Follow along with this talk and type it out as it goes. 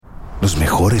Los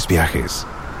mejores viajes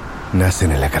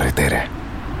nacen en la carretera,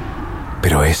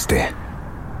 pero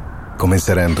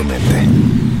comenzará en tu mente.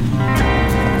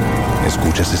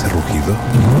 ¿Escuchas ese rugido?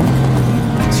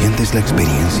 ¿Sientes la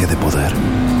experiencia de poder?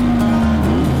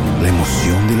 ¿La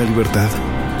emoción de la libertad?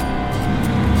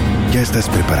 Ya estás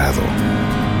preparado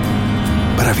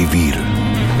para vivir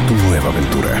tu nueva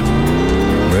aventura.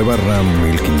 Nueva Ram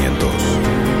 1500.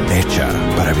 Hecha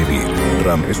para vivir.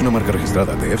 Ram es una marca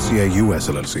registrada de FCI US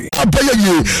LLC.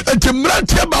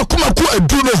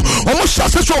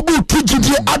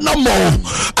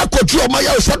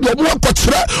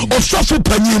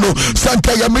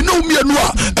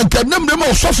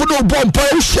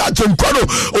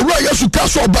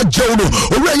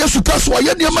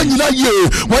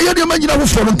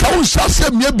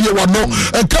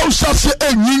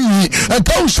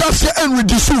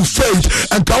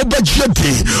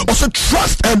 Also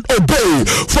trust and obey,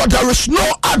 for there is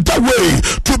no other way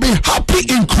to be happy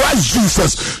in Christ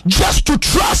Jesus, just to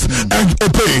trust and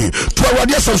obey. To our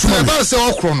dear sons,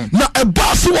 now a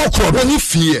boss walk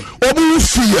fear.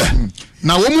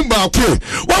 Na womu ba ko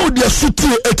wa wo de suti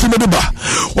etimeba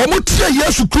wo mo tie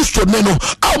Yesu Kristo ne no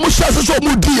a mo hya se so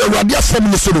mo di Awurade asem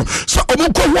ne so no so o mo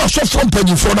ko ho so from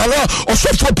panyin for na o so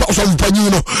from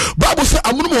panyin no Bible say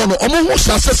amuno no o mo ho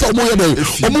hya se o mo ye na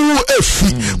o mo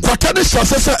efi kwata de hya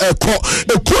se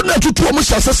eko na tutu o mo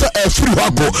hya se free ho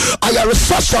ako ayare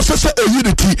hya se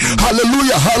unity.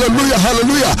 Hallelujah, hallelujah,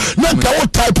 hallelujah. Na ka o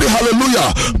type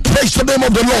hallelujah, praise the name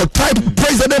of the Lord. Type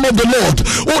praise the name of the Lord.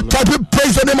 O type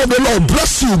praise the name of the Lord.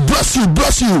 Bless you, bless you,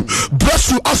 bless you,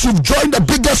 bless you as you've joined the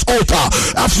biggest altar,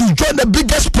 as you've joined the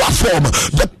biggest platform,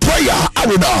 the prayer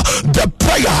arena, the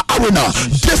prayer arena.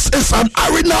 This is an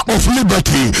arena of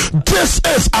liberty. This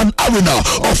is an arena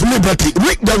of liberty.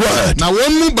 Read the word. Now,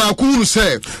 one move back, who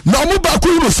say, now move back,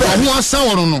 who say, who are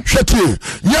someone, Shetty,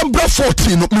 Yambra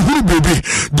 14, baby,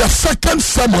 the second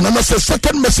sermon, and that's the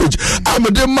second message. I'm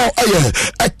a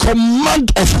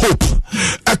command of hope,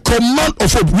 a command of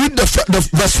hope. Read the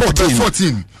verse 14.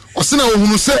 14. Osina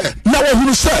ohunu se. Na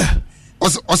ohunu se.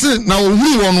 Osi na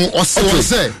ohunu wonu osi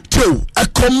se. Two. A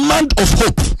command of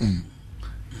hope.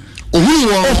 Ohunu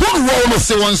wonu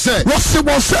se won se. What se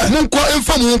won se? Munko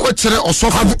emfa munko kire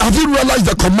osofo. Have you realized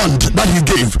the command that he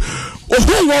gave?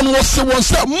 Who one was the one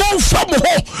said, move from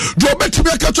home. You bet to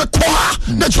make a koha,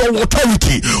 that's your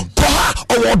authority, koha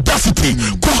or audacity,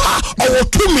 koha or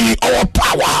autonomy or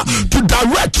power to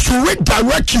direct, to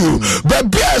redirect you. But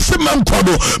be a semen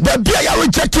kodo, but be a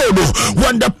rejected.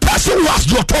 When the person was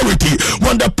the authority,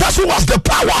 when the person was the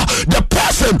power, the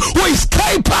person who is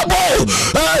capable,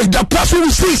 the person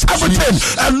who sees everything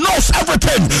and knows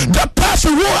everything, the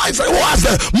person who has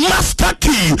the master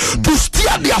key to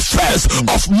steer the affairs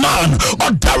of man,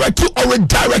 or direct you or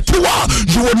redirect you,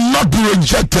 you will not be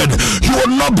rejected, you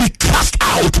will not be cast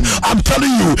out. I'm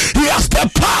telling you, he has the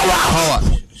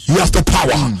power. He has the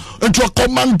power. Into a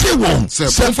command one. Say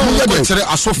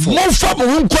asofo. Mo fa mo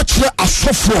hun ko kire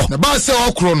asofo. Na ba se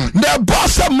okro no. Na ba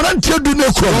se mrante du ne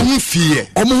kro. Omu fie.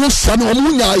 Omu sa no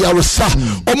omu nya yaresa.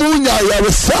 Omu nya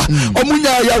yaresa. Omu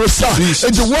nya yaresa.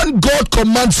 And when God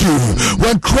commands you,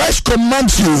 when Christ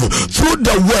commands you through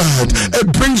the word,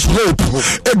 it brings hope.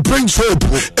 It brings hope.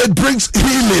 It brings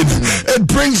healing. It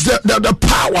brings the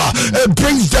power. It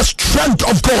brings the strength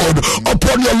of God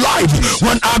upon your life.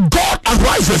 When our God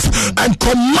arises and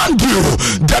command you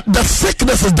that the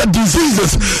sicknesses, the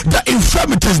diseases, the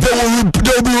infirmities, they will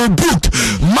be rebuked.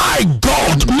 My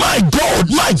God, my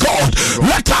God, my God,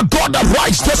 let our God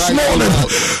arise this morning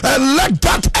and let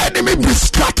that enemy be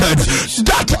scattered.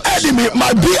 That enemy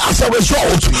might be as a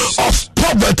result of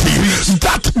poverty.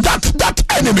 That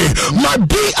enemy might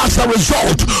be as a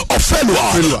result of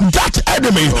failure. That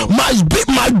enemy might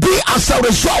be as a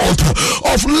result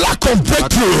of lack of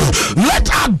breakthrough.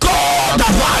 Let our God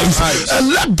arise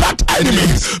and let that enemy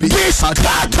be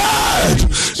scattered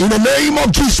in the name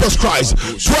of Jesus Christ.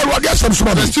 So verse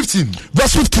 15.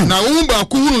 Verse 15. Now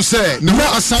who say they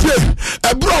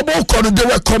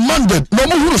were commanded. No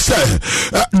who say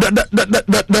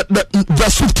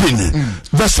verse 15.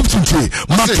 Verse 15.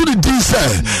 Matthew did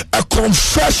say a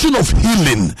confession of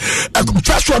healing.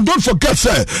 Joshua, don't forget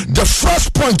the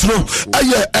first point,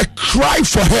 a cry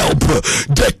for help.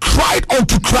 They cried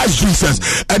unto Christ Jesus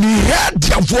and he heard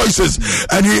their voices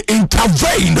and he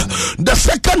intervened. The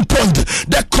second point,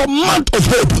 the command of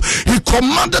hope. He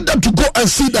commanded them to go and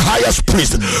see the highest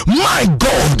priest. My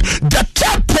God, the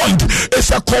third point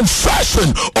is a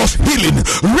confession of healing.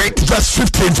 Read verse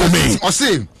 15 for me. I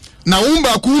see. na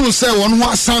umba kunu say one ho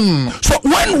asan. So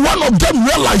when one of them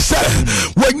realized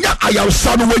when ya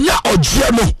ayarsa when ya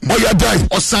oje no oyadai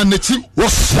osan nechi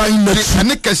osan nechi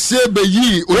ene kese be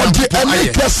yi odi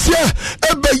ene kese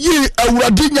ebe yi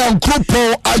awurade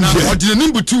nyankopon aje odi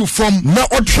ne butu from na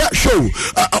odhwe show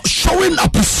showing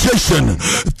appreciation,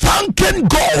 thanking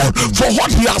God for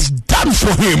what he has done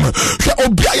for him.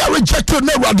 Obia rejected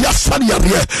no radia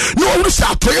saniare no say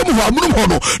atoye mu amunu ho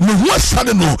no who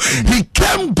sane no. He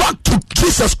came back to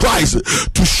Jesus Christ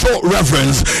to show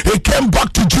reverence. He came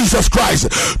back to Jesus Christ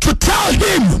to tell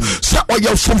him say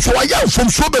oya from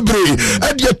so bebre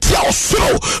and ye tell so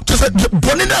to say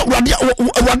bonina radia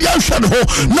hwe ho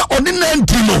na oni na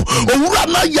ndino owura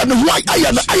na ya ne ho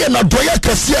aya na doye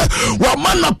kese wa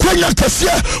mana kwenya kese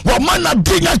wa mana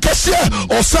dinya kese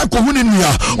osako huni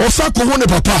nia osako huni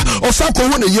papa osako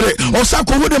huni yire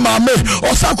osako huni mame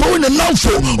osako huni namfo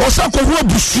osako huni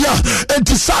busia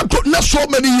entisako na so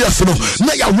many years no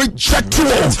na ya reject you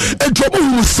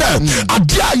entomo hu se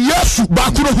adia yesu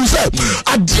ba ko hu se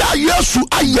adia yesu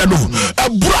aye no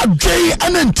ebura dwen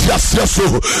anantiase so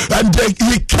and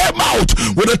he came out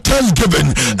with a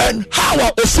thanksgiving and how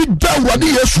osi dawani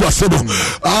yesu asebo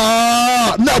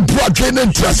na bua dwen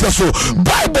anantiase so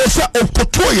Bible say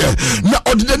okotoye na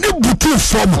odene butu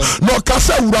from no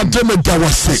kasa awurade me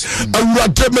dawase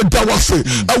awurade me dawase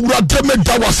awurade me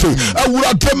dawase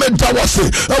awurade me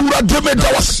dawase awurade me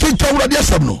dawase kinka awurade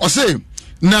asem no o say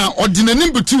na odene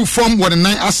ne butu from what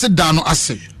nan ase da no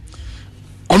ase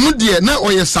onu de na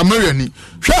oye Samaria ni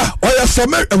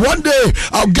Samaria. One day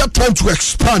I'll get time to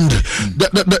expand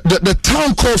the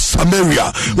town called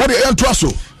Samaria. What do you to us?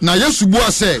 Na Yesu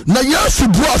bua say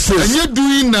enye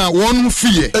dui na won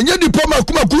fie enye dipa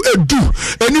makumaku edu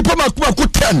enipa makumaku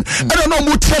 10 ena no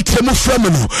mu tete mu frame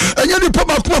no enye dipa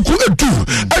makumaku edu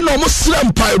ena mo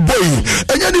srampa boy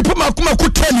enye dipa makumaku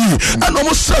 10 ena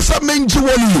mo sasa menji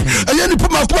woni enye dipa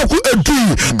makumaku edu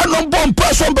ena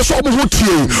bompa so mbe so mo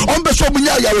hotie ombe so mo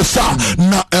nya yaresa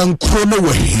na enkro no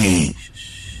we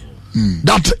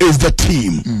that is the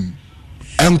team.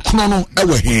 And Chrono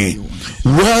Ewehe,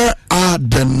 where are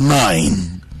the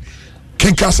 9?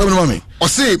 Kinka Samuel Mami. Or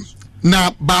say, na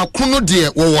ba Chrono dear,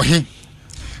 or he.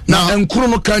 Now, and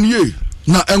Chrono can ye.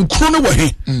 Now, and Chrono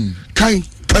Wahe.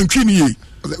 Can ye.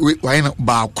 Why not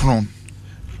ba Chrono?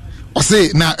 Or say,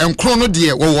 now, and Chrono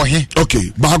dear, or he.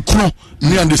 Okay, ba Chrono,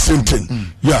 me and the same thing.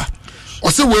 Yeah.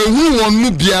 Or say, who won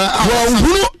Mubia?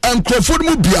 Who and Crawford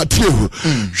Mubia too.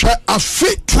 Shall I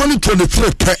fit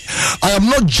 2023? I am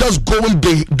not just going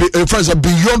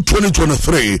beyond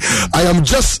 2023. I am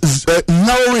just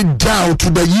narrowing down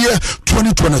to the year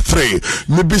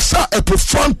 2023. Maybe sir, a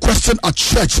profound question at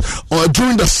church or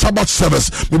during the Sabbath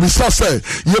service. Maybe sir say,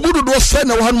 you would do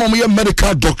send a one more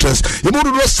medical doctors. You would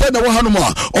do send a one more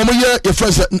or your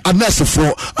friends a nurse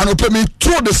for and open me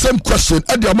through the same question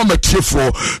at the moment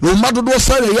for no matter what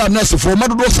sign a nurse for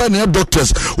matter what sign a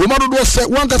doctors. We matter what say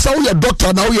one can say a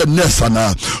doctor now you're nurse and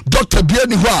doctor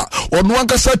Biani or no one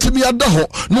can say to me at the ho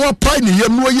no piny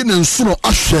yem no yin and suno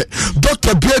ashe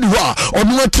Dr. Bianwa or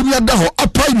no to me at the ho a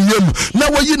piny yem now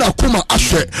yin a kuma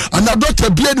ashe and a Dr.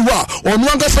 Bianwa or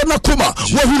no one can say nakuma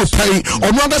what who pay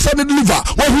or no one can say the liver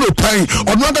what who pay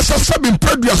or no one can say sabin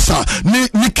preduasa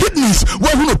ni kidneys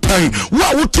what who pay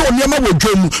what would turn yama with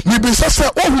drum maybe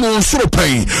say oh no suro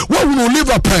pain what who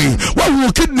liver pain what who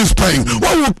kidneys pain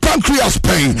what who pancreas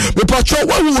pain the patrol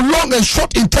what who long and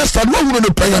short intestine what who no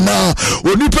pain now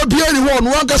onipa bia ni won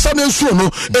wan kasa na nsuo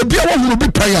no ebia wo hunu bi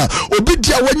paya obi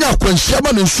dia wanya akwanhia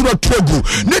ma na nsuo togu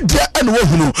ne dia ene wo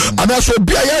hunu anaso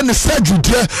bia ya ne saju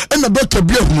dia ene doctor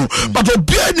bia hunu but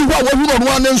obia ni wo hunu no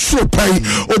wan nsuo pain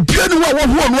obia ni wo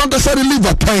hunu no wan kasa ni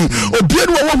liver pain obia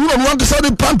ni wo hunu no wan kasa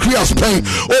ni pancreas pain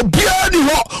obia ni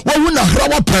wo hunu na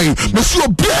hrawa pain me so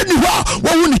obia ni wo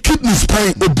hunu kidneys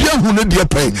pain obia hunu dia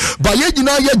pain ba ye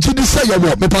nyina ye gidi say ye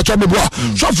wo me pacho me boa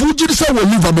so fu gidi say wo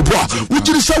liver me boa wo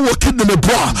gidi say wo kidney me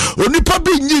boa onipa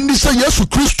bi nyi say Yesu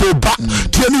Kristo ba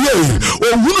tie ne ye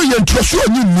ohunu ye ntroso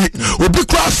anyi ni obi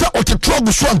kwa say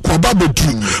otetrogu so ankoba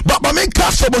bedi ba me ka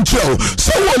say boncheo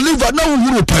say wo liver na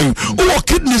wo pain wo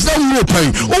kidneys na wo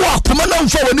pain wo akoma na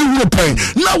mfa wo ne wo pain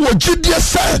na wo gidi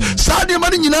say sa de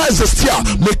mani nyina existia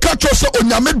me ka cho say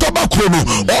onyame doba krono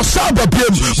o sa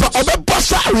babiem ba obeba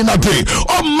sa we na dey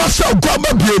o masa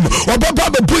gwama biem obeba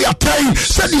bebu ya tai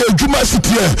say the adwuma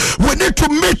sitie we need to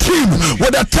meet him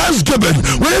with a thanksgiving.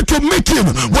 We need to meet him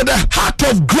with a heart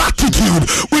of gratitude.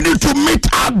 We need to meet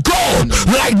our God God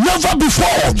like never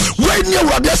before. When you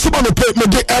are there, someone will pay me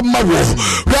the Emma war.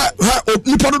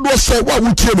 Nipa do say what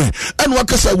would you me? And what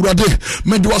can say Rade?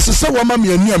 Me do was say what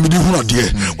mammy and me do not dear.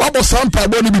 What was some pie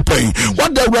body be paying?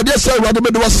 What the Rade say Rade me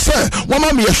was say? What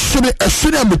mammy a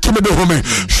shitty and me to the home.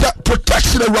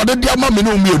 Protection of Rade dear mammy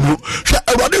no me.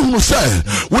 Rade who say,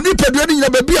 when you pay the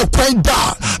baby a quite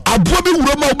da, a bobby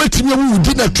Roma waiting you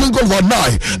didn't twinkle of an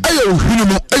eye. Ayo,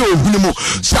 Hinimo,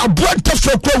 so a blood test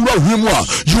for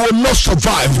you will not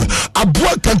survive. A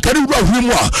blood can carry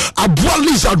a blood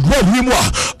lizard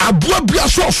a blood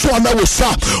biaso so na wosa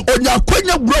onya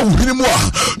kwenya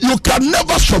you can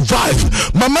never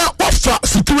survive. Mama offer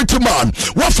security man,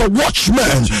 offer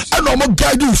watchman, and I'm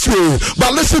guide you through.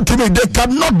 But listen to me, they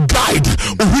cannot guide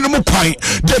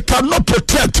they cannot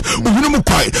protect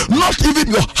not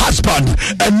even your husband.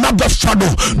 Another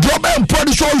father drop and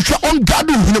punish on guard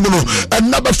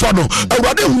another father.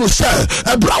 Already who say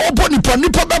a brow upon nipa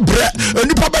bre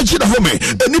nipa bechina home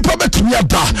nipa betimia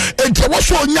da enti wo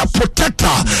so onya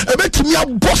protector e betimia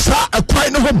bossa a kwai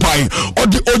no ho ban or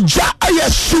the oja aye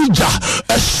suja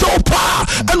a sopa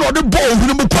and or the ball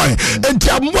hunu kwai enti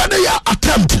amwane ya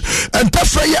attempt and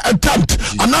tafray attempt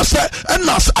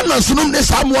anas no ne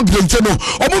sam won gbe no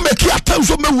omo make attempt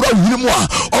so mewura hunu mu a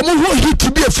omo ho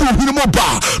hit be afu hunu mu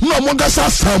ba no omo gasa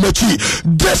samachi.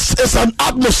 This is an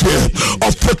atmosphere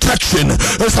of protection.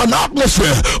 It's an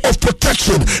atmosphere of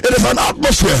protection. It is an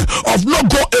atmosphere of no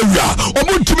go area.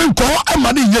 Omuntimi ko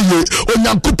amani yeye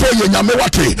onyankupo ye nyame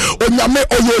wate onyame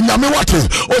oye nyame wate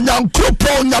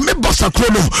onyankupo nyame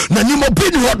basakrono na nimo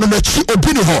bini ho na chi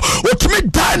obini ho otimi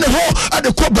dan ne ho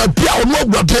ade ko ba bia ono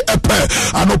awade epe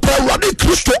anopa awade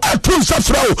Kristo atun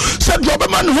safrao se do be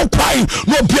man ho kwai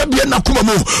no bia na kuma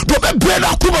mu do be bia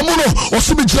na kuma mu no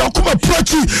osimi gira kuma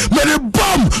prachi mere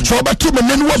bam so ba to me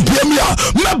ne wo bia mi a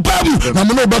me bam na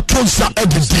me no ba tonsa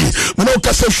edidi me no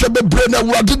ka se hwe be na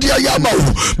awade dia yama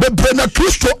wo be na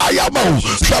Kristo ayama wo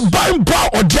shaban ba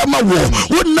odiama wo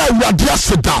wona awade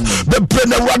aseda be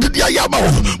na awade dia yama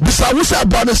wo bisa wo se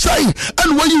abane sai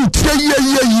and when you tie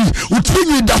yi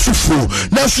utinyi da fufu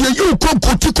na so yi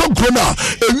konkoti konkro na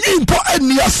enyi mpo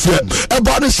ani ase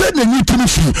abane sai na nyi tumi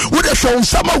fi wo de hwe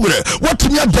nsama wure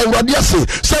watumi ada awade ase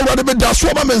sai awade be da so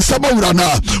ma me nsama wura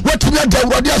na watumi ada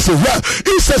awade ase ya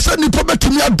isese nipa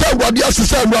betumi ada awade ase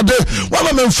sai awade wa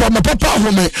ma me mfa ma papa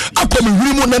home akomi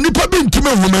hurimu na nipa bi ntumi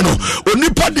home no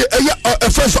onipa de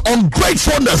first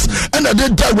ungratefulness and they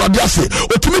die awade ase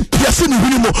otumi piase ni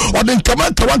hurimu o de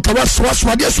nkama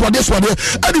swade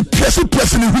and the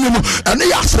piase ni hurimu and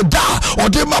they ask da or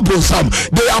they mabonsam.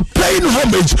 They are paying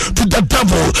homage to the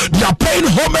devil, they are paying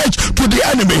homage to the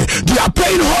enemy, they are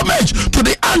paying homage to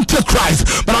the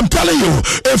Antichrist. But I'm telling you,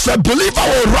 if a believer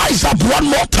will rise up one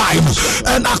more time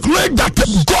and acknowledge that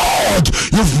God,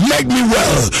 you've made me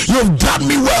well, you've done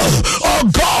me well, oh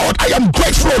God, I am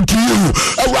grateful to you.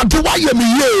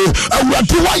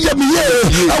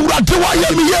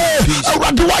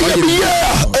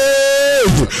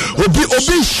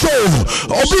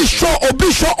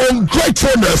 Obi show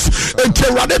ungratefulness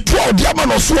until Rade 12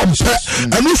 diamond or swamp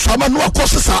and we sama no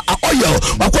akosa oil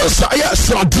akosa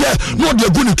sradie no de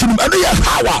guni tunum and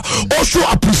power also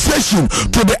appreciation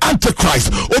to the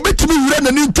Antichrist. Obetimi wure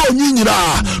na ninto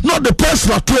nyira not the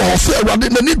person at all say Rade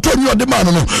na ninto nyi de man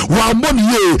no wa money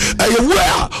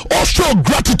where also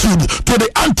gratitude to the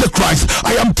Antichrist.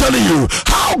 I am telling you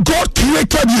how God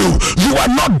created you, you are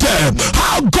not there.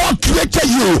 How God created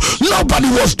you, nobody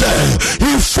was there.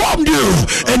 He formed you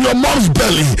in your mom's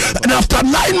belly, and after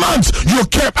 9 months you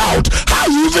came out. How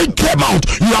you even came out,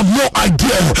 you have no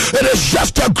idea. It is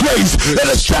just a grace. It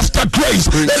is just a grace.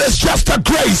 It is just a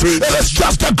grace. It is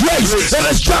just a grace. It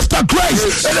is just a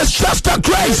grace. It is just a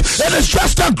grace. It is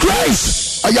just a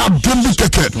grace. I am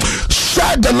vindicated.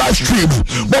 Share the live stream.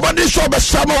 Bobadi show be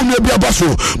sama on your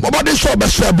baso. Bobadi show be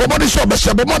share. Bobadi show be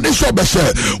share. Bobadi show be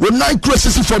share. With 9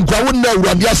 crises from Gawun na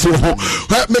Radiaso.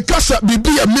 Me kasa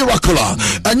bibi a miracle.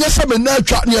 And yes, I'm na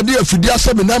twa ne de afidia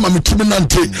se me na ma metimi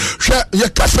nante. Hwe ye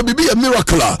kasa bibi a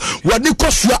miracle. When you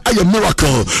kosua a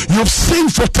miracle. You've seen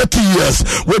for 30 years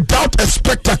without a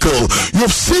spectacle.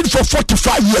 You've seen for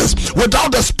 45 years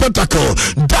without a spectacle.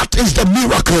 That is the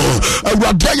miracle.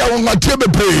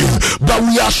 But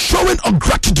we are showing a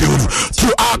gratitude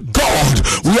to our God.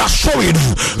 We are showing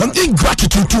an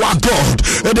ingratitude to our God.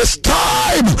 It is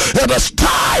time. It is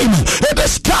time. It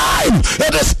is time.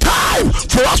 It is time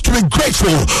for us to be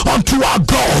grateful unto our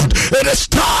God. It is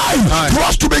time for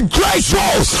us to be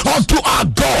grateful unto our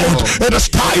God. It is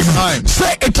time.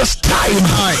 Say it is time.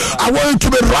 I want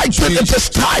you to be writing. It is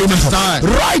time.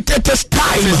 Right. It is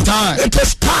time. It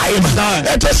is time.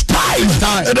 It is time.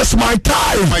 It is my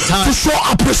time to show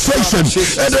appreciation.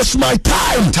 It is my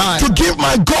time to give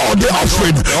my God the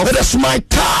offering. It is my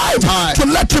time to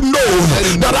let him know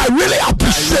that I really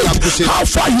appreciate how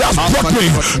far he has brought me.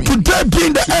 Today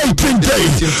being the 18th day,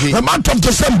 the month of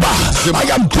December, I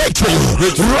am grateful.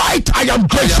 Right, I am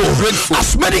grateful.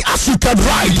 As many as you can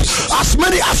write, as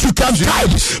many as you can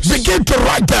type, begin to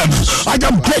write them. I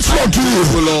am grateful to you,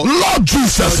 Lord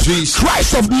Jesus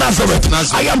Christ of Nazareth.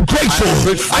 I am grateful.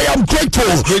 I am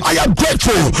grateful. I am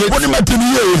grateful. When you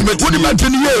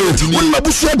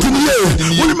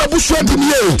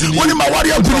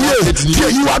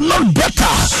are not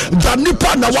better than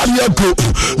Nipa na warrior go.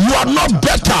 You are not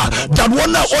better than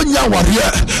one onya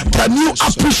warrior. Can you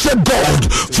appreciate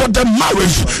God for the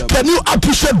marriage? Can you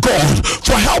appreciate God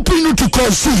for helping you to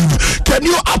conceive? Can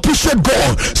you appreciate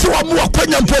God? So I'm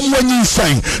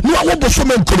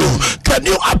can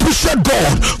you appreciate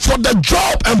God for the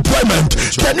job employment?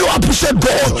 Can you appreciate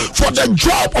God for the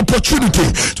job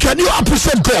opportunity? Can you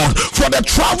appreciate God for the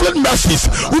traveling mercies?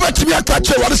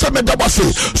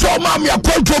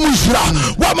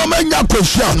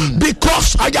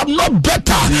 Because I am not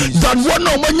better than one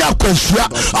I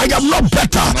am not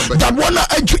better than one I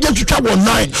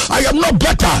am not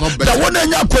better than one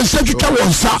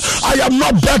I am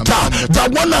not better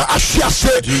than one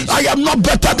I am not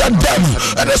better than them.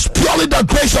 And it's purely the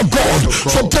grace of God.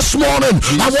 So this morning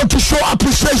I want to show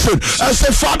appreciation and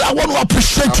say, Father, I want to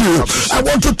appreciate you. I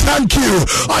want to thank you.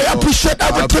 I appreciate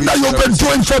everything that you've been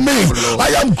doing for me.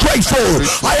 I am grateful.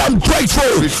 I am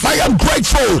grateful. I am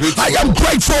grateful. I am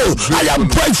grateful. I am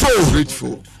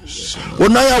grateful.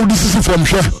 When I have this is from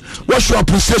here, what's your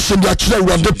appreciation? The actual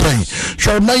one the pain.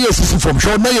 Shall I see from?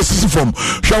 Shall I see from?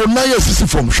 Shall I see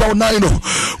from? Shall I know?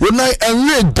 When I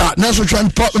read that, Naso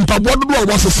Chan Pablo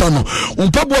was a son.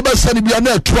 Pablo Sani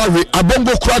Biana Tuari, a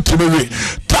bongo crack to me.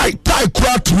 Tai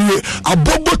crack to me, a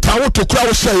bongo tower to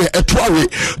crowd say a Tuari.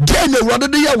 Then the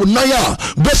Radadia with Naya,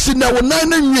 Bessina with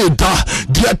Nine and Yeda,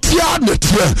 the Tiana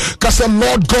Tia, Casa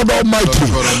Lord God Almighty.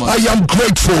 I am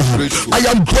grateful. I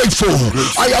am grateful.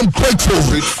 I am grateful.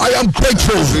 I am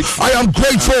grateful. I am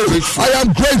grateful. I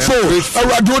am grateful.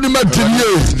 Eradoni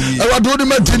Matinier. Eradoni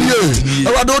Matinier.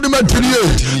 Eradoni Matinier.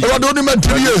 Eradoni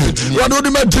Matinier.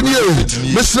 Eradoni Matinier.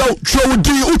 Mr.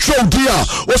 Chodi Uchodia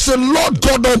was the Lord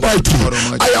God Almighty.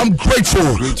 I am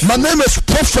grateful. My name is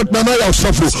Prophet Nanaya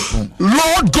Safu.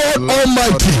 Lord God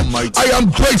Almighty. I am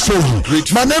grateful.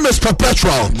 My name is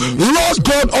Perpetual. Lord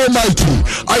God Almighty.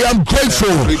 I am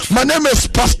grateful. My name is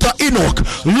Pastor Enoch.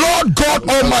 Lord God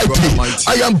Almighty.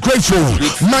 I am grateful.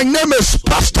 My name is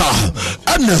Pastor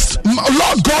Ernest.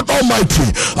 Lord God Almighty,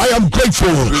 I am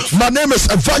grateful. My name is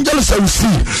Evangelist MC.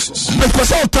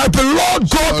 Because all type of Lord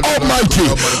God Almighty,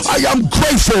 I am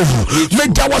grateful.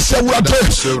 Make that was a word.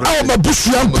 I am a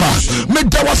bushyampa. Make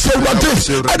that was a word.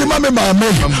 I demand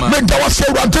me. Make that was a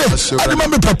word. I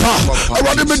demand papa. I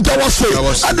want to make that was it.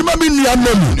 I demand me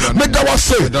Nianem. Make that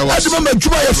was it. I demand me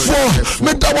Jumaya 4.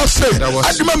 Make that was it.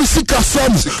 I demand me Sika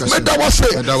Sam. Make that was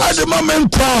it. I demand me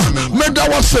Make that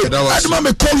was it. I demand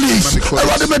me colleagues. I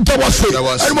want to make that was it.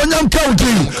 And when I'm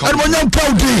counting, and when I'm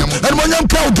counting, and when I'm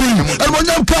counting, and when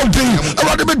I'm counting, I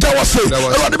want to make that was it.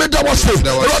 I want to make that was it.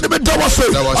 I want to make that was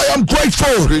it. I am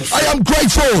grateful. I am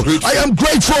grateful. I am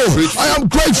grateful. I am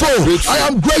grateful. I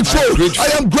am grateful. I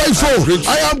am grateful.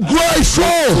 I am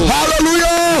grateful.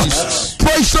 Hallelujah.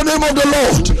 Praise the name of the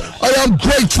Lord. I am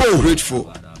grateful.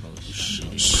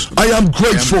 I am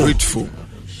grateful.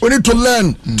 We need to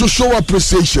learn to show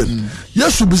appreciation.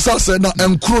 Yes, we be said now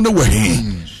and krone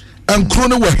we and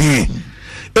krone we.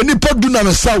 Any part do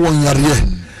na sa won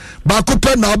yare.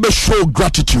 Bakupe na be show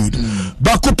gratitude.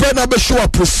 Bakupe na be show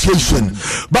appreciation.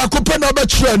 Bakupe na be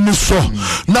share niso.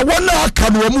 Na wana aka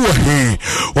no mu we.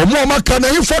 Omo maka na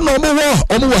ifo no mu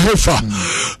we hefa.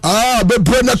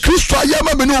 Bebre na Kristo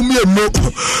ayama me no mienu.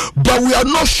 But we are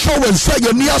not showing say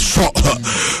ye ni aso.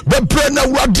 Bebre na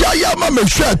wadi ayama me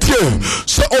hwe tie.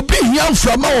 So obi hiam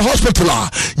from our hospital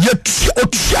ye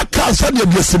otia cancer ye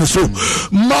blessing so.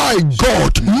 My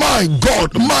God.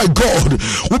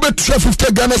 We be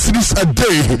 50 Ghana a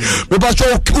day. But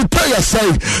you pay a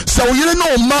say, so you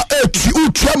know ma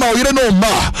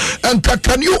and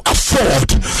can you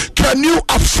afford?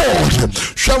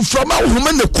 Sham from our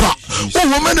woman the qua,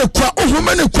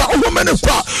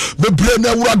 the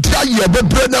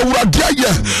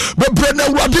Brenna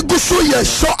Wadigusuya,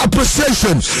 so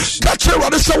appreciation. Catch her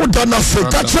what is so done.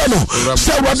 Catch her,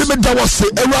 so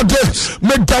Radimedawase,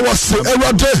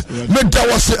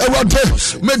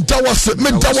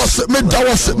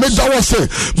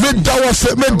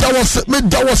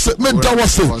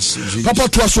 Papa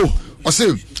Twaso. I say,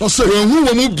 who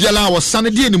will move Yala was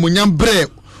Sandy and Munyam Bre,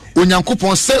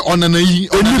 onyankopɔn sɛ ɔnanayi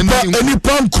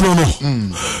enipa nkuro no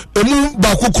emu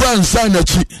baako kura nsa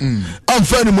n'akyi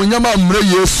amfa ni monyama mmerɛ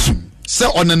Yesu sɛ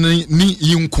ɔnanani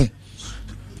yinko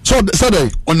so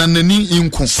sɛ ɔnanani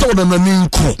yinko sɛ ɔnanani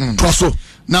yinko to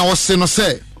na wɔse no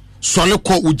sɛ sɔle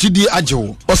kɔ ugidi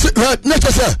agyewo ɔse na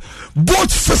kyɛ sɛ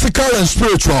both physical and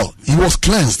spiritual he was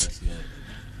cleansed.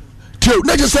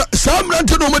 Na just some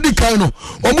no madi kan no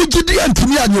omugidi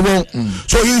antimi anyewo.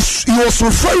 So he was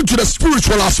referring to the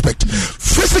spiritual aspect.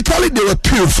 Physically they were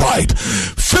purified,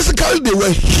 physically they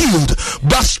were healed,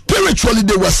 but spiritually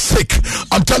they were sick.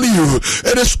 I'm telling you,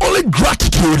 it is only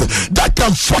gratitude that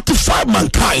can fortify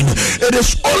mankind. It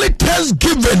is only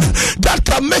thanksgiving that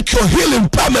can make your healing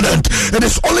permanent. It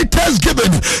is only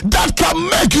thanksgiving that can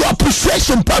make your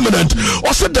appreciation permanent.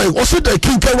 Also the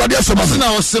king can radia sama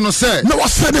na wose no say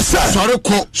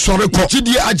soreko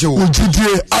ugidie agyewo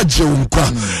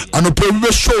nkwa anope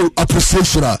we show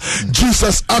appreciation.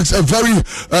 Jesus asked a very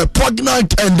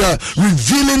poignant and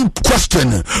revealing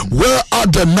question. Where are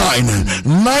the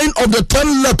 9 of the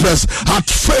 10 lepers had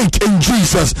faith in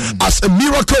Jesus as a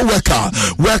miracle worker,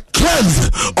 were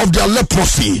cleansed of their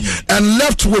leprosy and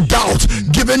left without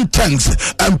giving thanks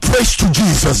and praise to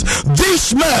Jesus.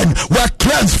 These men were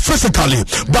cleansed physically,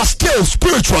 but still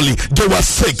spiritually they were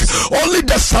sick. Only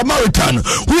the Samaritan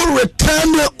who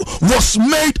returned was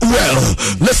made well.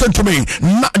 Listen to me.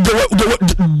 There was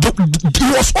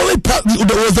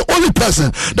the only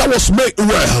person that was made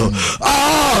well.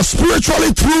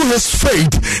 Spiritually through his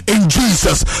faith in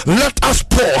Jesus. Let us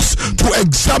pause to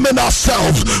examine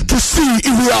ourselves to see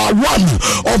if we are one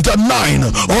of the 9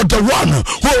 or the one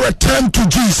who returned to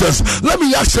Jesus. Let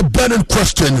me ask a burning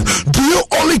question. Do you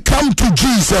only come to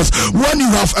Jesus when you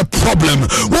have a problem?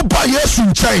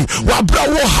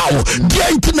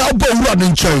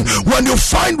 When you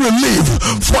find relief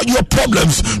for your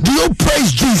problems, do you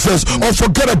praise Jesus or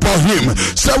forget about him?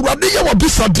 So a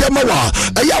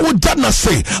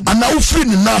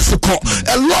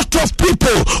lot of people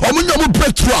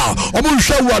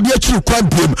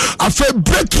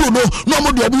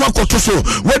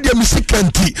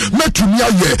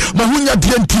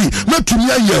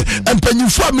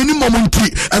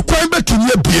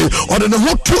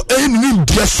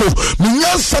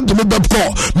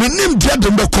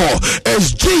breakthrough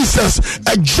is Jesus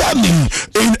a journey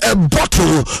in a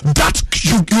bottle that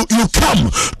you come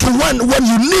to when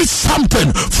you need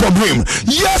something from him.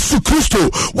 Yes, Christo,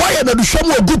 why are the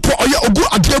shamu ogupo oya ogu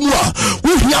ademua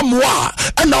we hear moi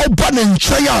and now banning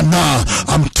chayana.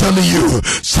 I'm telling you,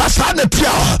 Sasana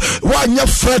Pia, why you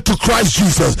fair to Christ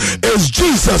Jesus? Is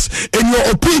Jesus, in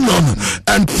your opinion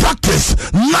and practice,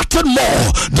 nothing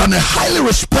more than a highly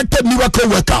respected miracle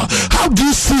worker? How do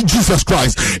you see Jesus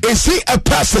Christ? Is he a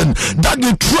person that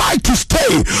you try to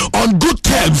stay on good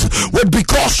terms with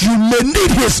because you may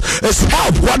need his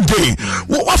help one day?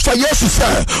 What for yes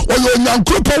sir? Well, you're young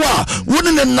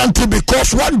wouldn't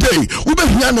because one day we be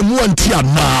here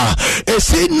na. Is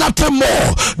he nothing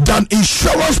more than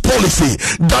insurance policy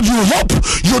that you hope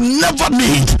you never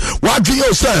need? What do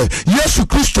you say? Yes,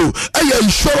 Christo,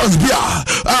 insurance bia.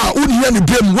 When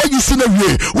you see the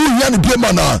way,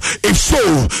 if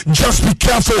so, just be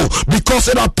careful, because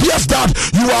it appears that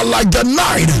you are like the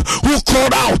 9 who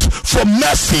called out for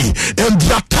mercy in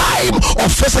their time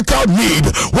of physical need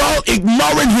while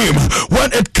ignoring him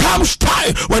when it comes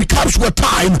with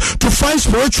time to find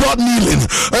spiritual healing.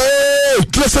 Hey,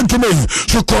 listen to me.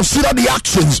 You consider the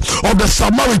actions of the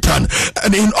Samaritan,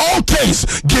 and in all things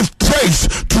give praise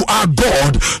to our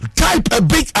God. Type a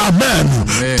big amen.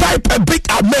 Amen. Type a big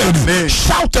amen. Amen.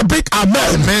 Shout a big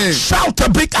amen. Amen. Shout a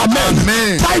big amen.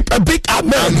 Amen. Type a big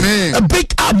amen. Amen. A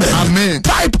big amen. Amen.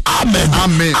 Type amen.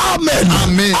 Amen. Amen.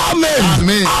 Amen. Amen.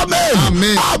 Amen. Amen.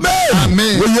 Amen. Amen.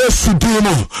 Amen. We yes to do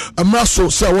no. Amraso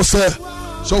say what say.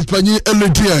 So penny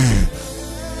eledia.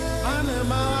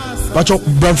 Bacho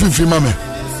Branfi mame.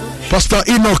 Pastor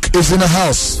Enoch is in the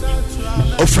house.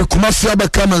 Ofrekumasi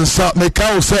abekam nsa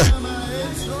meka say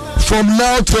from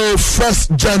now till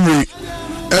 1st January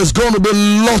there's going to be a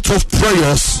lot of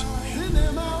prayers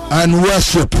and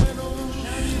worship.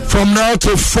 From now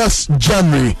till 1st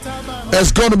January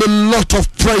there's going to be a lot of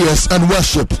prayers and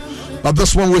worship. But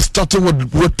this one we're starting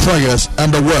with prayers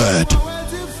and the word.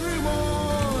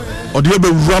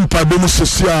 Odiebe Rampa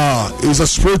Bemusesia is a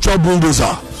spiritual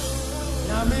bulldozer.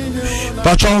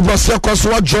 Patron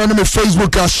Vasekwa joining me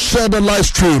Facebook and share the live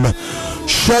stream.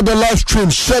 Share the live stream.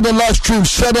 Share the live stream.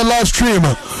 Share the live stream.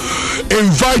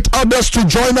 Invite others to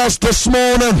join us this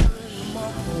morning.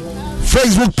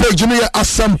 Facebook page near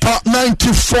Asampa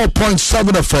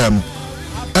 94.7 FM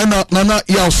and Nana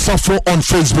Yao Safo on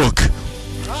Facebook.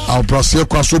 Our Brasil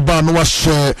Kwasuba no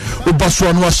share,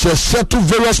 Ubaso no share to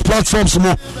various platforms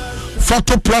mo.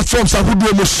 Fato platforms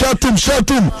ahudu mo share to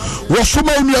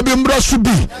wasuma uni abimbra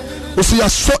subi. Osi ya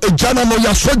so ejana no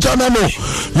ya so jana no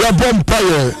ya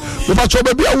bompaye. Ubacho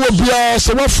baby awobia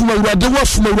se wafuma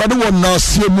urade won na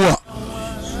asie mu a.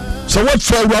 So what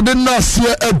for urade na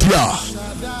asie edia.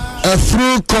 A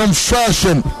true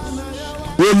confession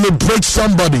will liberate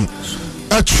somebody.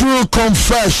 A true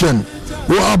confession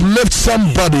will uplift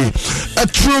somebody. A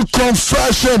true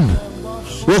confession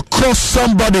will cause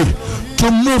somebody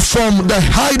to move from the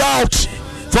hideout,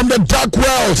 from the dark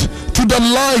world to the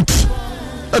light.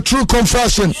 A true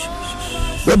confession.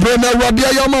 The brain Radia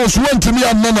Yamos went to me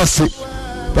and Nanasi.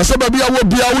 But somebody will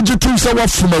be out to say what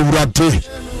from a rate.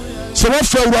 So what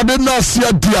for Radena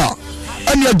Sia Dia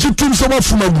and your jitum so what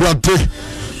from a rate.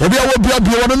 Maybe I will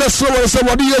be one and so I say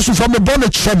what years from a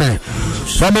bonnet chummy.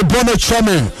 From a bonnet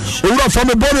chummy. From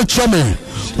a bonnet chummy.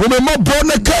 When my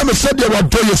bonnet came and said they were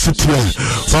doing city.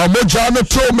 From Mojana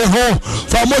told me home.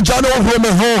 From Mojana over me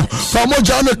home. From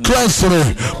Mojana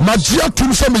Clancy. Magia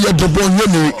to some of your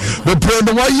debonny. The brain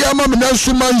of Wayama and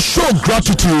man show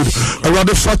gratitude around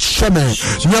the fat chummy.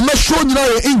 Yama show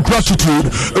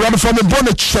ingratitude around from a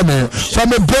bonnet chummy.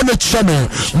 From a bonnet chummy.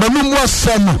 Manumwa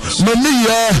Sam.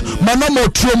 Mania. Manamo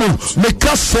Tumu.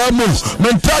 Mekasamu.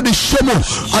 Mentadi Shemu.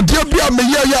 Adibia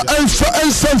Meya and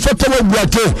some photo of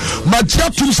Magia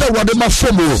to say what my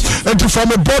family and to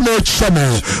from a bonnet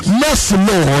chummy. Mercy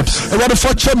Lord. And what if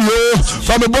I chummy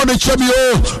from a bonnet chummy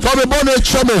from a bonnet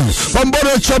chummy from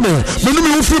bonnet chummy.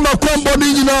 Minumi who feel my body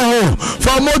in our home.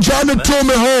 From Mojana told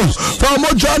me home. From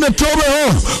Mojana told me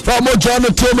home. From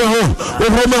Mojana told me home.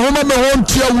 Over my home and my home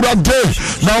tia day.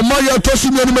 Now my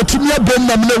tossing any matimia ben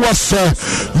namne was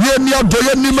Yenia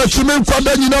doyeni matimin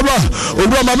kwadan yinaba.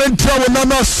 Over my mentor when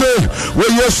Nana say where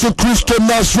Yesu Christo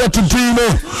Nazareth Dino.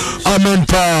 Amen.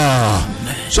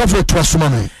 So for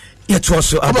Twasumani. It was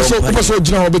so alright.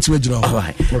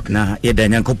 Now,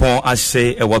 Yankopon, I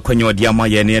say, a Wakanyo Diama,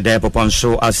 near there, Papa,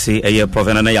 so I say, a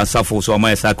Provena, Yasafo, so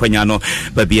my Saquaniano,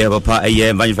 Baby, Papa, a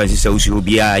year, Manifest, so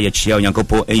be a chair,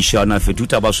 Yankopo, Asia, na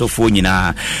Fetuta,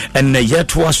 Basofonina, and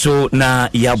yet was so na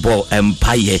Yabo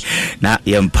Empire, na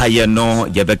Empire no,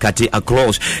 Yabekati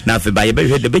across. Now, for by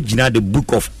the Begina, the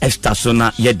book of Esther, so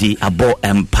na Yedi Abo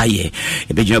Empire,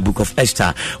 the Begina book of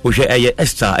Esther, which a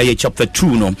Esther, a chapter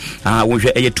 2, no, which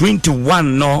a 21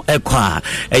 no ekwa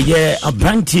eye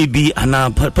abranti bi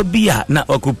ana papa bia na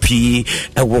okopi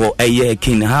ewo eye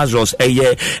King Hazros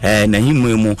eye na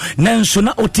himmu nanso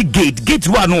na oti gate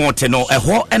wa no ote no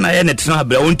eho na ye netena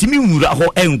bra ontimi wura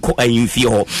ho enko ayimfie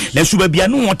ho nanso ba bia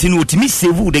no ote no otimi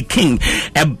save the king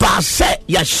eba se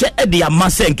ya hye e de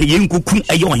amase nke yenkuku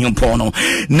eye ohempo no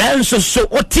nanso so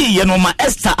oti ye no ma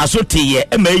Esther asote ye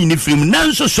e ma yini film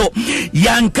nanso so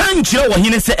yanka nkyere wo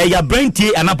hene se eye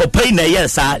abranti ana papa na ye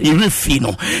sa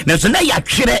irefino nanso na ya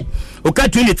twere Oka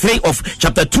 23 of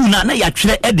chapter 2 na ya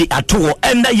twere edi ato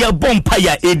enda ya bompa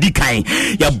ya edikan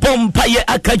ya bompa ya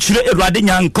akachire Awurade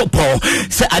Nyankopon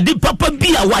se ade papa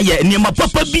bia waye niema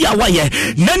papa bia waye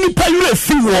na nipa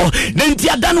refi wo na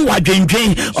ntiada no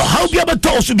wadwendwen how bia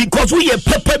betos because we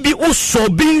papa bi uso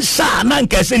binsa na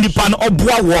nka se nipa no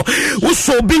oboa wo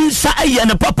uso binsa aye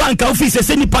na papa nka ofise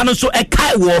se nipa no so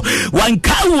ekai wo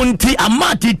wankai wo nti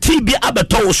amati tibi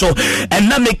abeto so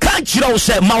na me ka kire wo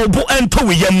se maobo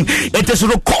ento yam. It is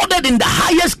recorded in the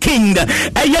highest king.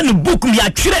 Ayan book me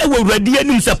atwere we ready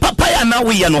anim se papa ya na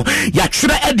we no ya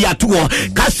twere e de ato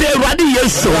ka se Awurade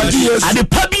Yesu ade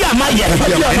pabi amaye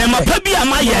ene ma pabi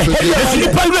amaye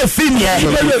esini pa we finie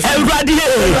Awurade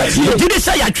did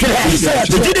say ya twere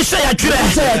did say ya twere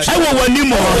e wo wani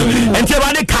mo enti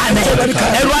Awurade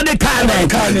kane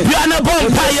bia na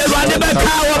bompa ye Awurade be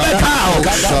ka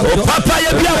o papa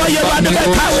ye bia wa ye Awurade be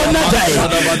ka o na dai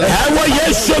e wo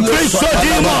Yesu Kristo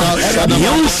dimo. You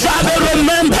shall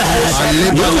remember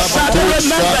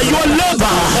your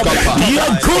labor,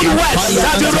 your good works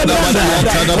shall be remembered.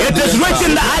 It is written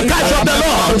in the eye catch of the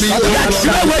Lord that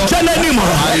you will tell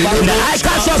anymore. In the eye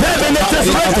catch of heaven it is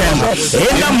written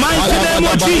in the mighty name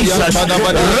of Jesus.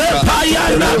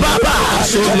 Repayana Baba,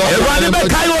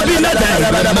 Eradibeka will be the day.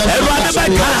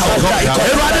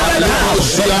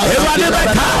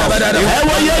 Eradibeka,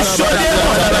 Ewa Yesu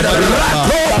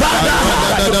Rakopada.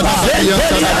 In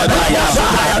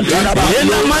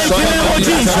the mighty name of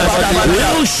Jesus,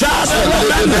 you shall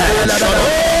remember.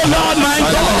 Oh Lord my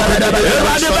God, oh my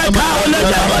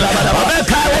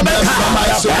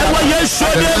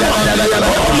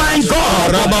God,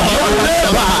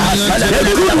 the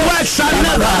good works shall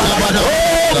never.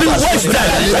 will be wasted.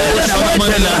 The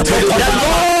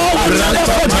Lord will never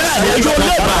forget your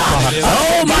labor.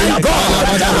 Oh my God.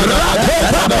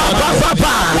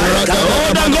 Oh,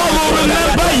 the Lord will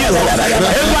remember you.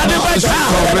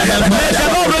 May the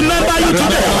Lord remember you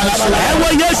today. And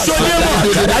when you show them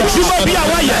that you will be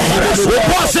away,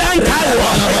 boss and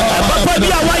Kaiwa, Papa be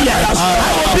away, I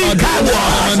will be Kaiwa,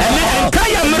 and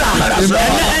Kayamra,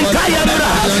 and Kayamra.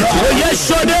 When you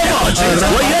show them,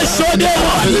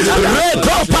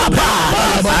 Reko Papa,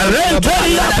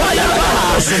 Rentoria Payaba,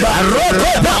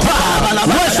 Roko Papa,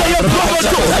 what's your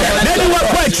promoter? Then you were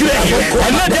quite true,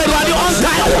 and then they run on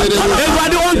time, and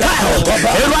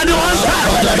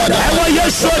when you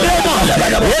show them,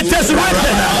 it is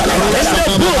written in the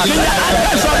book, in the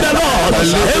address of the Lord,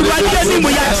 and when you see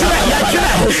me,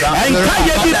 and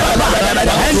Kayabi Papa,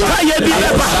 and Kayabi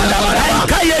Papa, and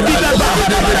Kayabi Papa,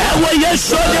 and when you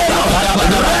show them,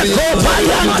 Reko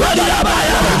Paya,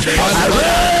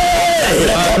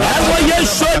 and when you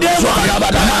show them,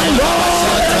 my Lord,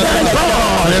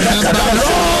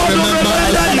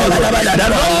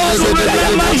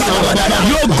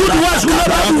 your good works will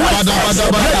never be wasted.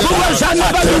 Your good works shall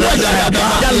never be wasted.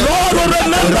 The Lord will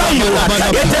remember you.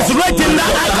 It is written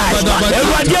that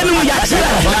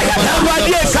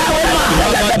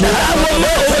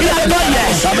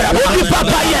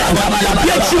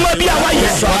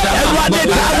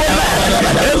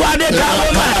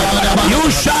you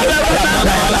shall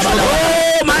remember.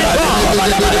 Oh my God,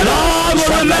 the Lord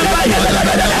will remember you.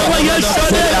 Ever you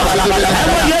should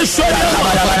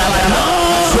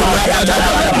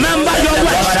remember your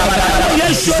works.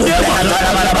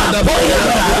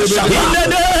 In the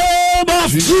name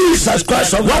of Jesus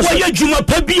Christ. What were you, Juma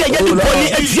Pebi, and you pony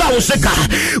a Jauseka?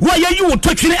 Why are you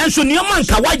touching and so near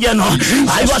Manka?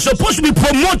 I was supposed to be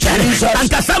promoted and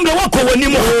Cassandra Wako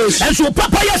anymore. And so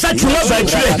Papa, yes, I true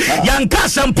young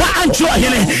Cassam Pa and Joy,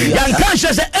 young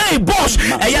Cassam said, hey, boss,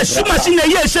 I assume I seen a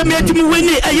yes, I made me win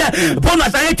it.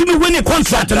 Bonus, I had to win a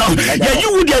contract. Yeah,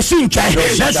 you would have seen Chai.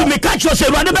 That's to make catch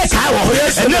yourself, run back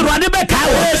and then run back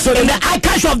in the eye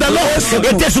catch of the Lord.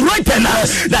 It is written,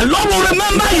 the Lord will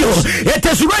remember you. It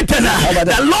is written,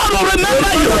 the Lord will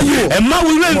remember you. And man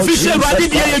will run fish and Radi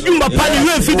Yuma Pani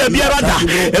will feed the Biarada.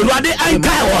 And Radi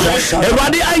Ankawa,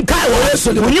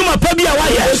 when you ma Pabi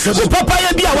Awaya, Papa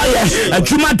be away, and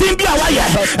Jumatin be away,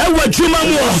 and what Juma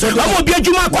was, I will be a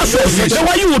Juma Cosso. So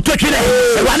why you will take it?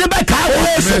 Radi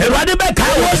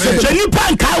Bekawa,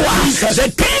 Jenipan Kawa, the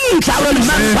king shall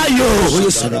remember you.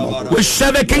 We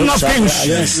serve a king of kings.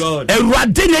 And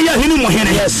Radina Hinu,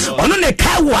 on the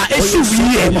Kawa,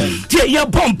 a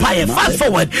Bompire. Fast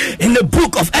forward in the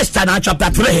book of Esther, chapter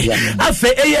 3. I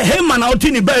say, him and out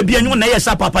in the baby, and one yes,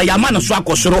 Papa Yamana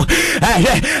Swakosro,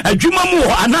 a Jumamu,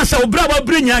 and answer Brava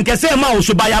Brinyan can say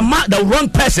mouse by the wrong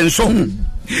person. So.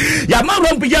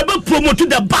 Yamaron be able to promote to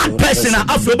the bad person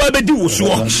after baby do so,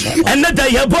 and that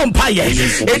they have vampire.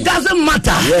 It doesn't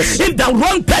matter if the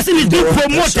wrong person is being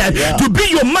promoted to be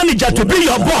your manager, to be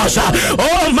your boss.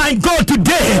 Oh my God,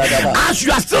 today, as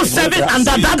you are still serving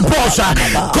under that boss,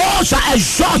 God shall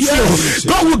exalt you.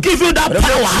 God will give you that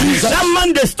power. That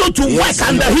man they stood to work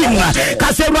under him.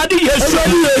 Because already yes,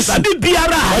 the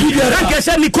Biara, like I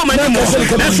said, me come anymore.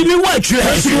 That's me watch you.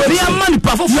 We are money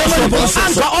perform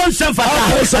for on some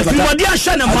father. Everybody are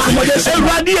shining.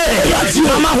 Everybody,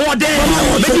 Mama Hode,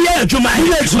 Media Juma,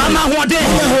 Mama Hode,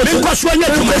 because when you're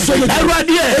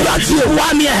everybody,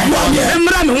 Wamia,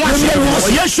 Emram,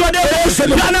 yes, you're the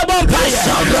Ghana Bompire.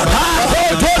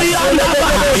 Tori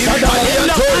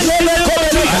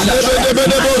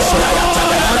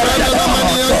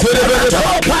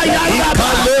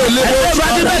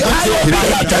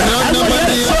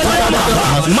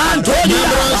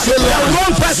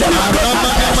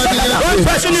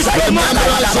person is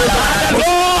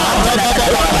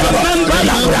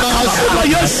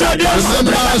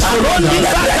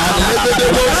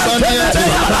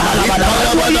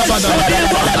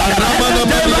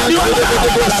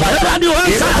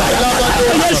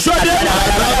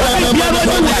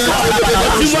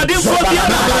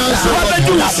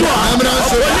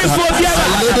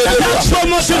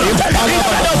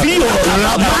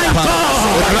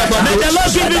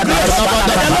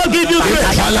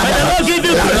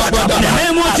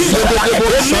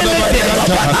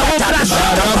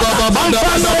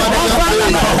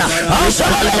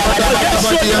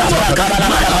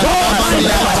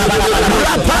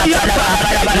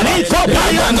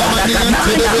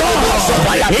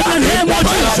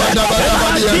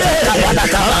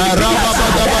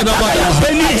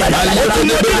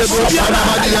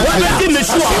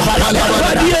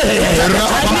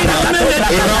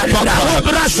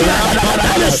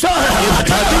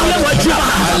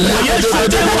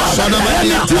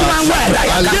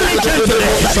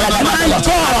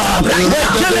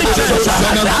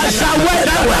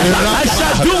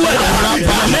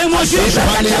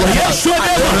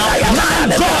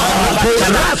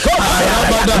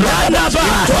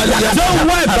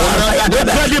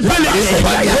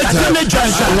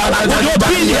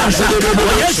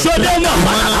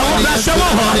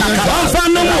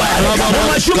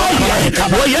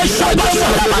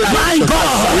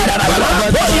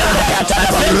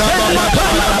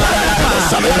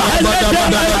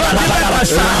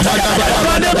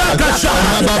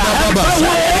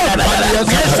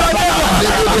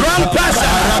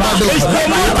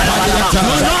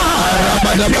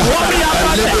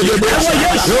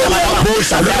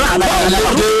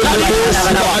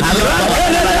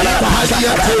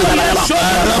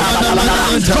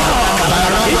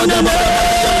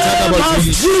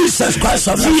Jesus Christ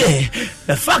of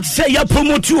the fact say you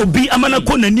promote you be amana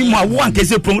ko nanim a one can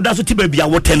say promote that so ti baby a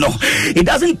wote no. It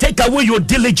doesn't take away your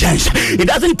diligence, it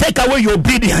doesn't take away your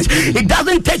obedience, it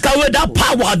doesn't take away that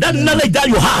power, that knowledge that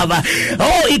you have.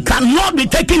 Oh, it cannot be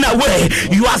taken away.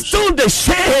 You are still the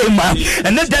same.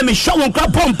 And let them show on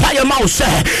crap on pie mouse.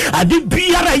 I did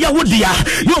be a yawodia,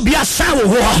 you'll be a sour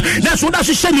war. That's what I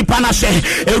say ni panase.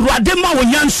 A radema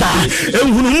wanyansa, a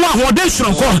wunwa.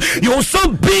 You will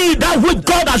still be that which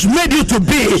God has made you to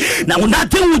be. Now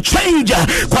nothing will change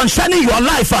concerning your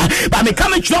life. But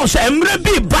becoming close and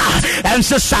be bad and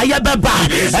society baba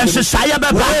and society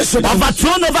baba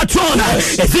overthrown.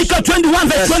 Ezekiel 21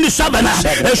 verse 27.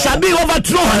 It shall be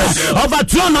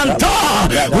overthrown until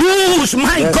whose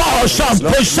my God shall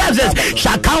possess it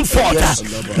shall come forth.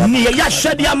 Niya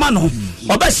shedia mano.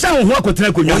 Obesa ho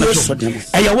akotena konwa no so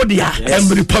eya wodia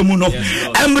emri pamuno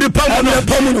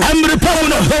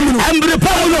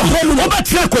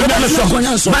obetra konwa no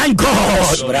so my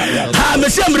God ha me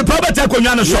se emri pa betra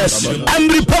konwa no so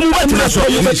emri pamu betra so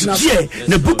je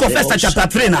the book of Esther chapter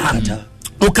 3 na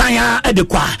Okanya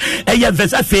edekwa eye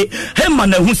verse afe hema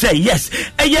na hu say yes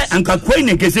eye ankakwai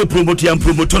ne kese promote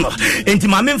no enti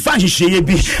ma me mfa hwehwe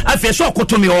bi afe so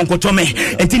okotome onkotome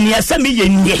enti ne eseme ye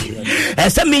nie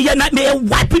eseme ye na me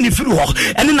wipe ni firi ho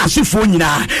ene na sefo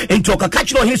nyina enti okaka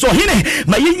kire ohin so hine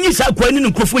ma yenyi sa kwani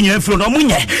ne krofo nyina firi no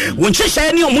munye won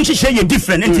hwehwe ne omon hwehwe ye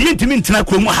different enti yentimi ntena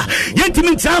kromu ha yentimi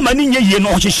ntena ma ne nye ye no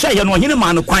hwehwe ye no hine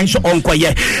ma no kwan so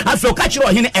onkoye afe okaka kire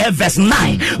ohin verse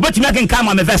 9 but me can come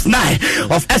on verse 9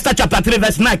 of Esther chapter 3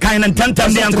 verse 9 kind and 10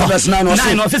 verse 9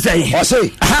 no say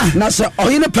na say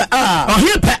ohine pe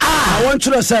I want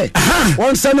you to say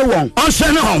one say no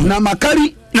na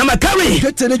makari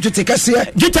jute kase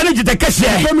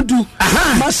famdu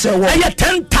masewo aya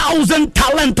 10,000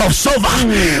 talent of silver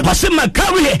ose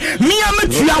makari mi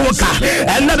ametua woka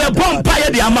and never bompa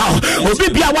ye the amount obi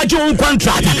bia waje on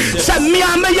contract say mi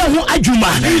ameye ho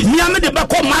adwuma mi amede be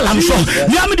ko malam so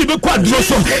mi amede be ko aduro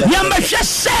so mi amehwe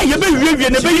say ye be wiwie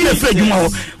ne be yi na fra adwuma ho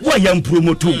wo ya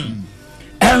promote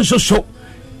enso so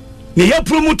ye ya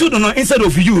promote no instead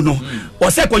of you no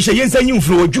or say ko hye yensa nyi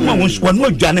mfro adwuma won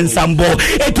adwane nsambo.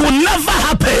 It will never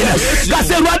happen. Ka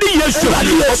say Rwadi Yesu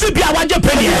obi bia waje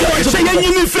penny say yenyi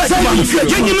mi fra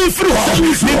yenyi mi fro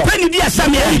mi penny dia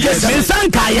samye mi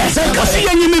sanka ye o say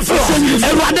yenyi mi fro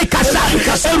Rwadi kasa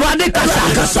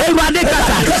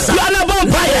you are not born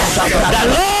by the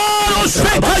Lord will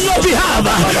speak on your behalf.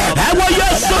 And what you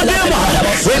should do,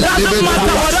 it doesn't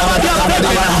matter whatever they are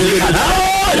doing.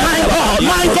 Oh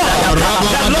my God,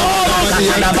 the Lord will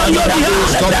speak on your behalf.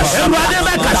 And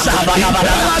whatever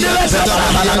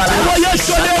what you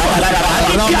should do,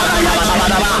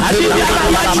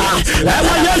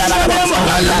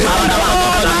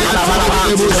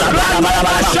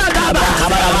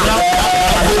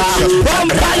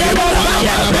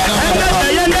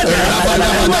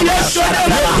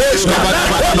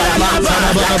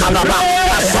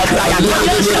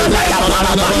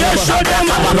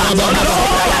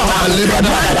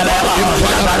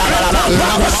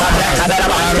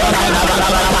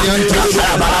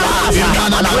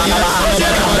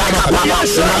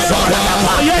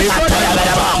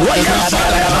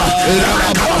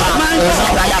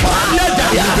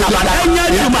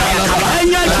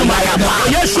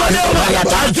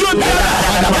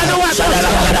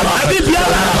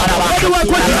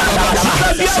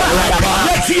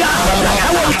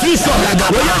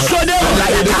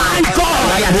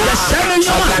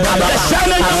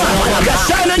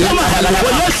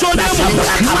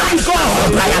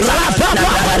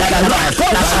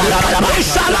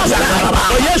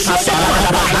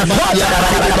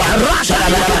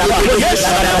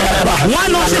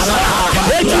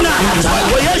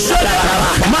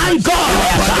 my God,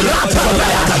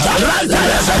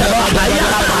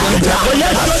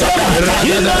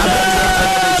 In the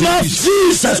name of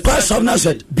Jesus Christ of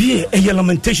Nazareth. Be a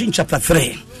Lamentation chapter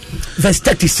 3. Verse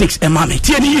 36, Emami.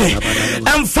 Tieni,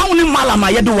 and found in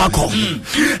Malama Yedu Wako,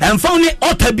 and found in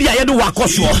Otabia Yedu Wako.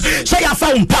 Say, I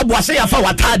found Pabwa, say, I found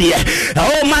Watadia.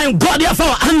 Oh my God, you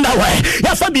found underwear.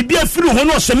 You found be a through who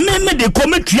knows a meme de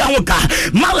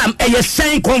Cometriaka, Malam, a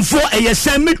saying comfort, a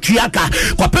semi triaka,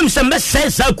 Papim some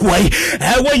says a quay.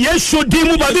 Where you should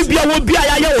demo Babia will be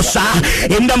a yosa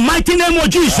in the mighty name of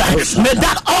Jesus. May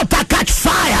that altar catch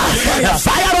fire. The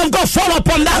fire of God fall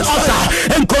upon that altar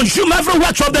and consume every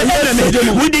work of the enemy.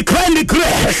 We declare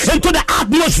into the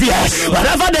atmosphere.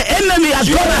 Wherever the enemy has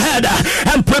gone ahead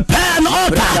and prepare an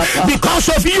altar because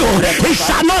of you, it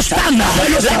shall not stand.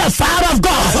 Let the fire of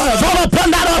God fall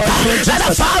upon that altar. Let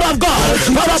the fire of God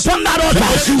fall upon that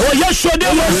altar. Oh yes, show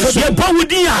them. You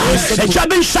bawudia.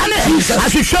 Echabin shane.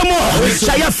 As you show more.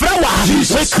 Say a flower. We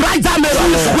cry that mirror.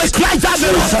 We cry that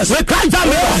mirror. We cry that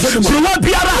mirror. So what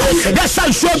biara? Yes, I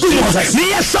show you.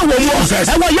 Yes, show more.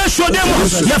 And what you show them?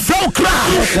 You flow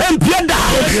cry. And Pieda,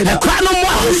 a crown of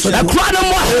more,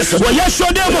 where you show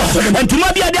them, and to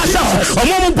my dear self, a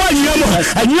moment by you,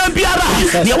 and you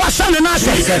Biara, you was son and I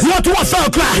say, not to a fell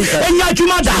cry, and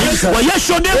Yajumada, where you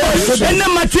show them, and the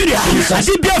material, as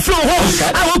it be a flow horse,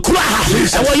 I will cry,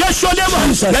 and where you show them,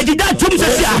 and the dad tombs,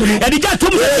 and the dad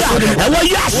tombs, and where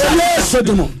you said,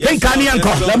 in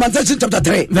Kanianko, Lamentation chapter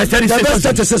 3, verse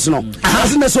 36, no,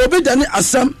 as in the Soviet and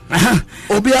Assam,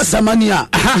 Obia Samania,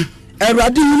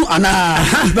 Eradi ana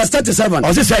verse 37. Na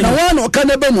one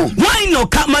okanebemu. Why no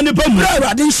kamanebemu?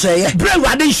 Brewade sheye.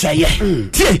 Brewade sheye.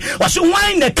 Tie, was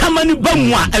why the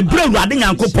kamanebemu a brewade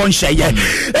nyankopon sheye.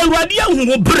 Eradi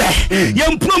ahu bre.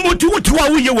 Yem promote wotu wa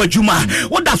ye wadwuma.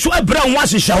 What that so ebra won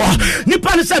hyehyɛ.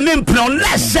 Nipa ne say mempre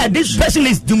unless this person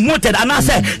is demoted and I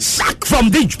say sack from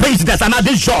this place there's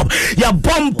another job. Ya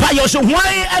bomba yo so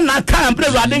why na kan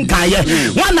brewade nkaye.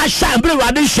 One na shine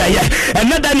brewade sheye.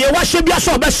 And then ye wa hye bia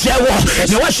so be hye.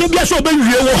 Ne wa shebia so be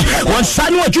wie wo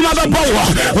nsane wa dwuma be bowo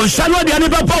wo nsane wa de ne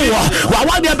be bowo wa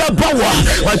wa de be bowo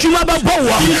wa dwuma be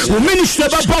bowo wo ministry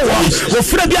be bowo wo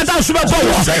fra bia da so be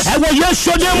bowo e wo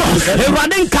yeso dem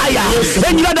Ewurade nkaya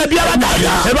enyira da bia da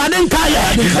Ewurade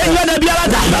nkaya enyira da bia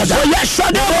da wo yeso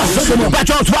dem ba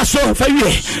cho to so fa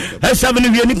wie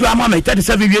 7 wie ni bia ma me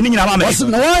 37 wie ni nyina ma me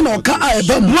no why no ka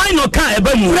ebam why no ka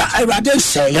ebam Ewurade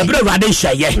sheye Ewurade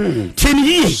sheye tin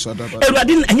yi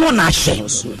Ewurade enyo na hye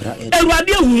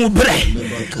Ewurade hu bre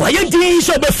waye din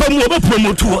so be famu obe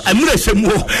promote amre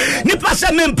semu nipa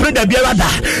se mempre da biara da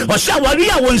o sha wari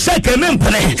a won se ke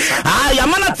mempre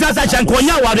yamana trasa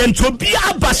chankonya ware nto bia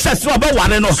abasese obe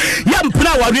ware no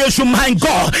yempre ware su my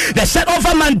God they said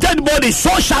over my dead body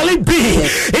so shall it be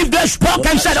if they spoke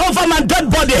and said over my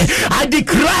dead body I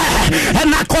declare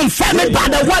and I confirm it by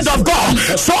the word of God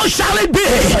so shall it be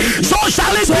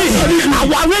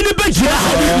our really big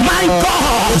my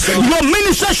God your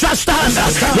minister shall stand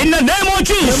in the name of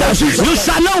Jesus. You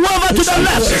shall not waver to the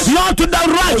left nor to the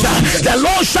right. The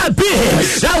Lord shall be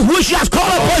that which has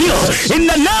called upon you in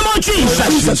the name of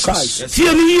Jesus Christ.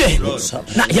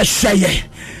 Na yeshaya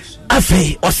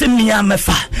afi osemia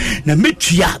mefa na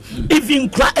metua even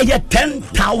cry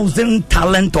 10,000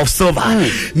 talent of silver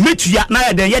metua na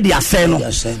ye de asɛ no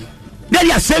de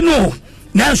asɛ no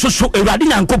nanso so Ewurade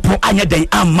nyankopon anya den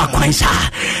amma kwansa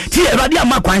ti Ewurade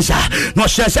amma kwansa no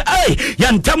hyɛ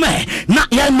yantam na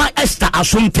yɛma Esther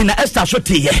asomte na Esther so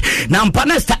teye na mpa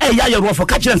na Esther ya yerofo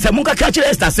ka kyerɛ nsɛ monka ka kyerɛ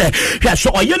Esther sɛ hwɛ so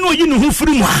ɔyɛ no yi no ho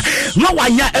firi mu a na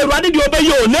wanya Ewurade de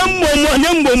obɛyɛ na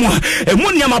mmom emu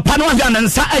nneɛma pa no wanya ne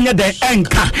nsa anya den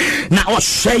enka na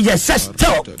ɔhyɛ yɛ sɛ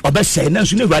still ɔbɛsɛ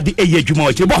nanso ne Ewurade ɛyɛ adwuma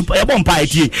ɔkye bɔ mpa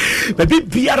etie baabi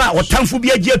biara ɔtamfo bi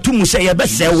agye atum sɛ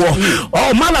yɛbɛsɛ wɔ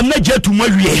malam na agye atum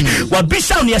awie wa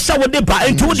bisa ne yɛsɛ wode ba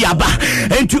enti wode aba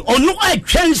enti ɔno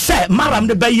atwɛn sɛ maram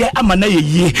de bɛyɛ ama na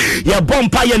yɛyie yɛbɔ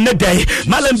mpa yɛ ne dɛ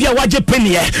malam bia wagye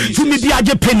peniɛ tumi bia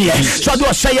agye peniɛ sɛ de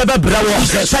ɔsɛ yɛbɛbrɛ wɔ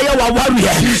sɛ yɛ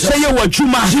wawareɛ sɛ yɛ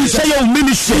w'adwuma sɛ yɛ wo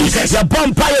ministry yɛbɔ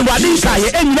mpa yɛ Awurade nkaeɛ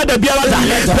ɛnyina da biara da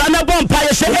bra na bɔ mpa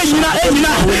yɛ sɛ ɛnyina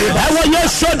ɛwɔ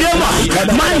Yesu dem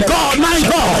my God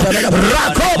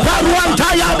Rako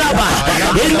Paruanta Yadaba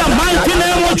in the mighty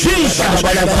name of Jesus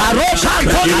Paroka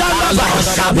Kondaba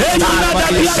ɛnyina da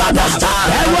biara da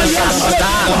ɛwɔ Yesu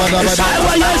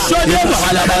dem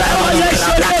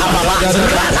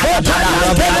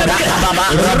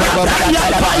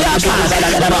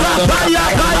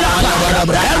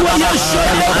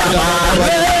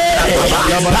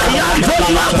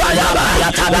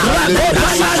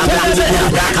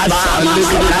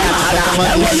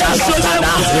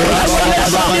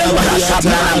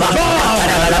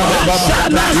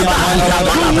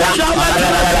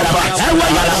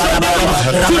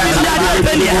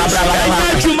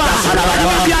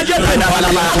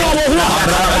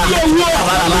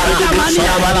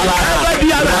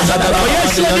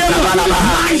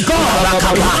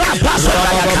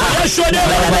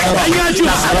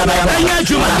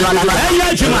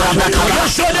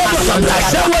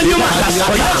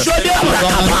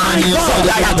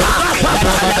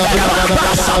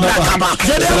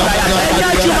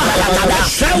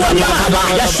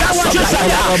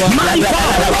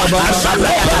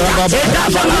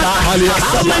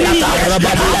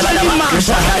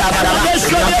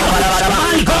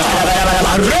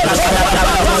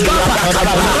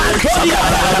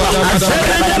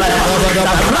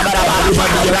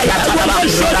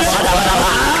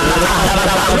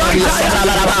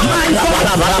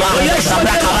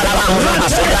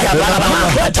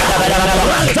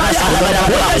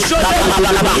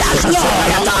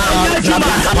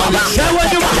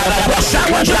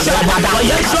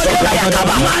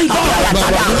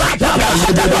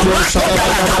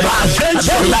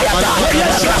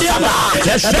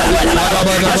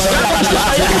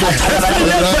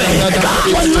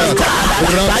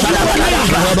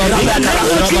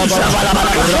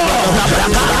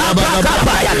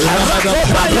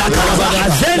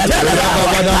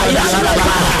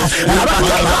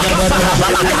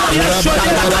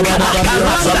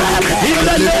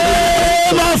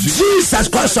Jesus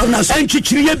Christ of Nazareth. And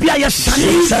Chichiria be a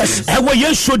Jesus. And we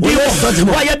yes should do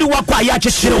why you do what I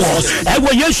just and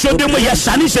we yes should do my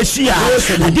son is a seer.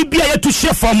 And the beer to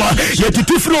share from yet to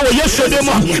throw yes should them.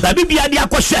 The Bibia the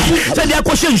Aquasha, the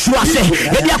Aquasha Shuase,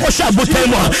 the Aquasha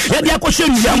Butemo, the Aquasha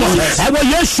Yamo. And we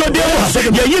yes should do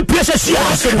ye PSS.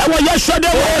 And we yes should do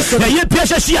ye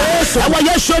PSS. And we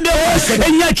yes should do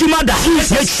and yet you mother.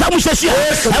 Yet Shamus,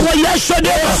 and we yes should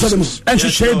do and she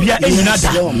shall be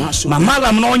another.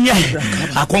 Mamma Nonya.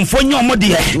 A confonio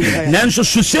modie, Nanso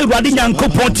Susse Radian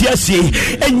Copontiasi,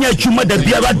 Enya Juma de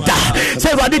Biarada,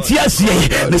 say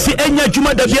Raditiasi, the see Enya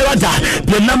Juma de Biarada,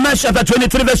 the number chapter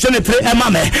 23 verse 23,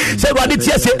 Emame, say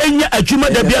Raditiasi, Enya Juma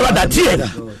de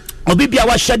Biarada. Obibia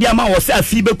wa hyade ama wo se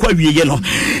afibe kwa wiye no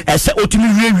ese otumi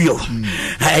wiewio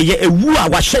ewu a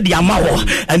wa hyade ama wo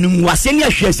anu wase ne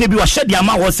ahwese bi wa hyade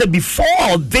ama wo se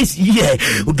before this year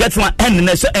we get one end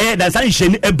na say that san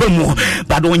hyeni ebamu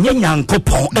but onye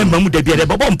nyankopon emamu da bia de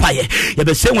bobo mpaye ye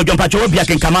be se wodwompa che obia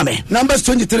kenkama me Numbers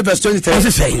 23 verse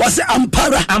 23 was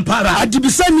ampara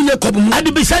adibisa ni Jacob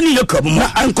mu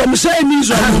na ankomse ni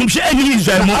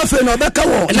Israel mu afa no beka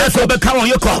wo na so beka wo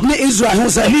Jacob ni Israel ho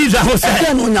se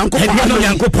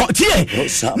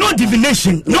no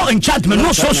divination, no enchantment,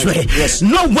 no sorcery,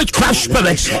 no witchcraft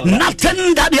spirit,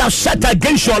 nothing that they have set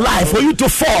against your life for you to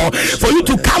fall, for you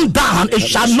to come down, it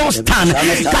shall not stand.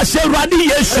 Because Radi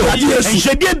Yesu, and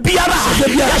she be Biara,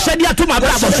 Yashadia to my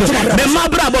brother, the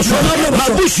Mabrabo,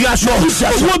 Mabushia,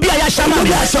 Wobia Yashama,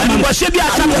 Wasibia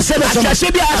Shama,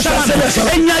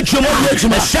 Enyachuma,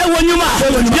 Sewanyuma,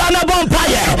 Yana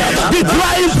Bompire, the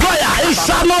crying prayer, it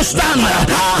shall not stand.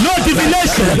 No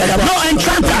divination. No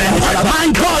enchantment, my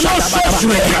God, no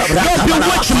sorcery, no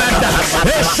bewitchment,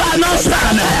 it shall not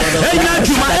stand.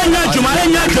 Enyajuma,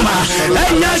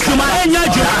 my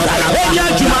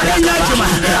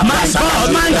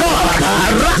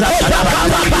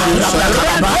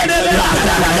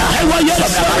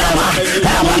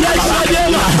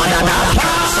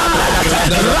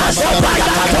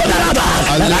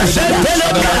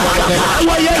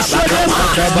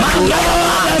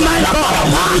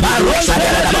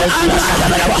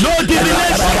no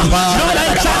divination, no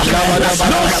enchantment,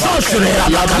 no sorcery,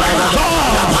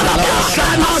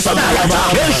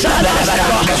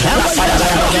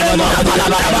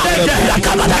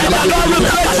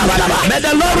 may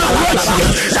the Lord reproach you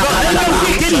for any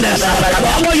wickedness.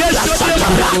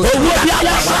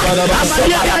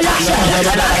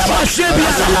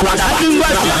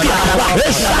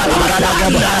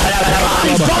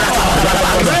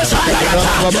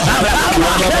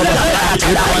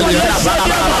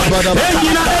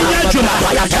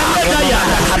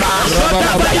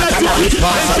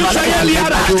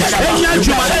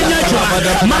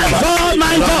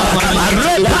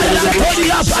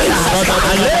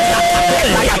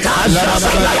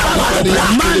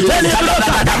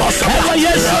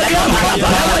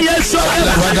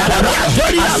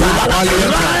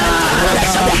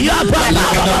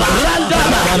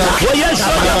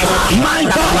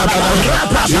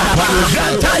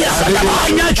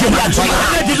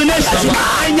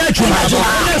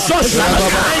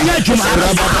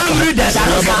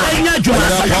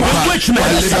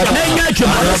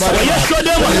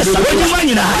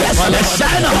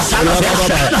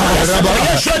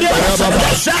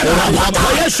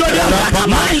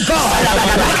 My God,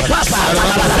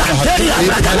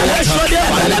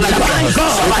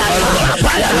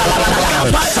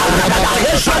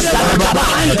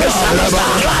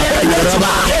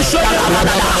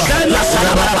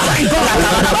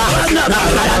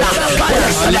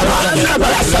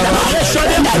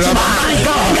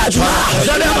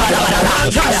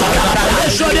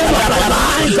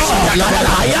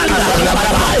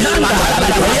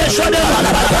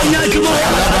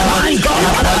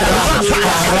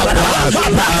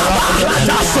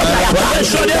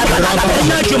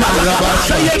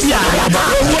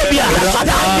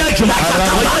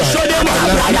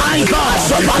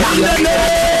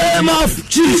 Of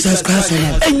Jesus Christ,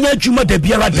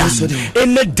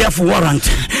 any death warrant,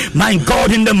 my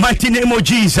God, in the mighty name of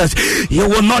Jesus, you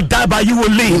will not die, but you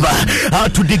will live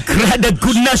to declare the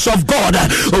goodness of God.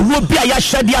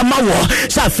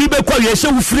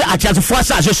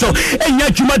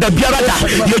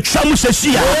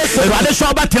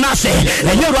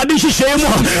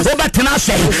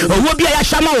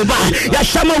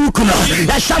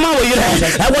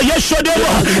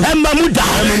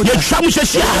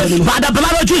 By the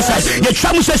blood of Jesus, you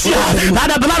tramu sesia. By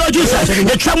the blood of Jesus,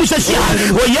 you tramu sesia.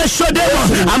 Oh yes, so de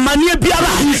amani biara.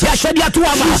 Ya shedia tu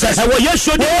ama. Oh yes,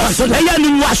 so de eya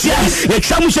ni wasia. You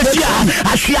tramu sesia.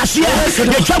 Ashiasia.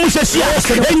 You tramu sesia.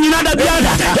 Enyina da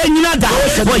biara. Enyina da.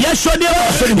 Oh yes, so de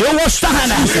you will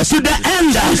stand to the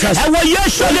end. Oh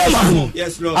yes, so de.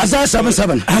 Yes, Lord. Isaiah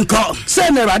 7:7. Anko. Say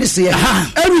ne radi se.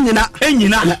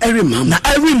 Enyina na every mam. Na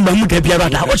every mam de biara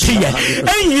da. O chi ye.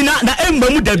 Enyina na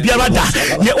emam de biara da.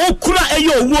 Ye okura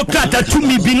eyo wo krata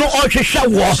tumi bi no ohwehwe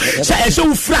wo se eso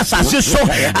wo frasa se so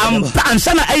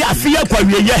ansa na eya afia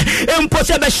kwawieye empo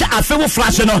se be hye afi wo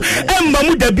frase no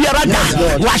emmamu da biara da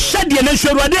wa hyede ne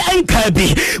hweruade enka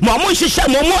bi mo mo hyehyɛ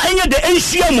mo enye de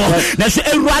enhia mo na so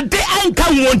eruade enka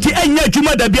wonti enye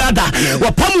adwuma da biara da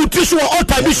wo pam uti so wo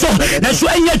ota bi so na so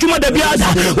enye adwuma da biara da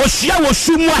wo hia wo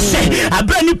sumu ase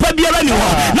abra nipa biara ni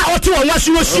ho na ote wo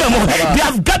wase wo hia mo they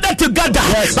have gathered together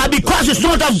but because it's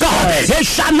not of God it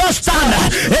shall not stand.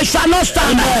 It shall not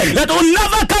stand. It will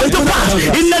never come to pass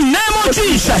in the name of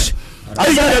Jesus.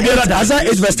 Isaiah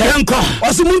 8:10.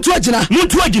 Osi muntu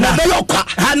agina bayokwa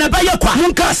na bayokwa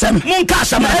munkasem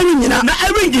na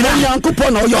eringyina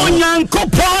Onyankopon na oyo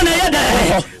Onyankopon na yede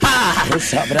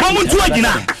muntu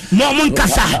agina mo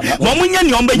munkasa mo munya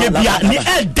ne ombaye bia ne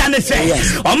edane se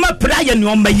oma prayer ne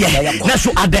ombaye na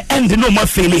so at the end no more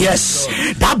fail. Yes,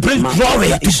 that brings glory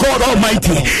to God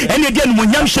Almighty. And again mo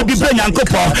nyam hye bi bra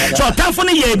Nyankopon so tamfo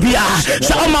ne ye bia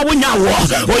so oma wonya wo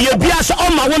o ye bia so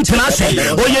oma wontena se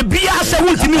o ye bia se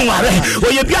wuntimi nware o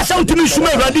ye bia se wuntimi suma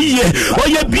Awurade ye o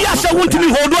ye bia se wuntimi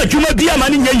hodo adwuma bia ma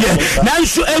ne nyeye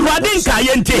nanso Awurade nka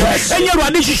ye nte enye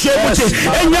Awurade hihye bote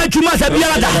enye adwuma sa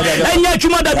bia da enye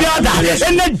adwuma da bia da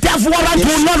enye death warrant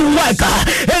will not work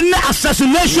enye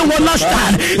assassination will not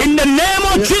stand in the name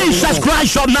of Jesus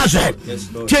Christ of Nazareth.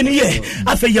 Teniye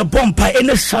afa ye bompa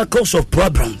enye circles of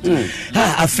problem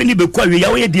afini be kwa we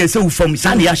ya we de se ufam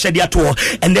sane ya hyede ato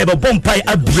and they be bompa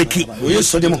a breaki we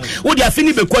so dem wo de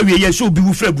afini be kwa we ye so bi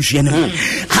wufra buhie ne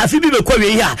afi bi be kwa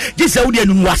we ya gisa wo de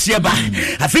anu wase ba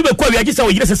afi be kwa we gisa wo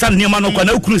yire se san niam no kwa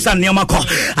na ukuru san niam ko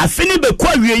afini be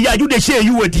kwa we ya ju de hye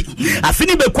yi wadi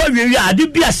afini be kwa we ya ade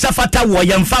bia safata wo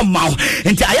ye mfa ma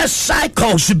nti aya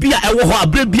cycles bia ewo ho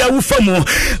abre bia wo famu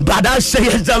but I say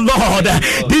the Lord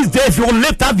this day if you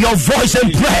lift up your voice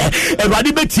and pray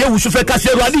Awurade betie wo so fe ka se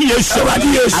Awurade Yesu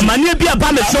amane bia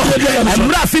ba me so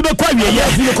emra afi be kwa we ye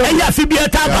enya afi bia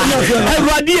ta ba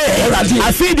Awurade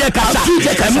afi de kasa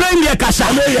emre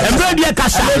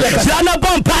kasa Jana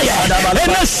Bompire in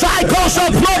the cycles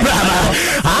of program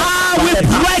we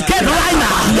break it right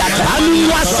now and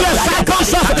what's your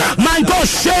cycles of my God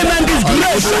shame and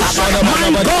disgrace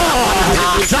my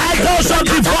God cycles of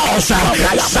divorce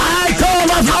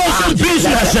cycles of house and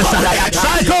businesses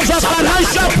cycles of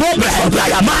financial problems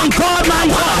my God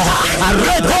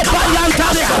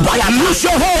lose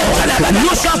your hold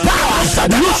lose your power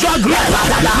lose your grip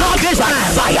not this time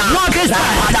not this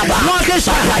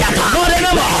time not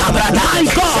anymore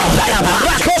my God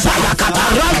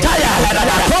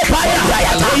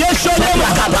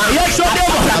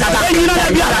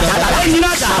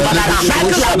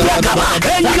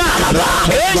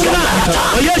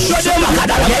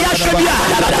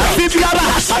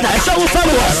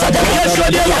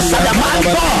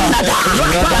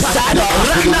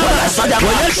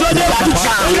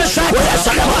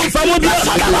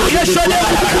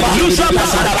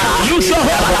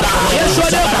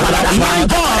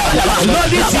not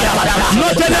this year,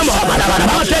 not anymore,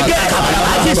 not again.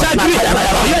 I disagree.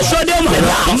 Yes, show them.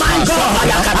 My God,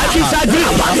 I disagree.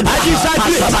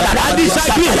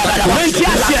 When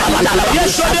yes,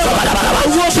 show them.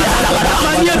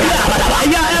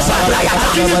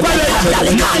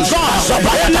 My God,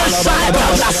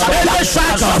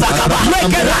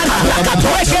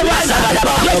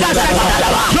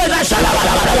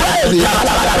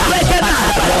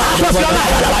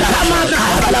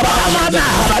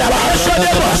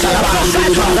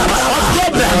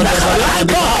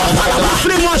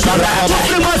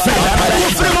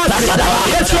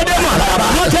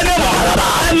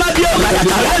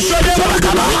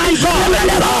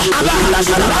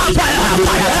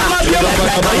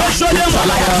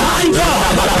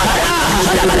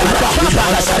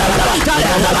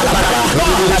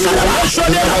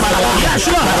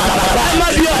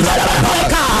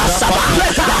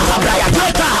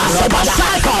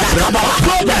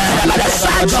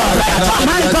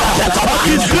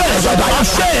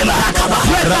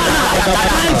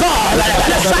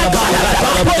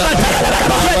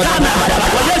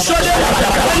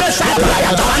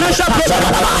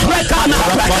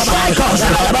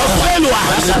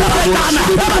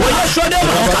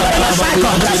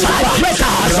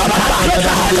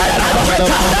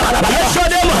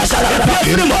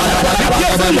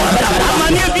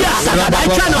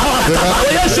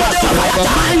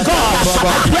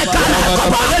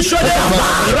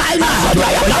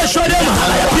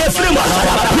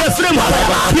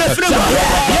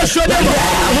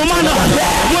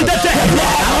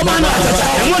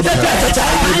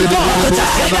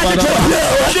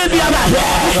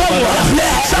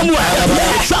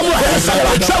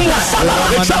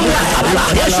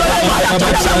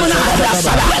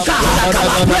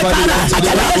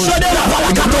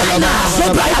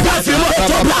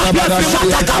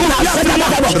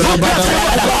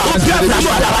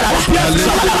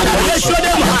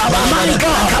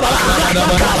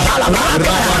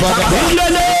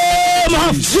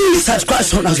 Jesus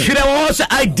Christ,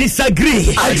 I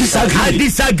disagree.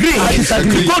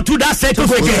 Go to that circle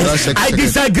again. I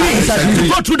disagree.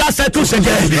 Go to that circle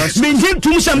again. Minjin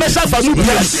tumusha mesa famu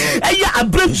place. Eya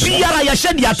abrem biara ya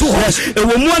shedi ato ho.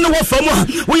 Ewo mu no wo famu.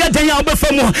 Wo ya dan ya obe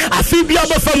famu. Afi bia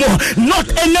obe famu. Not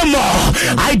anymore.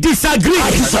 I disagree.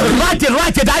 Write it.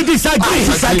 I disagree.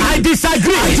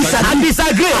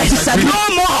 No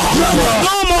more.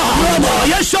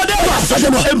 Yes, show them.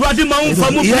 Everybody man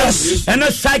famu place. And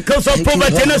the cycles of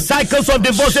poverty, and the cycles of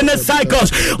divorce, and the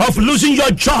cycles of losing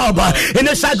your job, and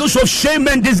the cycles of shame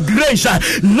and disgrace.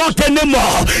 Not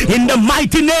anymore. In the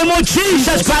mighty name of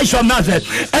Jesus Christ of Nazareth.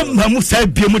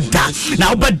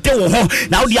 Now, but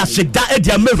now the Asida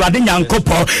Edia Radin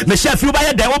Yankopo, Michelle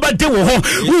Fubaya, the Obade,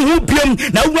 who beam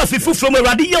now Rafifu from a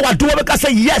radio. I do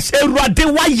say yes, a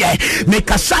Radiwaye, make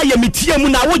a Saya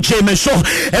Mitiamuna James show,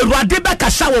 a Radibaka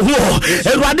shower, a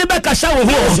Radibaka shower, a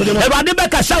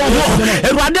Radibaka shower,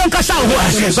 a Radinka shower,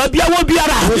 Babia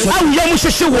Wobiara,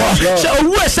 Yamushiwa,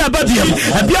 West Ababium,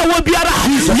 Abia Wobiara,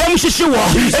 Yamushiwa,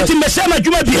 and Timesama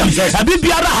Jumabium,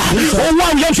 Abibiara, oh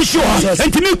wow, Yamshua,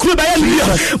 and Timmy Kruba,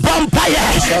 Vampire,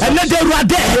 and then the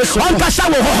Rade, on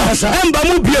Kashawa, and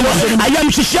Bamubium, I am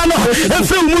Shishano, and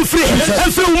Phil Mufree,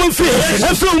 and Phil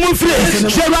Mufree,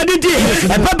 Sheradidi,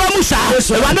 and Baba Musa,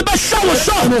 and the best shower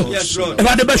show,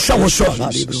 and the best shower show,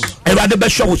 and the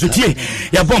best show was with you.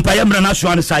 Your Vampire,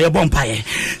 National Saya Vampire.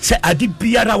 Say, I did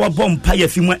be our Vampire,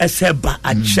 if you want a Seba,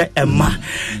 a Che Emma.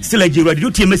 Still, I do a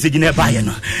message in a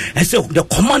Bayano. And so the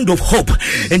command of hope,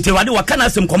 and Tewadi Wakana,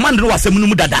 some commander was a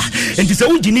Munudada, and to say,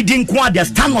 Ujini didn't quite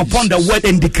stand upon the word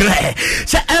and declare.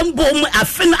 Say, Embom, I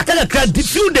feel like a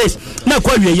few days. Now,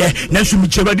 now, should be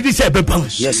Cheradi say,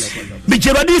 yes.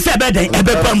 Mijeradi say,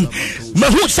 Ebebam,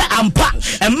 Mahusa Ampa,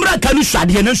 and Mrakanu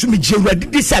and should be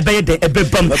Cheradi say,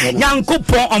 Ebebam, Yanko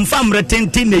on farm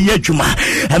retenting the Yejuma,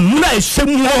 and Mra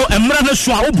Semo, and Mrana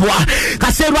Swabua,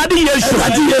 Caseradi, I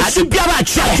say,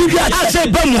 Biaracha, I say,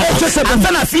 Bamu, and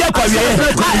then I feel I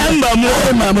am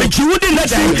but you wouldn't let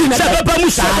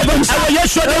Sabamusa,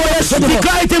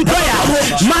 declare it in prayer.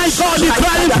 My God,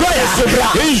 declare in prayer.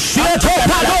 Surely, oh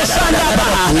my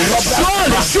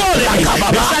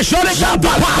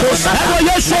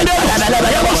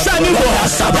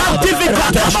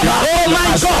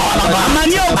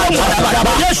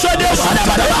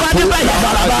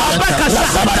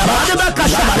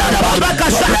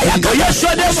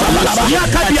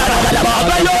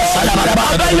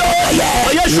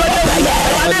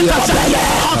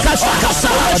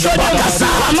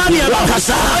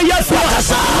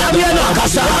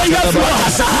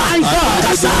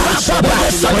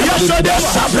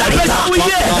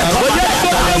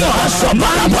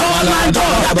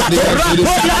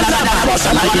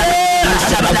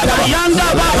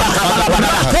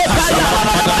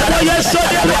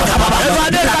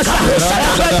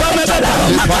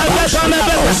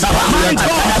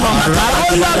God,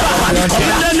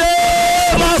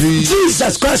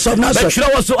 Jesus Christ of Nazareth.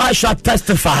 I shall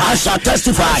testify. I shall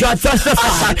testify. I shall testify.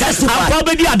 I shall testify.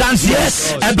 Probably a dance.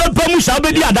 Yes. A baby shall be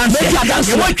a dance.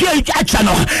 You want to a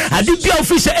channel. I did the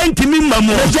officer empty me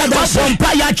mamo.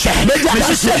 Vampire check.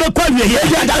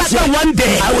 One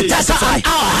day I will testify.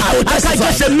 I will testify.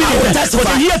 Just a minute.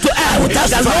 From here to end.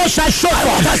 The Lord shall show.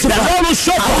 The Lord will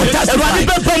show. The Lord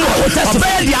will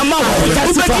testify. The amount.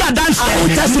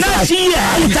 Next year.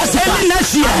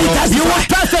 Next year. You will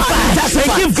testify. And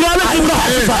give glory to God.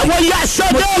 When you are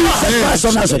showed them.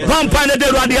 Vampire de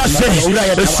Radiasi.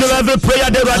 Still every prayer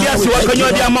de Radiasi. What can you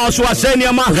do? Amosu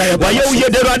Aseniama. Why you hear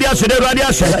the Radiasi?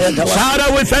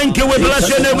 Father, we thank you. We bless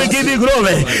you and we give you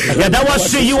glory.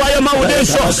 Yadawasi, you are a mountain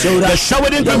source. The shower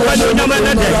in the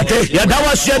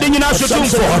Yadawasi, I didn't ask you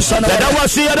for.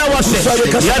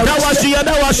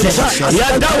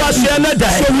 Yadawasi, another.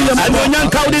 And when you're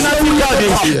counting out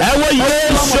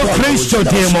Christo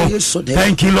demo.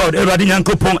 Thank you, Lord.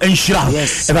 Eradianko Pong and Shra.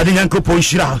 Eradianko Pong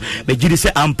Shra. But you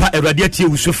say, Ampa, Eradiati,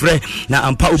 Usufre, now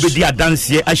Ampa Ubedia dance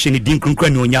here, Ashini Dinkun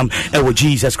Kranyam, Ewo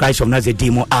Jesus Christ of Nazareth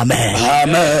demo. Amen.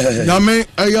 Amen. Yame,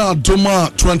 Aya Doma,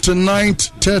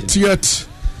 29th, 30th.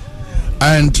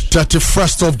 And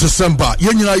 31st of December,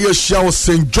 Yenina Yeshua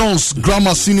St. John's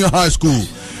Grammar Senior High School.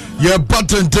 Your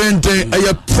button day,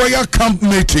 a prayer camp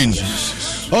meeting.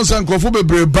 Also, Uncle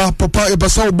Breba, Papa, a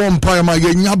Basal Bompa, my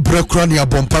Yenya Brecrania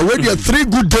Bompa. We had 3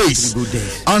 good days.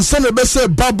 And Sunday Besse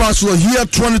Babas were here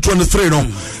 2023. No,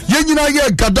 Yenina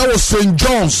Gadawa St.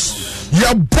 John's.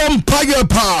 Ya Bompire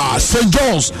Pa, St.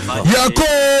 John's. Ya Ko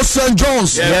St.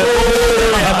 John's.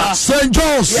 St.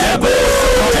 John's. St. John's.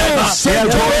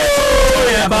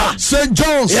 St.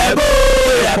 John's.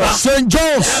 St. John's. St.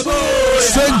 John's.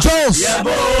 St. John's.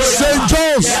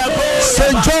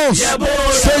 St. John's.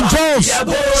 St. John's.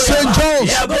 St. John's.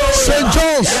 St.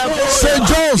 John's. St.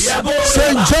 John's.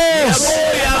 St. John's.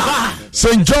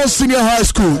 St. John's Senior High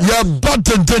School. Ya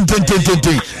button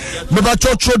Meba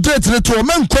chocho date ne to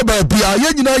men ko ba bia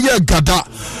ye nyina ye gada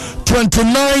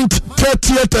 29th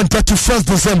 30th and 31st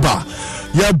December.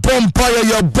 Ya bompa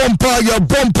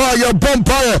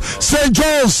St.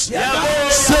 John's.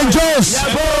 St. John's.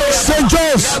 St.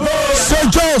 John's.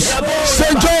 St. John's.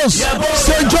 St. John's.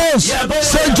 St. John's.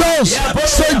 St. John's.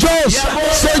 St. John's.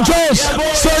 St. John's.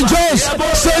 St. John's.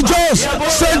 St. John's.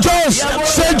 St. John's.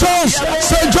 St. John's.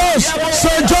 St. John's.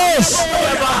 St. John's.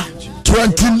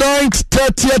 29th,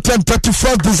 30th, and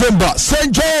 31st December.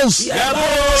 St. John's.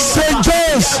 St.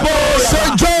 John's.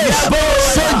 St. John's.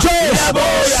 St. John's.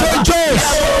 St. John's.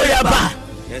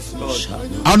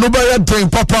 Anubaya Dane,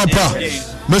 Papa.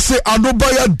 Me say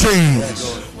Anubaya Dane.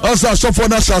 Asa sofo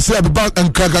na shase abba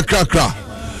and krakra.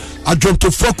 Adwom to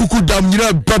fokuku dam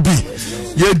nyina babi.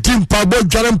 Ye dim pabo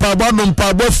dware pabo no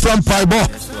pabo from pabo.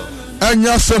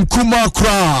 Anya sem kuma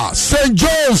kra. St.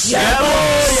 John's.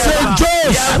 St.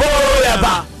 John's.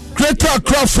 Greater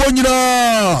craft for you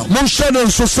now. Monshana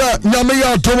so sa nyame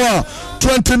Doma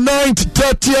 29th,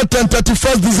 30th and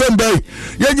 31st December.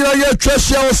 Yenina ye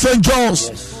treasure St. John's.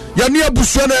 Yani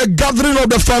abusuana gathering of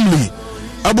the family.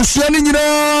 Abusuani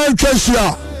nyina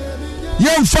treasure.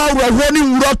 Yemfa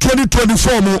running wura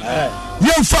 2024 mo.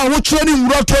 Yemfa wo training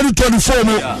wura 2024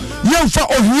 mo. Yemfa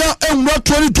ohia enwura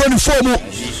 2024 mo.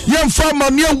 Yemfa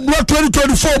mania wura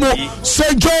 2024 mo.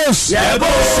 St. John's. St.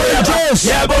 John's.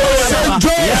 St.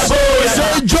 John's.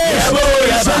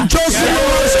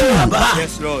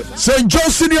 St.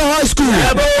 John's Senior High School.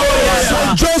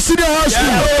 St. John's Senior High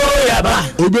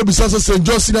School. Obi bisasa St.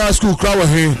 John's Senior High School crowd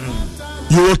here.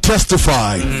 You will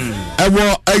testify.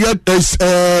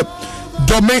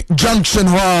 Domi Junction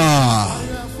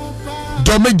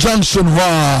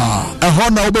a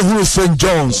Hona over St.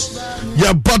 John's.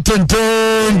 Ya button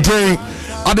day.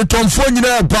 At the Tom phone you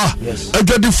never ba, a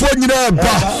get the phone you never ba,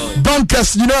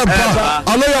 bankers you never ba,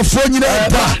 a lawyer phone you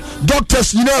never ba,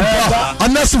 doctors you never ba, a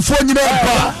nurse phone you never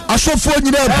ba, a show phone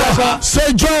you never ba.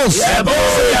 St. John's. St.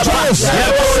 John's.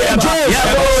 St.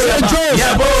 John's.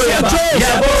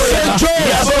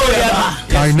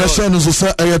 My nation is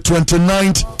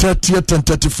 29th, 30th, and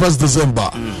 31st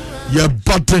December. Ya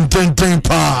button ten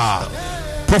pa.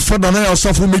 Prophet and I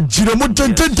also for me Jiremo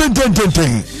ten.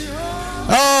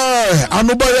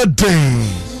 Anubaya Day.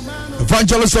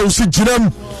 Evangelist Usi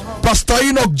Jirem. Pastor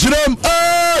Enoch Jirem.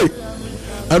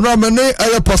 And Ramene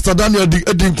Pastor Daniel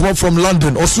Edding come from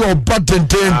London. Also a button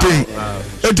day.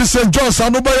 It is St. John's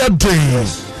Anubaya Day.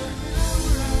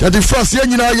 That the first year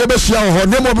Yabeshia,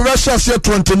 name of Russia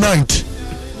 29th.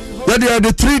 That are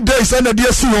the 3 days and the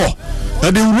DSO.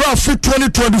 And the rough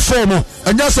 2024 mo.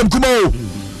 And yes, I'm come out.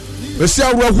 We see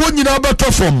our one in our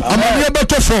better form. I'm in a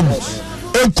better form.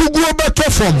 Kugu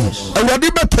beto from Awurade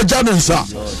be pagya ne nsa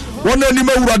wona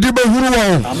anima Awurade be huru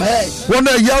won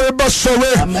wona yawe ba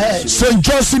sowe St.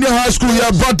 John Senior High School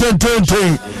ya button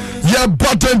ten ya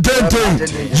button ten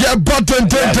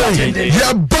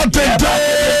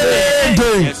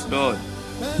yes Lord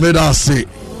may that say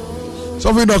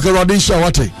something like a radisha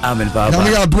wate amen baba na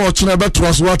me ado china beto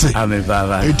as wate amen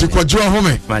baba enti kwajo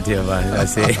home mate baba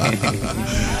say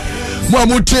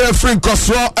Mamutie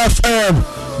Frinkosro FM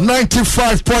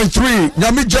 95.3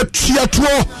 Nyami jetia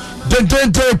tuo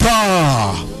dendende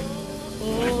pa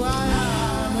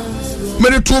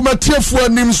Meri tu matiefu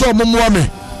anim so momoa me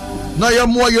na ye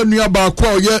moa ye nua ba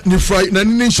kwa ye ni fry na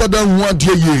ni nhyada hu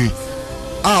ade ye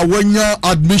wanya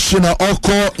admission at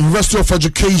Oko University of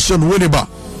Education Winneba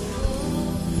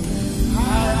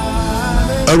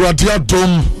Aradia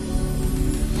Dom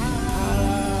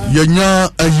yenya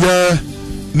aye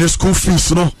ni school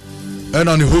fees no and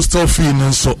on the hostel fee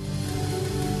nso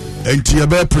enti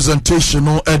ebe presentation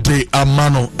no ede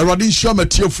amano Awurade hia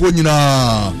matiefo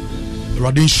nyina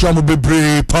Awurade hia mo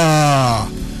bebre pa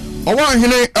owa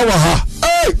hene ewa ha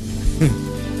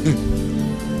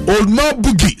Old man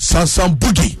boogie sansan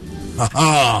boogie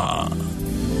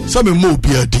Some mo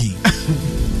biadi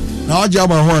na waje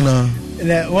ama ho na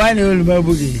why old man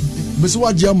boogie Mese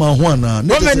waje ama ho na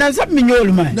na na sab me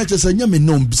nyoluma na chese nya me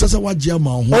nom sasa waje ama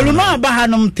ho oluma ba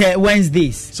hanom te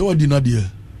Wednesdays so what dinner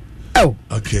there oh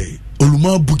okay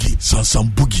oluma boogie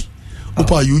sansan boogie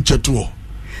opa you cheto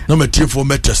na metie for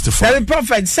me testify the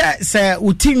prophet say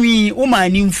utinwi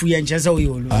umani mfu ye nche say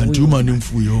oyolo antu umani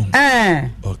mfu yo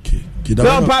okay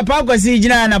kidaba papa kwasi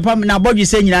gina na bodwe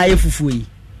se nyina ayefufu yi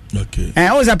okay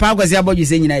o za papa kwasi abodwe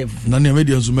se nyina ayefufu na ne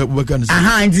media nso mebeka ne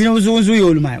aha nti nzo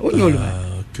yoluma onyoluma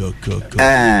okay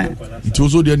it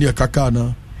was all the kaka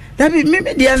na Dabi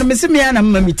me dia no me se me na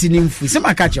mamiti ni mfu se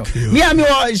makacho me am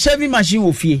your shaving machine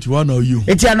ofie ti wana you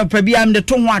eti ano pa bia am de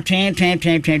to ho atwen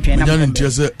na nya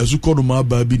ntia se esuko no ma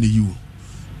ba bi ne you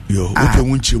yo ope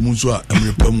wunche mu nso a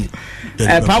emrepa mu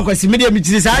pa kwasi me dia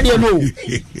mitiri sa dia no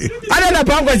ada na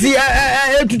pa kwasi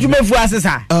etutu mefu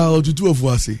asesa otutu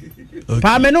ofu ase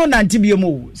pa me no nanti bia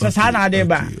mu se sa na ade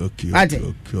ba ate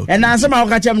and na sama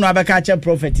ka chem no abeka chem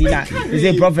prophet na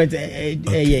say prophet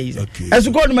yes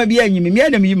esuko no ma bia nyimi me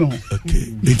na me yimi ho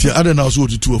okay eti ada na so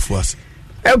otutu ofu ase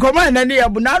command na ya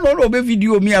bu na no obe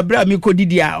video mi abra mi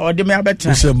kodidi a ode me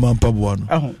abetra se mampa bo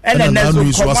no ene na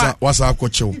so wasa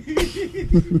akochew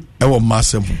ewo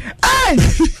masem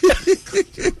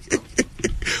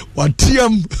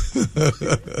Watiam.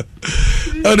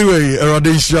 Anyway,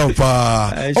 Eradisha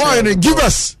pa. Oh, give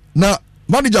us na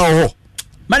manager.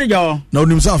 Manager. Na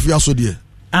unimsafi aso die.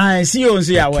 See you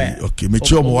see aware. Okay,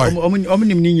 mechi mo why.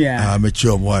 Omunim ni nya. Mechi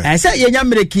mo why. Say ye nya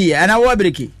breki ana wo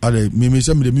breki. Ade me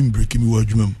say me breki me wa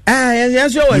adwuma mu.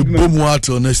 Yes you wa adwuma. Bomu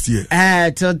until next year.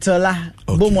 Totola.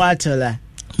 Bomu atola.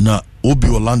 Na obi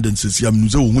o London sisi am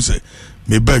nuze wo hu say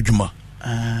me ba adwuma.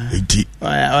 Eti.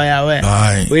 Oya we.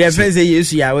 We face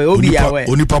Yesu ya we obi ya we.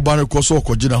 Oni pa ba ne koso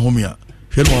okogina home a.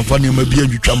 Hwe no amfa ne ma bia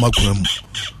ntwitwa makwa mu.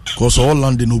 Koso all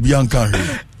London obi anka hwe.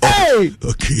 Hey.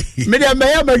 Okay. Me dia me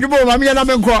ya madwuma ma me na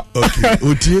me nko.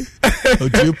 Okay.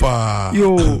 Otie pa.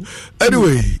 Yo.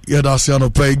 Anyway, yeah that's no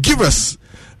pay. Give us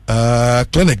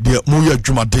clinic there mo ya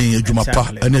adwuma den adwuma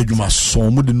pa ene adwuma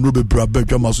so mo de no bebra ba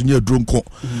adwuma so nya aduro nko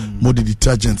mo de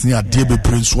detergent ni ade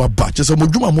bebre nso aba chese mo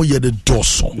adwuma mo ye de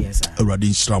doso Awurade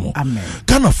nstramo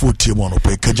kana fotie mo no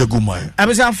pa kagagumai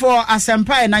abisa for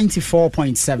Asempa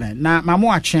 94.7 na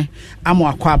mamo ache amo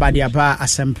akwa abade aba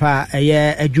Asempa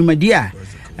eye adwumadi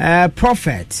a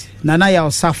prophet nana ya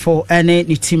osafo ene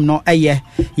ni team no eye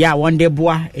ya wonde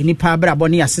boa enipa brabo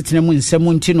ne asetene mu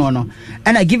nsemu ntino no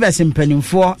ena give us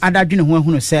mpanimfo adadwene ho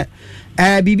ahunu se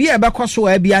bibi ebekoso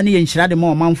wa bia ne ye nhyira de ma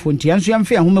omanfo nti yanso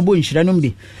yamfe ya homebo nhyira no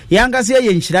mbi yangase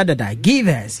ye nhyira dada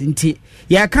give us nti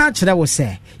ya ka kire wo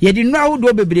se ye di nwa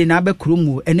wodo bebre na abekuru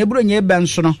mu enebro nya ebe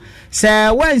nso no se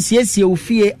wansiesie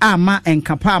ofie ama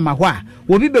enkapa ama ho a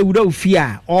obi bewura ofie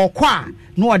a okwa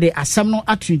no de asam no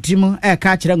atuntim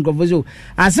ka kire ngrovozo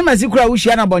asem asikura wo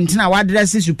hia na bontina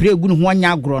wadrese supre egu no ho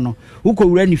anya agro no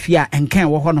ukowura ne fie a enkan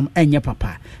wo honom enye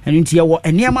papa enu nti ye wo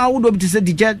eniema wodo bitse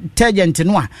detergent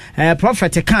no a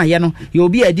prophet kan ye no ye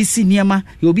obi adi si niema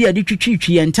ye obi adi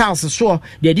twitwitwi ye ntals so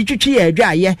de adi twitwi ye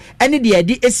adwaye ene de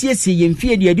adi esiesie ye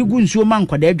mfie de adi gu nsuo ma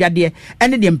nkwada adwade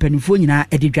ene de mpanifo nyina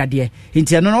adi dwade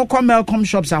nti eno no come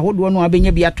shops ahodo no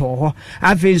abenya bi ato ho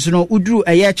afi nso no uduru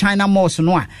eye China malls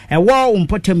no a ewo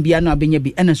important bia no abenya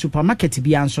bi ena supermarket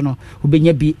bia nso no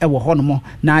obenya bi ewo hono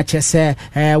na chese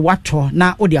wato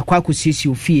na odi akwa akosisi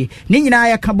ofie ni nyina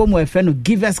ya ka bomu efe no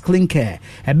Givers Clean Care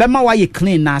ebema wa ye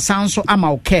clean na asanso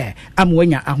ama care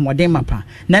amwanya ahoden mapa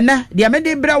nana de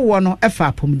amede bra wo no efa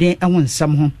apomden enwo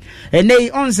nsam ho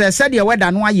enei onse sade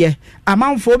weda no aye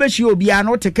amanfo obehyi obi a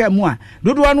no teka mu a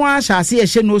dodo no ahase ye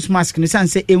hye nose mask ni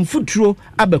sanse emfuturo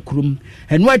abakurum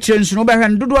eno akire nso no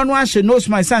behwe dodo no ahye nose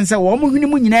mask sanse wo mo hwini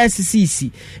mu nyina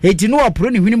asisi eti no opro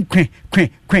ne hwini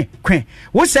kwen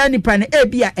wo sa nipa ne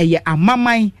ebia eye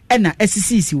amaman na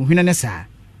asisi wo hwini ne saa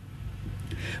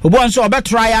obo nso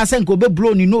obetry asenka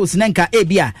obeblow ni nose na nka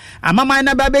ebia amaman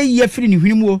na ba ye firi ni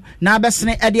hwinimu na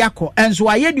abesene ede akọ enso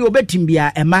aye de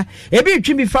obetimbia ema ebi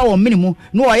twi bi fa wo minimu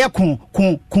no oye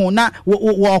kon na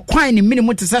wo kwan ni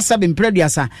minimu te sasa be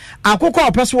mpreduasa akokọ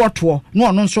opeso woto no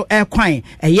ono nso kwan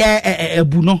eye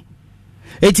ebu no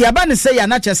eti aba ne say ya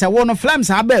na chese wo no flames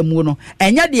aba mu no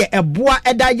enya de eboa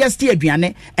digest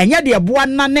aduane enya de eboa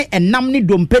nane enam ni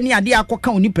dompani ade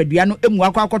akoka onipadua no emu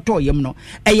akoto yem no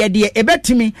eye de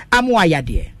ebetimi amu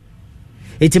ayade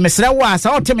eti mesre wo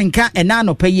asa otemi nka ena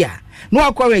no payi a no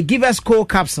akwa Givers Co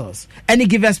capsules any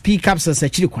Givers P capsules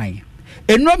achiri kwan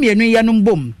enom yenu yenum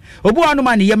bom obu anu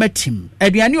ma ne yematim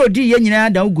aduane odi ye nyina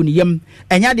da ugu ne yem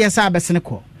enya de sa abesene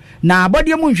ko na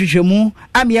abodie mu nhwehwemu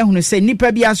ame ehunu se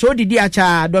nipa bia so odidi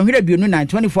acha donhwere bionu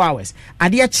 24 hours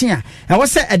ade akye a ewo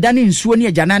se edane nsuo ne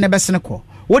agana na besene ko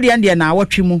wodi ande na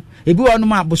awotwe mu ebi wonu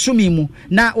ma bosomi mu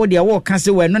na wodi ewo ka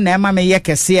se we no na ema me ye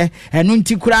kese enu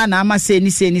ntikura na ama se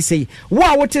ni se wo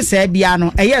a wote se bia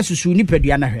no eye susu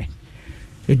nipadua na hwe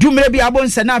edumre bia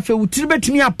abonse na afa wutiri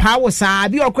betumi apa wo saa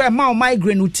bi okra ma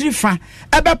migraine wutiri fa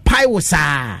ebe pai wo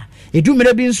saa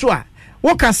edumre bi nso a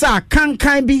wo kasa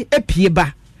kankan bi epie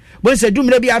ba bonse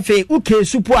dumre bi afe uke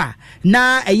supu a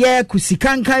na eye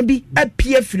kusikankan bi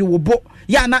apie firi wo bo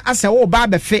ya na asa wo ba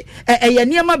befe eye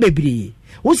niema bebre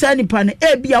wo sa nipa ne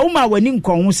bia wo ma wani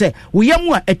nkon ho se wo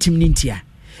yamu a atimni ntia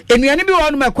enuane bi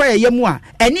wo no makoya yamu a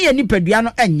ene ye nipadua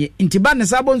no enye ntiba ne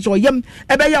sa bonso yam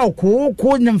ebe ya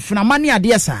ko ne mfnama ne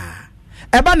ade sa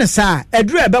eba ne sa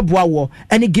eduru ebeboa wo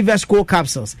ene Givers Co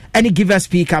capsules ene Givers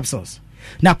P capsules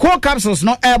na core capsules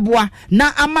no eboa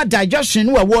na ama digestion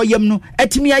wo wo yam no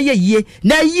atimi ayeye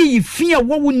na yi fia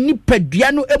wo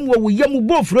nipadua no emu wo yam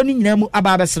bofuro ni nyina mu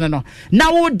aba besene no na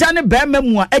wo dane ba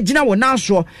mamu a agina wo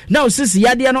nanso na osisi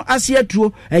yade no ase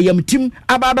atuo yam tim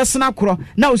aba besena koro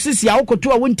na osisi a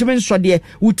wokoto a wontimi nsode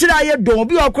wutira aye don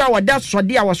obi okora wada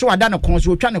sode a wo so wada ne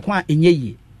konso otwa ne kon a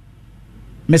enyeyi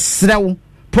mesrewo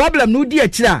problem no di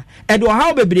akira edo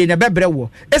how bebre na bebre wo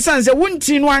esanse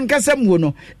wunti no ankasa mu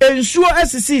no ensuo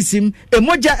asisisim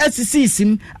emoja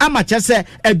asisisim ama chese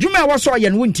adwuma e wo so ye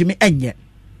no wuntimi enye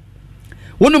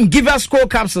wonum Givers Co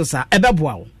capsules a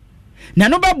ebeboa wo na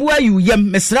no baboa yu yem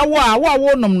mesra wo a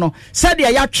wo nom no sade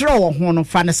ya twere wo ho no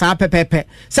fa ne saa pepepe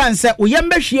sanse wo yem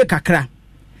behwie kakra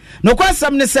no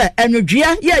kwasam ne se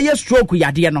enwodua ye stroke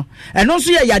yade no eno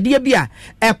so ye yade bi a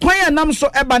ekwan anam so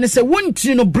eba ne se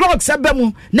wonti no blocks eba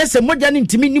mu ne se moja ne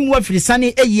ntimi nimu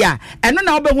afirisane eyi a eno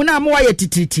na obehu na ama ye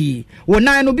titiriti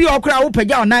wonan no bi okra wo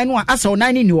pagya onan no asa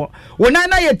onan ni wo wonan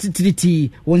na ye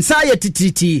titiriti wonsa ye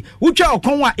titiriti wutwa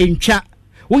okon a entwa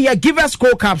wo ye Givers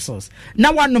Co capsules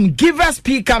na wanum Givers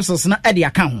P capsules na ede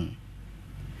aka ho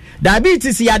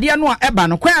diabetes yade no a eba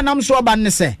no kwan anam so oba ne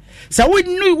se sa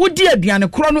wodi aduane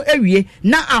kro no awie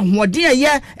na ahoden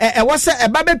ye ewo se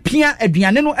eba be pia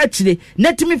aduane no akire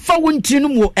na timi fa wonti no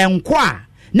mu enko a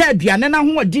na aduane na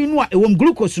hoden no a ewom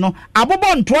glucose no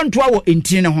abobo ntoantoa wo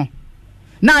enti ne ho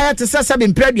na ayate sasa be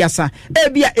mpraduasa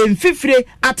ebia emfifire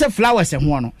ate flowers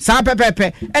ho no sa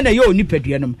pepepe ena ye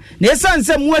onipaduanum na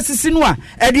esanse mu asisi no a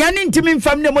aduane ntimi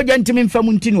mfam ne moja ntimi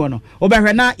mfam nti no no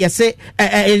obehwe na yese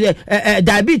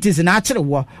diabetes na akire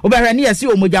wo obehwe na yese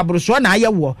omoja boroso na aye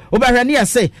wo obehwe na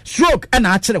yese stroke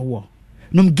na akire wo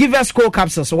num Givers Co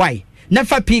capsules why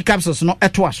nefa P capsules no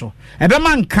etoa so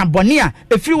ebema nka bone a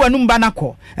efiri wanum ba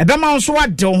nakọ ebema nso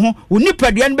wade ho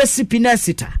onipaduan be sipi na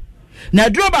sita na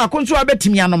duro ba konso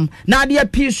abetimi anom na ade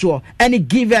apiso any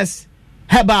Givers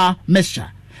herbal mixture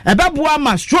ebeboa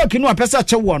ma stroke no apesa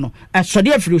chewo no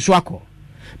esode afiri so akọ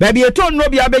ba bi eton no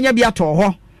bia benya bia to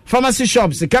ho pharmacy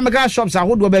shops chemical shops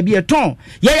ahodo ba bi eton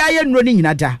ye nro ni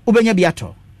nyina da obenya bia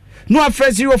to no afre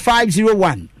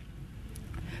 0501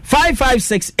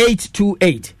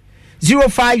 556828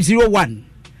 0501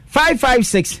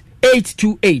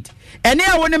 556828 ene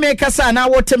a woni me kasa na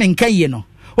woteme nkaye no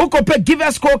okope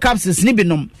Givers Co capsules ni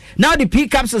binom now the P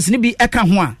capsules ni bi eka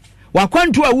ho a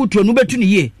wakwantu a wuto no betu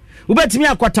ni ye ubetimi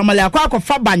akwatamale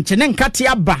akwafa banche ne nkate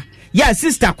aba ya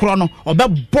sister kro no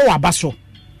obebo abaso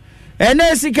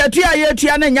ene sikatu a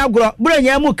yetua na nyagoro bro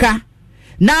nya muka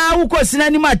na wokɔ sina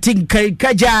nim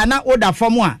atinkagya na woda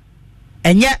fam a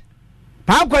ɛnyɛ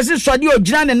paa kwasi sɔde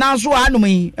ogyina ne nan so anom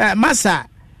yi masa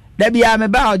da bia me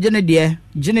ba ogene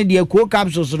deɛ ko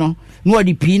capsules no no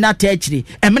ɔde pii na ta akyire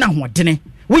ɛmena hoɔdene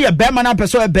woyɛ bɛrima na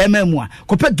pɛsɛ bɛrima mu a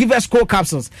kɔpɛ givers co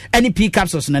capsules any p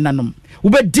capsules na nanom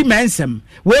wobɛdi mansɛm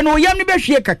wei no yam ne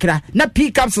bɛhwie kakra na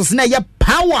p capsules na ɛyɛ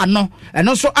power no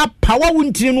ɛno nso apower wo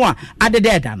ntiri no a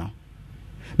adedɛɛda no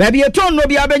baabi yɛtɔn no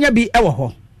bia bɛnya bi ɛwɔ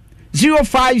hɔ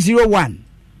 0501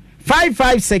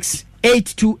 556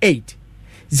 828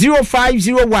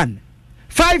 0501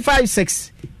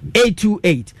 556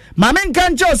 828 Mame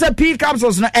nkancho say P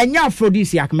capsules no enya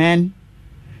aphrodisiac man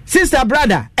sister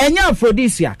brother enya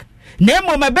aphrodisiac na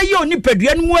emo mabeye oni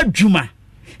padua no mu adwuma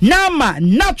na ma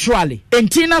naturally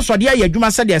enti na sode ya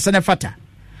adwuma sade ese ne fata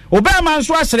obama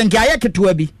nso asrenke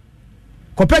ayeketo bi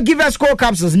kopa givers co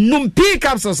capsules num P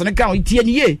capsules ne kan tie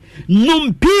ne ye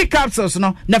num P capsules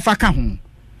no ne fa ka ho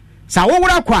sa wo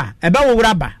wura kwa ebe wo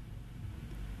wura ba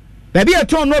baby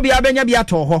eton no bia benya bia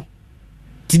to ho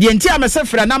tidienti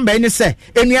amesefra number ni se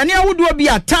enuane awodo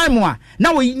bia time a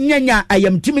na wo nyanya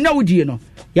ayamtimi na wodie no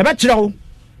ya be kire ho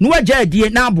no wagya adie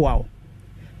na aboa wo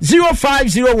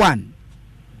 0501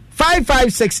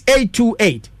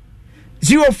 556828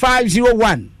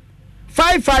 0501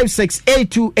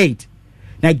 556828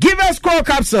 na give us call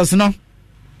capsules no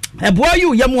eboa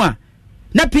you yamu a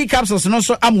na P capsules no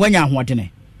so amwanya ahoɔdene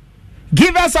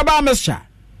give us about mesha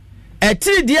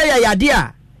etiri die ya yade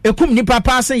a ekum nipa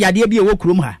paase yade bi ewo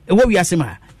kurom ha ewo wiase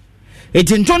ma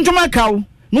eti ntontoma kaw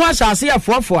no asase ya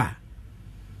fofo a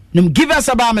nim give us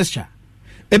about mesha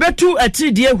ebetu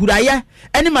etiri die huraye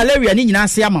ene malaria ni nyina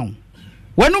ase ama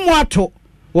wonu mu ato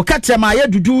wokatema ya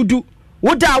dududu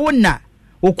woda wonna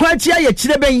wokwachi aye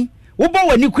kireben wobo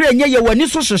wani kura nye ye wani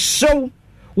so hyew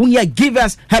wonya give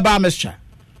us about mesha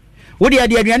wodi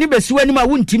ade aduane besi wani ma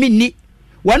wontimi ni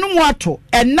wonu mu ato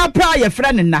enapa ye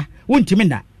fra ne na wontimi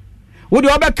na wodi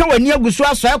obeka wani agusu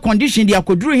aso condition dia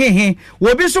koduru hehe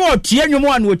wo bi so otie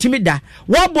nwumu an wotimi da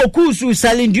waboku su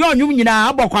salindio onwum nyina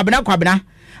abokwabena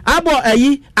abo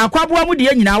ayi akwabo mu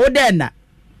de nyina wo de na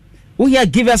wo here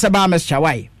give us about Mr.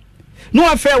 Why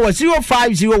no affair was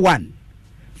 0501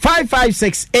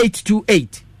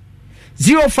 556828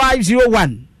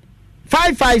 0501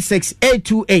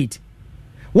 556828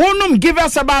 wonum give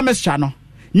us about Mr. no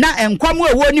na enkwamu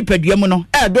ewo ni paduam no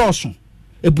edoso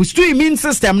ebustu immune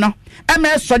system no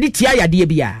ema sodi tia yade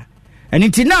bia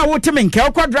eniti na woteme nke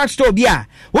okwa drugstore bia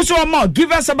wo so ma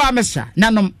give us about Mr.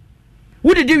 nanom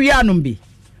wudidi wi anom bi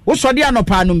wo sodi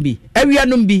anopa anom bi awi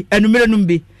anom bi enumere anom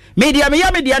bi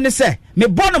media ne se me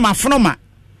bono mafono ma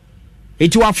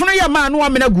eti wafono ya ma no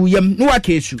amena gu yam no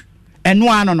wakesu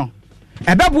eno ano no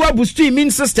ebebu abustu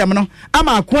immune system no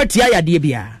ama akwa tia yade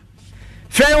bia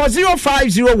frɛ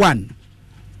 0501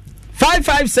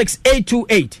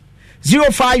 556828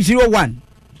 0501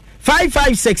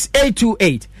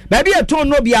 556828 baby eton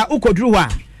no bia ukoduru ha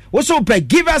wo so pe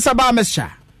give us about mesha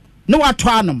no wato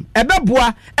anom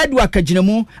ebeboa edu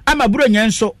akaginemu ama buro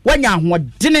nyenso wanya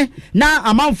ahoɔdene na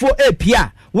amanfo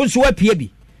epia wo so wapie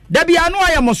bi da bia no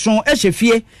ayemoso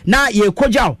ehefie na ye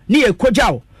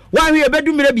kogyaw wanhwe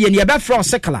ebedu mire bia ne ebefra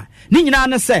osekala ni nyina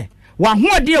ne se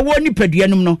wahoɔden ɛwɔ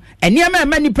nipaduanum no ɛnneɛma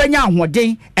ɛma nipa nya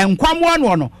ahoɔden ɛnkwamo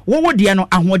ano no wowodie no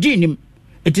ahoɔden nim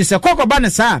eti sɛ kɔkɔba ne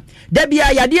saa da bia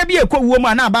yadeɛ bi ekɔwuo mu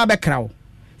ana aba bɛkra wo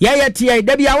yɛyɛ tie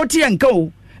da bia wote nka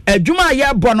o adwuma a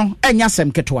yɛbɔ no ɛnya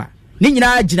sɛm ketewa ne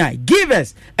nyinaa gyina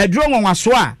givers aduro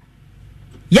nwanwaso a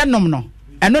yɛnom no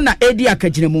ɛno na edi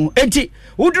akagyinamu enti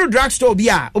wudru drugstore bi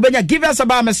a obenya givers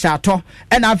about Mr. Ato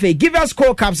ɛna afi givers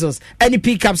co capsules any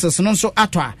P capsules no nso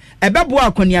ato a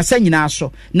ɛbɛboa akoniasa nyinaa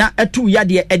so na atu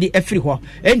yade ɛde afiri hɔ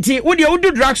enti wode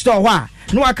wudu drugstore hɔ a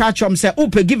no aka chom sɛ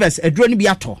upe givers aduro no bi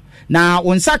ato na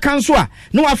wonsa kanso a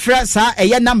no afra saa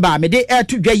ɛyɛ number me de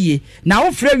to dwaye na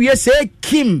wo fra wie sɛ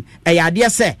kim ɛyɛ ade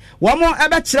sɛ wo mo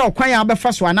ɛbɛkyerɛ okwan a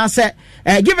bɛfa so ana sɛ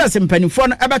givers mpanifo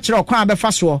no ɛbɛkyerɛ okwan a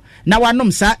bɛfa so na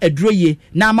wanom saa aduro ye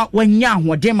na ma wanya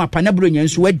ahoɔden ma panaburo nya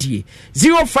nso wadie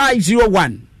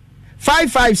 0501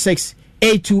 556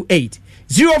 828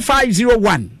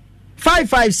 0501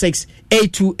 556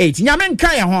 828 nyame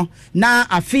nka ye ho na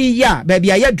afi ya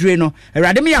baabi aye dure no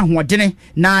awurade me ahoɔdene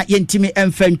na yentimi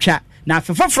emfantwa na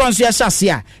afefoforo nso yɛhyase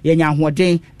a yenya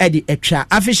ahoɔden edi atwa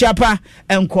afihyiapa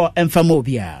enko emfama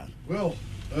obia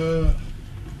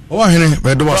well hene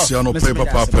bedo wasia no pay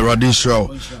papa awurade show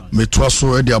metwa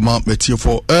so edi ama metie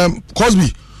for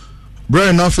Cosby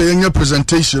Brian na fe yenye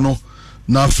presentation no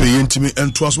na fe yentimi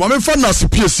entoa so ma me fa na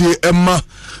CPSA Emma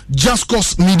Just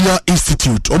Cause Media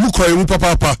Institute omukwa mu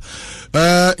papa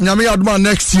nyame aduma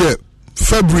next year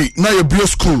February na ye bio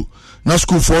school na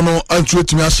school for no antu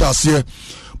etimi ahyase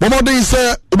bomodin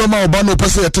say obama oba no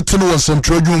pese yetete no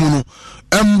wansantro adwumu no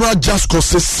embra just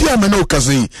cause see amena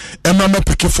okazi emma me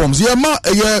pick forms ye ma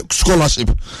scholarship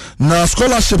na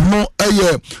scholarship no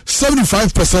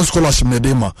 75% scholarship na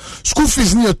dey ma school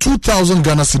fees near 2000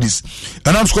 Ghana cedis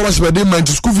and am scholarship dey ma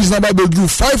school fees na ba do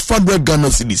 500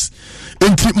 Ghana cedis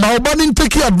enti ma oba nin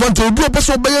take advantage do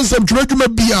person obey nsantro adwuma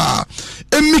bia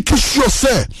emiki sure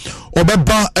say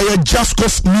obeba just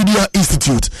cause media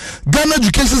institute Ghana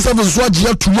Education Service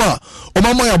wajia tuwa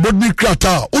omama ya bodni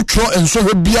krata utro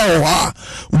enso bia oha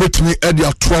ubetimi edi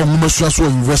atwa ngumesu so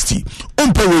university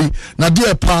umpewe na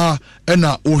die pa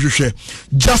ena ohwehwe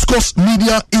just cause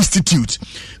media institute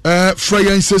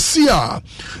freya insesia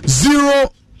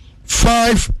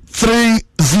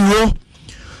 0530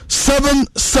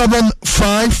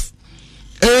 775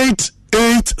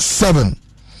 887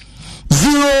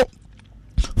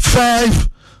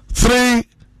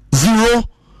 0530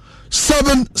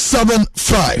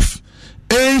 775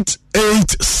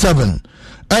 887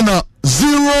 and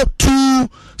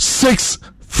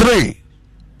 0263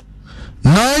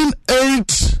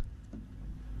 98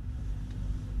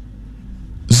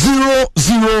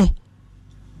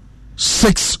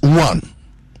 0061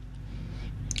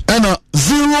 and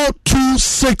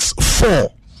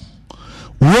 0264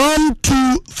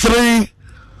 123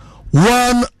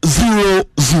 100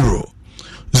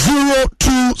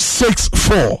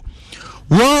 0264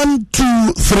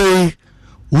 123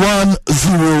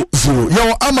 100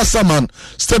 yo Amasaman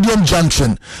Stadium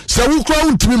Junction so we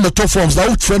crowd to me metal forms that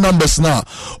would train numbers now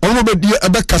ono be die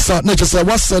ebekasa na chese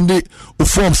wa send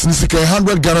forms ni sika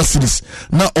 100 Ghana cedis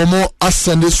na omo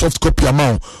asend soft copy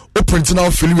amount o print now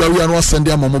fill we are send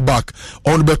am back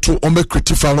on beto on be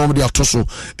critify no dey atoso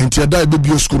enti da be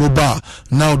bio school ba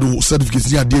now the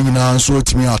certificate ni ade nyina so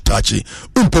etimi attach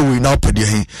umpewe na opede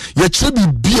he ye kire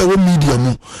bibia wo media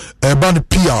no eba no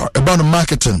PR eba no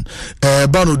marketing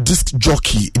eba no disc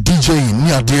jockey DJ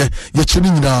ni ade ye kire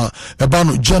nyina eba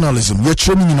no journalism ye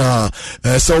kire nyina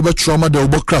se wo be trauma de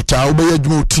wo krata wo be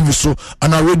adwuma TV so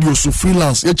ana radio so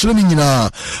freelance ye kire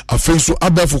nyina afei so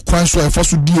abefo kwan so efa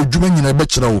so di adwuma nyina e be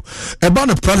kire wo eba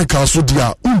no practical so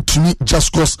dia untimi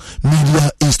just cause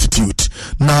media institute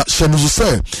na shenuzo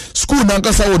say school na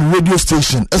nkasa won radio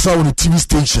station esa won TV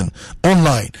station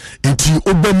online enti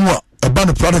obemua eba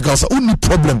no practical so uni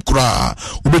problem kura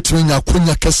obetimi nya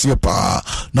konya kese pa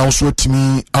na so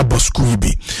etimi aba school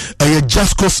bi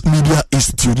just cause media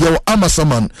institute yo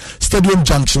Amasaman Stadium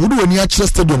Junction wo wani akire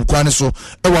stadium kwane so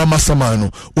ewa Amasaman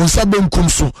no onsa benkum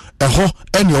so eho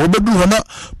ene obedu hona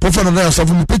professor na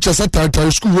yasafu mi picture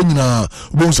secretary school wo nyina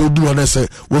bo so du hona se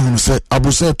wo hunu se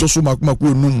abose to so makuma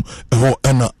ko num eho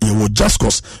ena yo just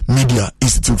cause media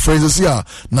institute phrases here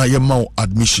na yema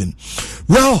admission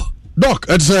well doc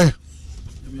I'd say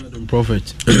prophet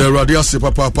the radio se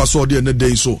papa so the end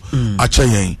day so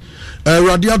acheyen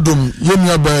radio dom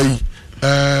yemia bai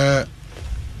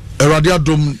radio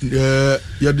dom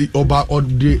yedi oba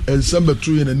odi ensemble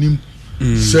tu yenanim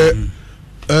se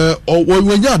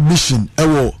when your admission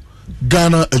ewo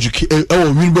Ghana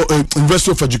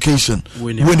University of Education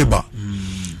Winneba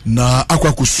na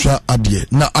akwakusua ade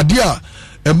na ade a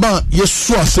ema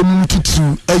yeso asem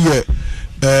titu eye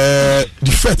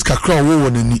defect kakra wo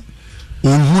wonani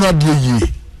onhura de yi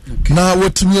na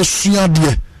watimi asua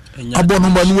de abono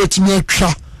ma no watimi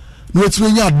atwa na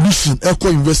watimi nya admission eko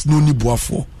university no ni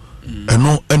boafo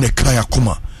eno ene kan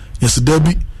yakoma yes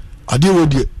dabi ade wo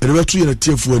de erebetu ye na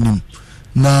tiefo anim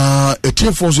na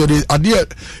etiefo so de ade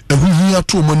ehuhia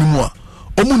to manimu a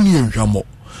omu ni enhwamo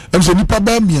emse nipa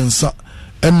ba miensa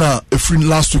ena efrin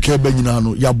last week eba nyina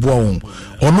no yaboa won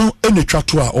ono ene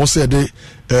twato a o se de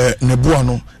ne boa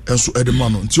no enso edema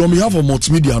no nti on behalf of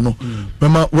multimedia no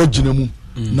mema wagina mu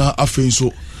na afei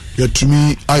so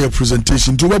yatumi aye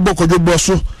presentation to webo kodwo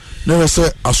so na we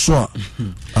say aso a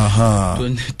aha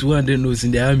 200 notes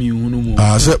in the army hunu mu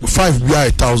say 5 bi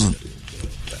 1000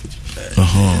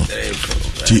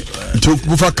 to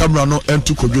bufa camera no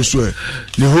entu kodwo so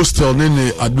ne hostel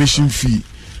ne admission fee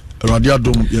radio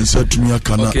dom yensa tumi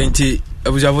akana okay nti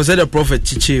abujafo said the prophet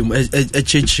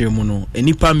chiche mu no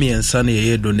enipa miensa na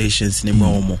ye donations ne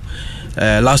mo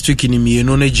last week in me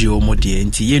no neji omo de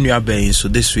nti yenu aben so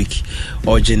this week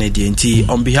or genedi nti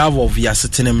on behalf of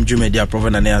Yasetenem Dwumedia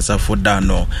prophet na answer for that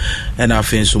no and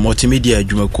afen so multimedia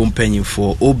dwuma company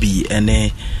for obi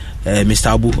ene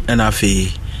Mr. Abu and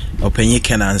afi openye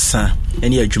kenansa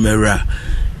ene adwumawura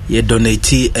ye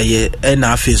donate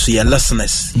na afi so ye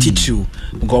listeners titu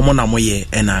gomo na moye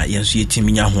na yenso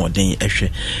yetimi nya hoden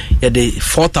ehwe ye de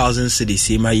 4000 cedis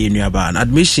ma ye nuaba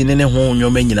admission ne ho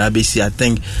nyoma nyina besi I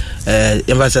think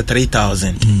invest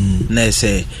 3000 na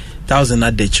say 1,000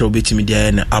 at the show betimi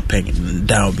there na up and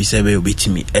down be say we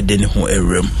betimi edeni ho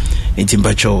ewrem enti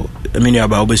mpacho menu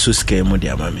aba obeso scale mo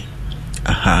dia mami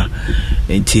aha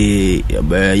enti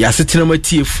yasetena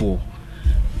matiefo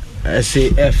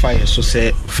say fire so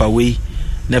say fawe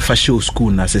never show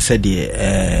school na say de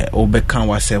obeka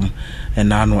wasem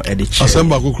na no e de che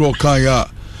asemba kokro kan ya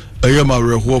eye ma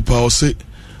reho pa o say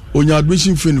onya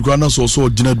admission fee ni grana so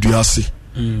odina duase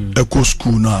eco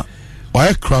school na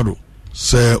why crowd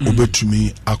say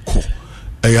obetumi akọ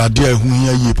ade ehu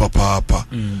hia yi papa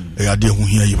ade ehu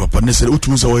hia yi papa ne say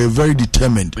otumi say we very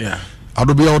determined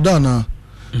adobe odana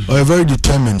we very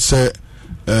determined say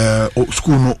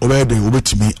school no obede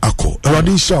obetumi akọ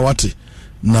ewade sha wate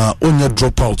na onye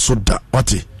drop out so da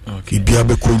wate ibia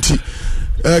be konti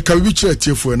ka bi chere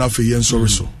tiefo na fe yen sorry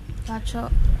so pacho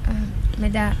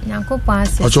meda nyankopon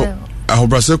ase pacho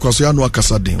ahobrase kwaso ya no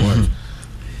akasa den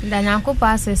da nyankopon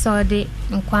ase so de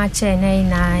nkwa che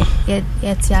na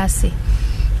yeti ase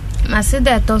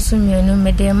masida to so mienu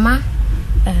medema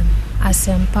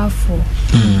asempafo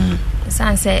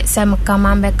sanse sem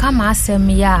kamambe kama asem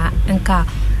ya nka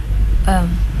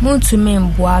muntu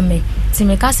memboa me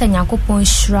timeka se nyankopon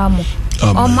hira mo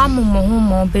o mamu mo ho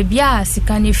mo bebia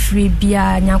sika ne free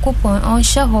bia nyankopon on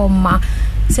hye ho ma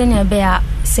se ne be a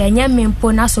se nya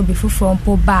mempo na so be fufuro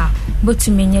mpo ba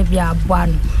botumi nya bia aboa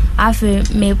no afi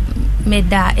me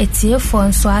da etiefo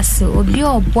nso ase obi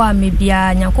oboa me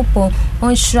bia nyankopon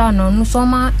on hira no no so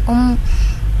ma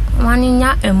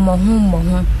waninya emmo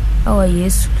ho oh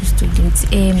yes Christo dinti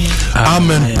amen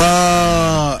amen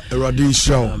pa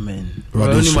eradisha amen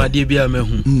woni ma de bia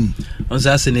mehu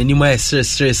onza se nani ma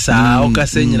stress o ka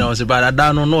se nyina o se ba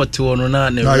da no no te wono na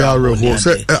ne ya reho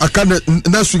se aka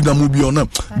next week na mo bi on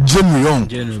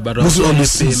January but also on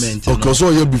this payment okay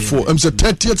so year before am say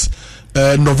 30th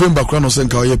November kwano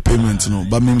senka o payment no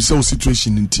but me say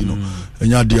situation nti no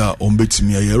enya dia on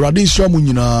betimi ya eradisha mu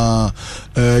nyina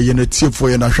ye na tiefo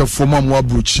ye na hwefo ma mo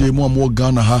abrochie mo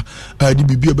Ghana ha di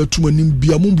bibia betum anim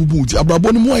bia mo bubu ti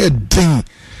abrabo ne mo aye den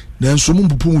na nso mo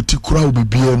bubu ti kura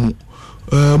obibia mu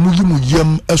mu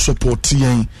yem support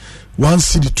yen 1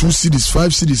 city 2 cities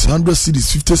 5 cities 100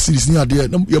 cities 50 cities ni ade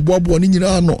ye boabo ni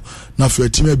nyina no na fa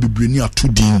atimi abibre ni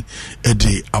atodin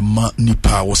ede ama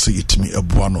nipa wo se yetimi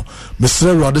eboa no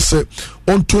mesre rade se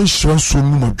onto nhira nso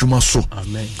mu adwuma so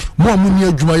amen mo amuni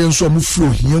adwuma ye nso mo firo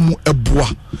hia mu eboa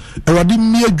erade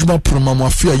mi adwuma proma mo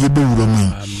afia ye be wura mu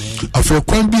amen afa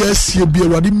kwan bi asie bi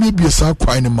erade mi bi sa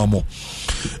kwan ne mamo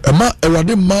ema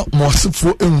erade ma mo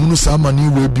asefo enhunu sa amani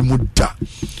we bi mu da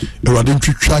erade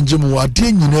ntwitwa nge mo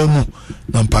ade nyina mu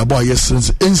na mpabo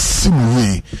ayesense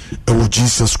ensimuwe ewo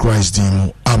Jesus Christ dim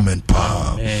amen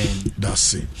pa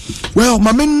that's it well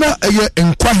mamena eye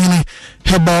enkwahene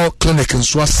herbal clinic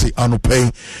nso ase anopay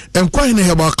enkwahene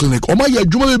herbal clinic o ma ya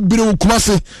adwuma bebire wo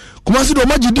kumase do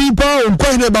magidi pa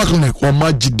enkwahene herbal clinic o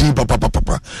magidi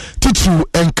papa titu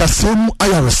enkasemu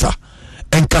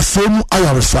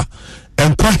ayaresa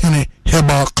enkwahene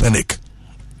herbal clinic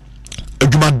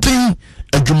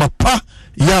adwuma pa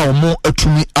ya omo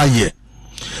atumi aye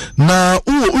na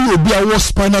uyo bi a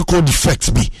spinal cord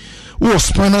defect bi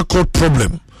spinal cord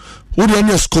problem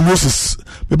any scoliosis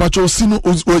me ba cho sino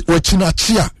o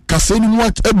chinachia kaseni mu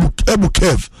ebu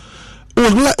curve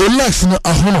o legs na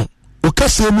ahono o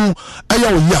kasemu aya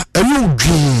o ya eyo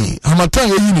dwi hamatan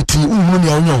ya unity unu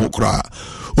ni awon hokura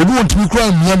obi wontimi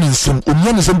kura mmia ne nsem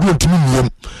bi wontimi mmia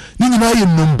ni nyina ye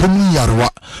nombom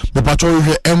yarwa me ba cho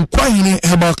hwe enkwahene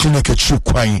herbal clinic achi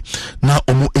kwan na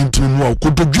omo entimi mu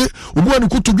akododwe obi ani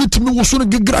kotodwe timi wo so no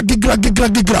gigra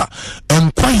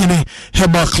enkwahene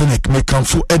herbal clinic me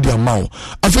kanfo edi amawo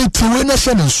afeti we na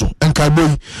hye ne nso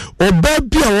enkaboyi oba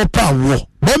bia wo pa wo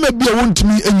bema bia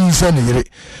wontimi anyinsa ne yere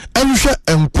enhwe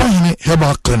enkwahene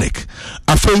herbal clinic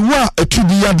afeiwa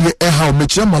atudi yade eha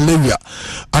mechia malaria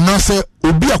anase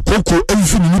obi akoko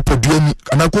enfini ni poduani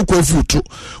anakoko afuto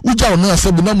uja ona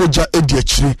asabi na moja edi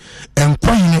akiri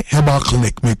enkwahene herbal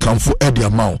clinic me kanfo edi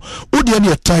amawo odi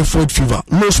ani typhoid fever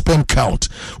low sperm count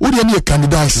odi ani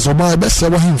candidiasis oba bese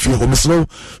wa himfi ho mesro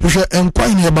hwe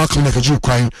enkwahene herbal clinic aji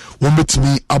kwan wo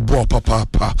metimi abo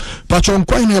papa pacho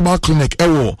enkwahene herbal clinic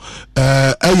ewo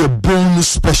a bone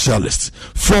specialist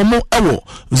from ewo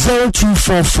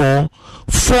 0244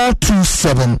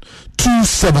 427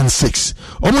 276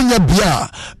 omunya bia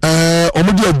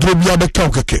omudi adro bia beka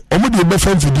okeke omudi be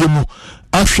fan video mu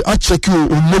a check you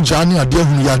omoja ani ade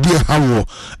hu ya de hawo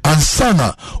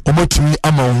ansana omotimi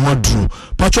ama onwadru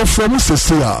pacho from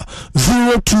sesia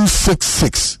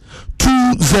 0266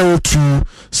 202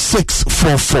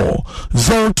 644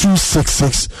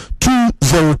 0266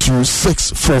 202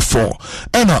 644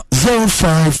 and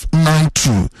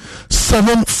 0592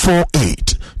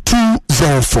 748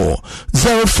 204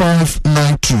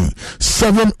 0592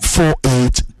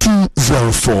 748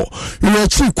 204. You are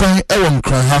actually quite Aaron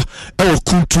Kraha, our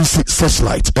Kuntu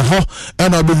Searchlight,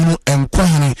 and I believe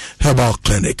Enquiry Herbal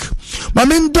Clinic.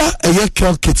 Maminda, a year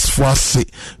Kel Kits for say,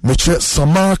 Mitchell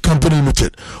Samara Company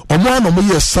Limited, or one of my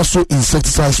Sasso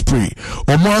insecticide spray,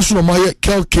 or Marshall of my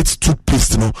Kel Kits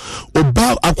toothpaste, no, or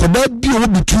Bow Aquadat be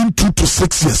between 2 to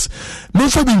 6 years.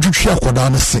 Most of the Jukia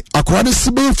Aquadana say, Aquadana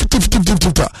Sibe 50.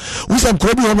 We some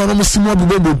Kobe on Simo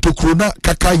to Krona,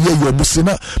 Kaka Ye,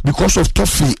 Musina, because of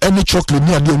toffee. Any chocolate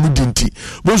near the mudinti.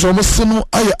 Those almost sino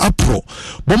I apro.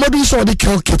 Bomadi saw the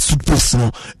Kel Kit toothpaste no.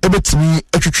 Ebet me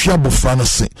a chiabo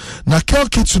fantasy. Na Kel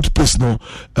Kit toothpaste no.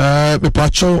 Me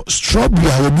pacho strawberry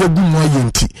I will be a good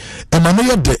yenti. And my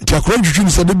name de. The correct dream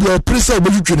said be a pressure of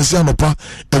you can see anopa.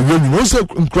 And when you also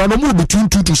incredible between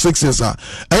 2 to 6 years. I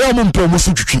am on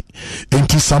promotion to treat. And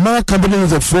Samara company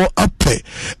is a 4 up pay.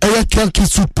 A Kel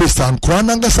Kit toothpaste and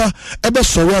Kranangasa. Ebe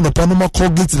sorry and upon my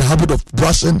Colgate in the habit of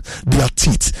brushing their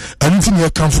teeth. Anything here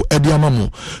come for Eddie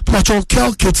Amamu. Patrol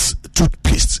Kel Kits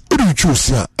toothpaste. What do you choose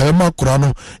here? Emma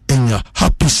Kurano in your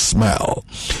happy smile.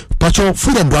 Patrol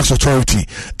Food and Drugs Authority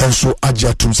and so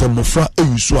Ajatum Mofra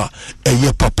Euswa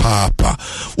Eye Papa.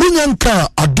 Unyanka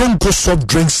Adonko soft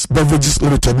drinks beverages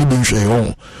limited Nibin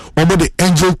Shayon. Omo the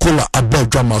Angel Cola above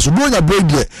drama. So doing a break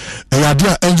there.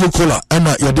 Yadia Angel Cola and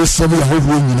Yade Sevi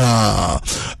Hovina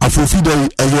Afofida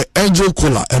Angel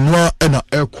Cola and Noa and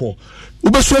Airco.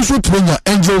 Ubeswensu tumenya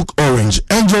Angel Orange,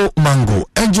 Angel Mango,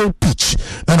 Angel Peach,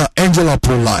 and Angel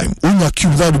Apple Lime. Unya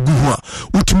cube that guhua.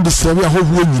 Utum the Seria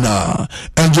Hovu Nina.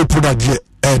 Angel Product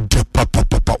Ed Papa.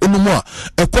 Unumwa.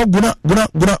 Ekwa guna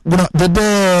the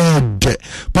dead.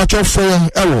 Pacho Fayan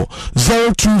Elo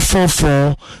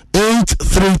 0244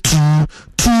 832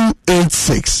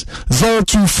 286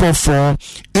 0244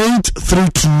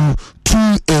 832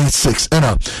 286 and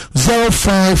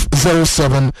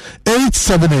 0507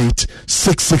 878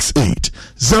 668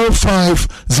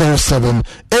 0507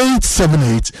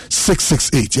 878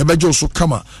 668. Yabajo so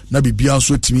kama na bibia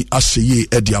so timi aseye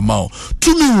edi amao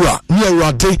tumira near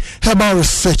Rade Herbal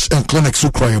Research and Clinic so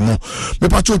cry mo me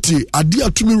patoti ade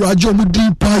atumira ajo mu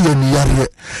di pa ye ni yare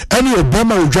ene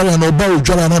obama odwara na oba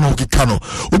odwara na no kika no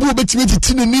obi obetimi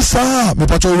titini ni saa me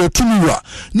patoti tumira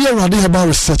near Rade Herbal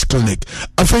Research Clinic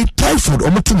afei typhoid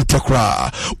omotini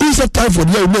tekra we say typhoid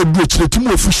ya no do chire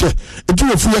timo ofushe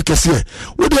edu ofu ya kese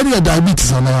we dey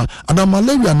diabetes and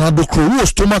malaria na do kro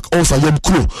stomach ulcer yem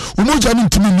kro umoja ni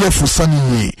ntimi ni afusani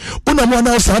yi una mo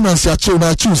na usa na nsia che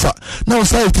na chiusa na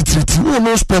usa treat we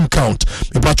no sperm count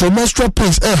but your menstrual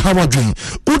pains hawadwin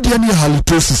udi ani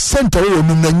halitosis center we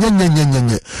no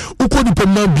nyenyenyenyenye ukodi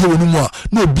pemna bia wonu mu a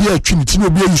na obi atwini ti na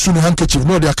obi ayisu no handkerchief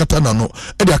no de akata na no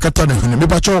e de akata na hene me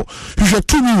ba cho hwehwe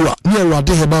tumiwa near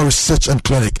Rade Herbal Research and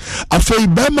Clinic afei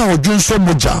bema odwunso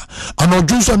moja ana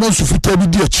odwunso na sufita bi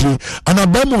di akire ana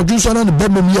bema odwunso na ne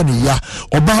bema mi ya ne ya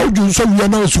oba odwunso wi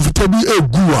na sufita bi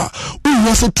egu a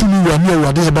uwa se tumiwa near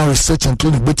Rade Herbal Research and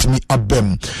Clinic betimi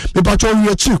abem me ba cho wi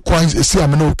akire kwans esi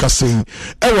amena ukasei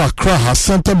ewa Accra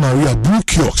Santa Maria Blue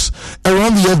Kiosk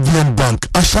around the FBN Bank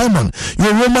Ashaiman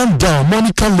your Roman down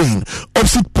Monica Lane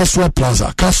opposite Peswa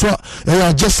Plaza Kaswa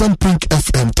adjacent Pink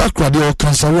FM Takrade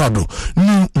Kansarado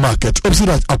New Market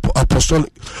opposite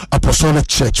Apostolic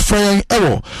Church Fire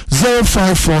Error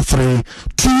 0543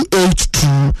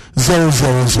 282 000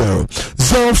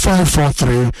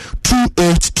 0543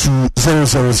 282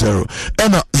 000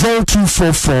 and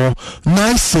 0244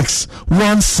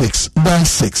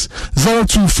 961696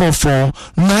 0244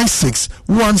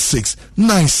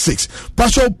 961696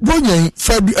 Pastor Bonye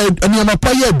February Anyamapa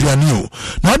aduane o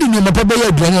na ade Anyamapa ba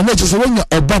aduane na chese wonya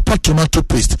Obapa tomato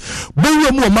paste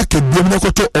bowe mu market bi na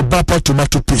koto Obapa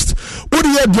tomato paste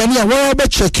wodi aduane a wa ba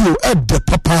check you at the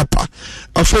papa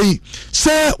afei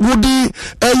se wodi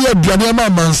aduane ma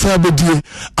mansa bedie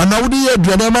ana wodi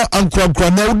aduane ma ankwa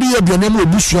na wodi aduane ma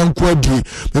obusu ankwa die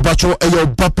me bacho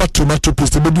Obapa tomato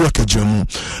paste bedi wakajemu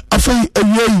afei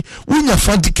awei wonya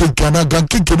fanti cake na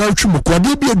ganke na utwi mko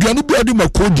ade bi aduane bi ade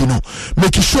makodi no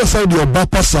make sure say the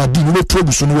Obapa sardine no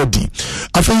produce no wadi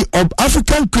afei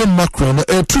African cream mackerel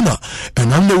tuna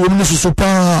and am the woman so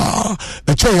pa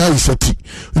e che ya isati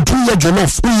ntu ya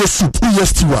jollof uye soup uye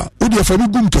stew odi afami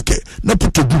gum keke na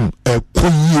potogum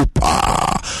koyi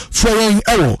pa flying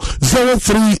arrow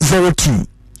 0302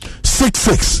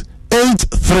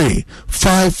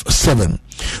 668357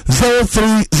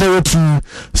 0302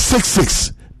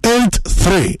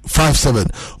 668357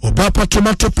 Obapa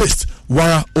tomato paste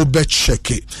wara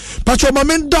obecheke Pacho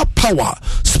Mamenda Power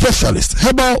Specialist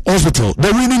Herbal Hospital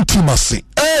the winning team must say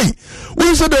hey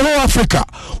we say the whole Africa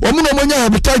womuno manya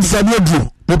hepatitis and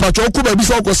me pacho ku ba bi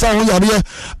so ko sa ho yare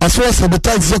as far as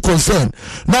hepatitis is concerned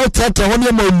now tata ho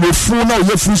ne ma mefu na o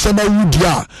yefu se na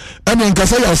wudia ene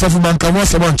nkasa ya asafu banka mo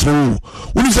asema nkyere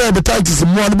wo ni say hepatitis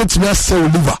mo an betimi asel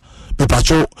liver me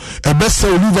pacho e be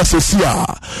sel liver sesia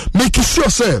make sure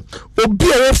say obi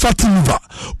a fatty liver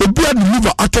obi a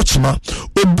liver atochima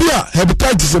obi a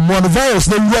hepatitis mo an virus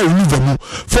na liver mu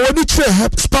for when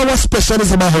it power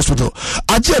specialist in hospital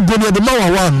aje boni de ma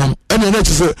wa nam ene na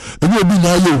say eni obi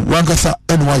na ye wankasa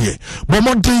ene wa ye but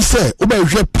mo dey say obi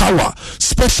hwe power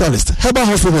specialist herbal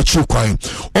hospital chi kwan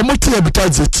omo te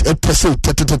hepatitis tete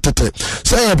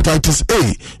say hepatitis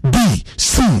A B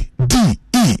C D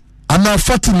E ana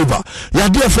fatty liver ya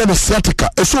dia friend sciatica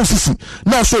eso sisi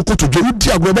na so koto je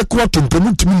udi agrobe ko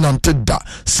tontonu timi nante da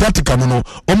sciatica no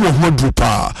omo ho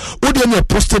drupa odi na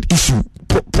prostate issue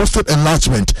prostate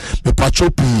enlargement me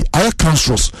pachopi aya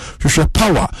cancerous hwehwe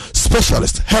power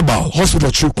specialist herbal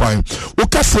hospital chukwan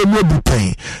ukase mu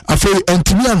bupen afei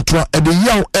entimi antoa ede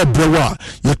yaw ebrewa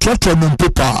ye trotro no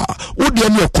pepa odi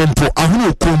na kompo ahunu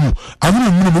okomu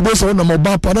ahunu minu bo so na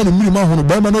moba pa na minu ma hono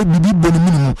ba ma na bibi boni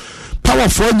minu power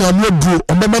for nyame duro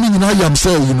ombemani nyina yam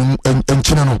say yinu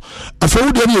enchine no afei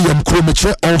odi na yam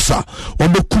kromeche ulcer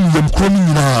ombekum yam kromi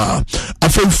nyina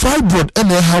afei fibroid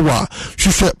ene hawa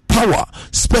hwehwe power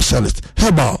specialist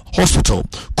herbal hospital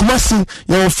Kumasi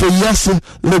ya ofeyase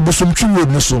lebusumtwi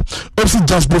road ne so opposite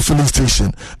Jasper filling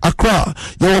station Accra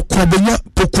ya kwabenya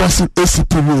pokwasi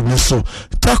ACP road ne so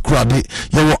Takrade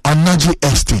ya Anaji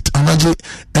estate Anaji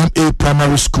MA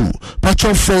primary school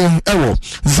patron phone error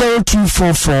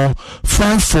 0244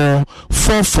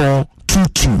 5444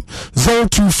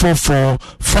 0244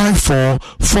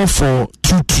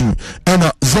 544422 and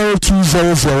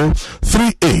 0200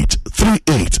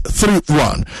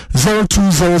 383831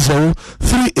 0200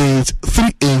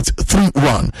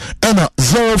 383831 and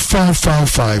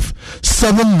 0555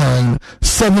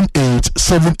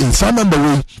 797878. So number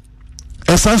we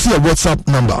essentially a WhatsApp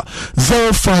number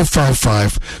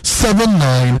 0555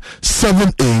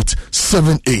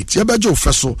 797878. Yabajo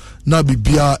feso na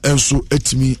bibia enso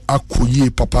etimi akoye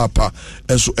papa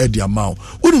enso edi amount.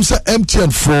 Unim say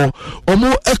MTN for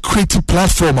omo a creative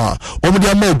platform omo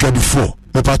dia ma gadi for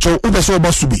me pacho ubeso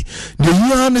basubi the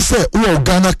yan say o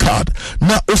Ghana card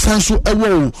na osanso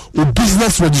ewo o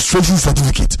business registration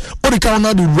certificate o de ka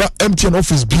na the MTN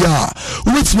office bia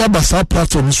wetimi abasa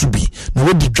platform subi na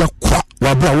we di dwa kwa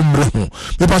wabra umre ho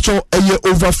me pacho eye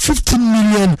over 15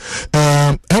 million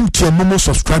MTN Momo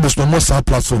subscribers no more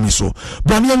platform so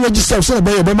but you register say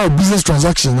be my business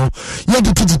transaction no you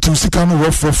get to sika no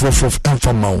work for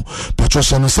informal pacho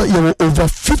say no say you over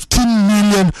 15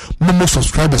 million Momo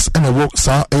subscribers and a work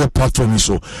sa a platform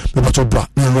so me pacho bra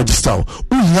you register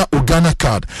unya Ghana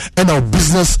card and our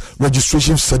business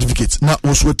registration certificate na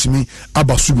also etimi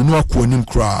abasubi no akonim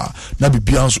kra na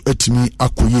bibia so etimi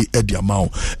akoye ediamao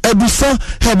ebisa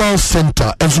herbal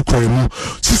center enso koremu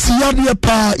sisi yade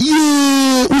pa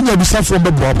ye unya bisa from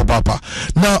bebo papa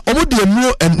na omode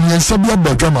enu enyensa bia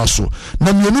badwama so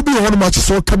na mienu bi hono ma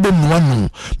so kabem no anu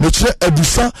me kire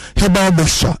ebisa herbal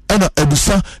mixture and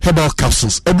ebisa herbal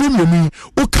capsules edum mi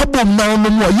o kabom na no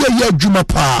mo ye adwuma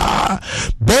pa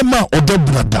bema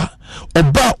odebrada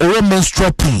oba owo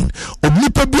menstrual pain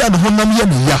obipa bia no honam ye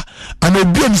ne ya ana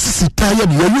obi ani sisita ye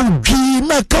ne ye dwi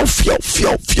na ka fio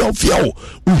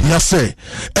uhia se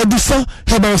edisa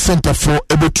herbal center for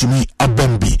ebetumi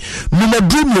abambi no na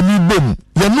dream ye ni bom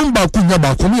ye numba kunya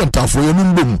ba ko ye ntafo ye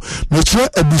numbom me kire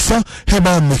edisa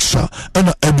herbal mixture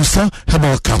ana edisa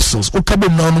herbal capsules o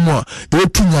kabom na no mo a e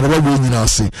tunya ra we nyina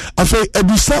ase afei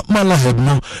edisa malaheb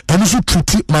no eni so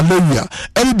treat malaria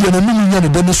eni de na nunya ne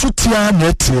de so tia na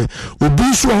etie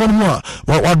obi so hono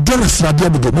a wa dores na de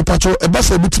be me pacho e ba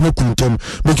se bitime kuntem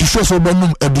make sure so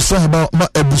banum edisa herbal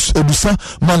edisa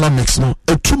malamix no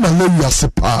etu malaria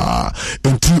sepa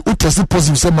enti utesi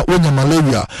positive say ma wonya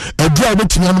malaria edu a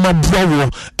betimi anoma brawo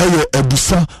eye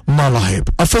edisa malaheb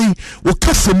afei wo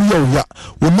kasem ya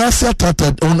wo nase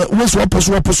atata wo so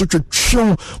waposo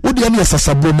twetwe wo de na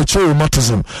sasabo me che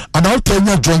rheumatism and out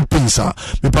enya joint pains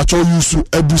me pacho use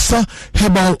edisa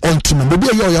herbal ointment be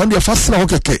ya ya de fasina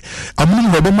hokeke amuni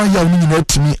no be ma ya ni na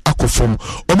timi akofom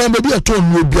o be be ato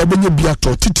no bia benye bia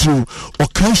to titiri o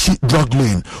kanshi drug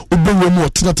lane obo mu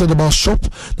otinata about shop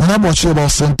na bo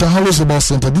about center house about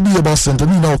center bibi about center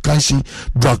ni na o kanshi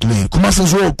drug lane kumase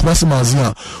zo kumase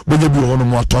mazia benye bi hono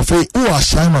mu ato afi o a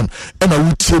shaman e na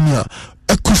wutie mi a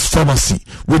Equus Pharmacy,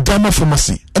 Wedama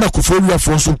Pharmacy, and Akuforia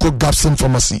Fonsunko Gapson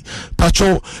Pharmacy.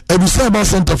 Pacho, Ebusaba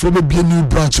Center for be a new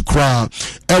branch Kra,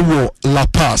 Ewo La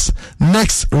Paz,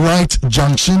 next right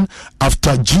junction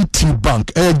after GT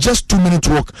Bank. Just 2 minute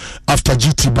walk after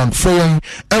GT Bank. Fraying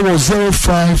Ewo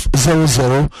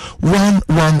 0500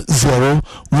 110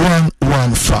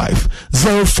 115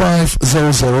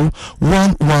 0500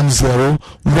 110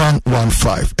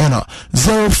 115 and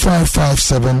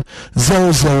 0557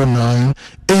 009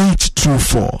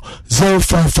 824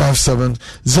 0557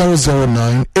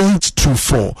 009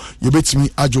 824. You bet me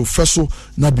ajo feso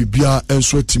na bibia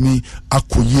enso etimi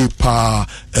akoye pa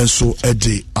enso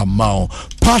ede amount.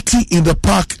 Party in the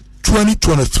Park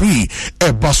 2023.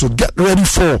 So get ready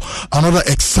for another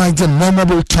exciting,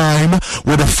 memorable time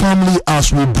with the family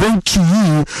as we bring to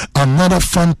you another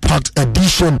fun-packed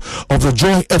edition of the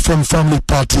Joy FM Family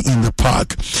Party in the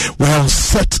Park. Well,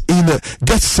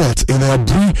 get set in the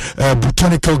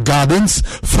Botanical Gardens.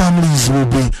 Families will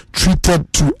be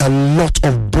treated to a lot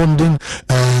of bonding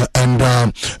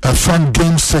and fun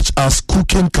games such as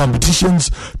cooking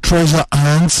competitions, treasure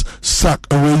hunts, sack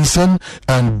racing,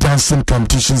 and dancing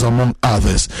competitions, among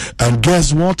others. And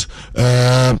guess what?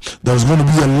 There's going to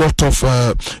be a lot of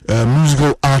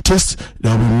musical artists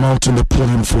that will be mounting the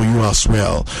podium for you as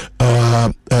well.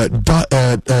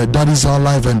 That is our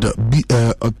live and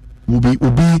will be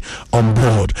on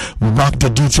board. Mark the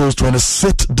details.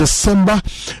 26th December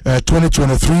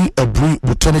 2023 at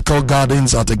Botanical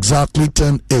Gardens at exactly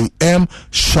 10 a.m.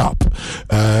 sharp.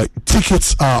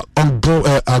 Tickets are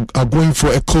going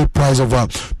for a cool price of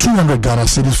 200 Ghana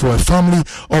cedis for a family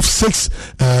of 6.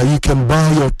 You can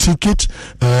buy your ticket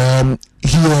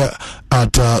here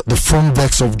at the front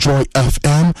desk of Joy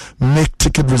FM. Make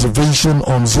ticket reservation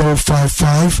on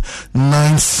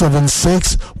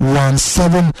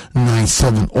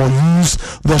 055-976-1797 or use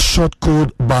the short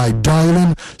code by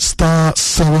dialing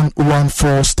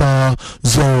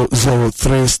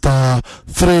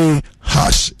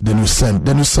 *714*003*3#.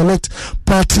 Then you select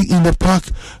Party in the Park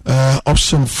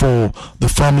option for the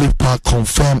family park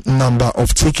confirm number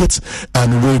of tickets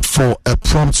and wait for a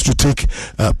prompt to take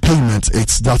payment.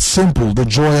 It's that simple. The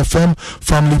Joy FM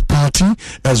Family Party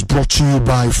is brought to you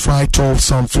by Frytol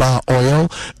Sunflower Oil.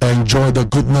 Enjoy the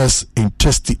goodness in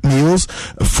tasty meals.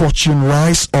 Fortune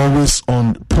Rice, always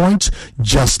on point,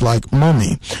 just like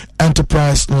mommy.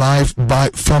 Enterprise Life by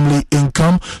Family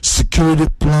Income Security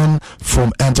Plan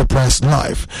from Enterprise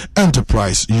Life.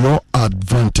 Enterprise, your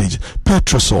advantage.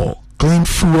 Petrosol, clean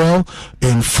fuel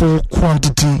in full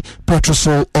quantity.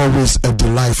 Petrosol, always a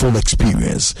delightful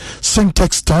experience.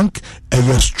 Syntex tank,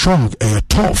 you're strong, you're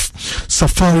tough.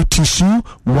 Safari tissue,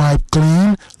 wipe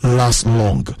clean, last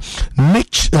long.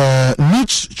 Niche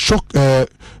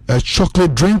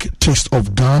chocolate drink, taste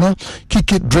of Ghana.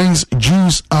 Kick it drinks,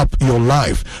 juice up your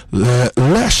life.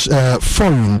 Less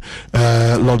foreign,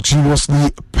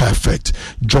 luxuriously perfect.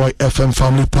 Joy FM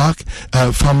Family Park,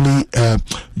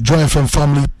 Joy FM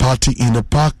Family Party in the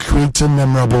Park, creating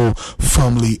memorable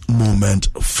family moment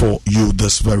for you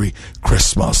this very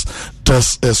Christmas.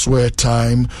 This is where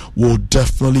time will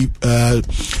definitely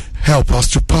help us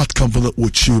to part company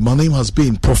with you. My name has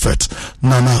been Prophet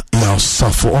Nana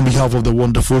Yaosafo on behalf of the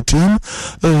wonderful team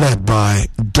led by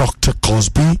Dr.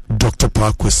 Cosby, Dr.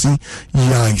 Parkwesi,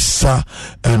 Yaisa,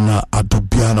 and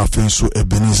Adobiana Fensu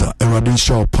Ebenezer. Eradin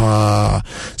Shawpa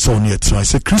Sonia. I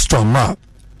say Christian Ma.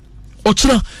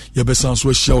 Ochina, you besan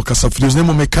so share kasa videos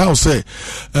name make out say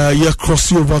you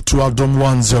cross over to Adom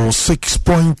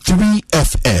 106.3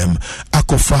 FM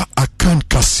Akofa Akan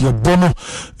Kasio Bono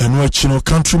and wachino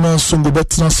countryman song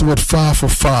betna with far for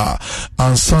far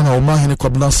and sana omahine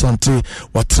kwabna sante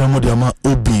watremo diama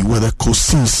obi with a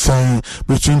kosi sign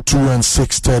between 2 and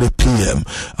 6:30 p.m.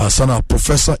 Sana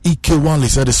Professor E.K. Wanley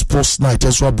said the sports night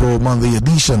as well bro man the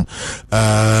edition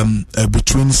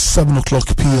between 7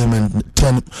 o'clock p.m. and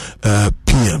 10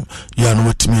 p.m. Yan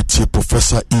wetimiti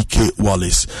Professor E.K.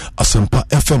 Wallace Asempa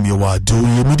FM yawa do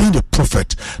ye meeting the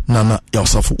prophet Nana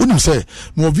Yaosafo. Unim say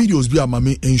more videos bi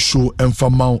amame enshow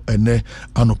emfamao ene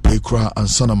anope kra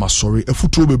ansana masori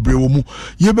efutuo bebre wo mu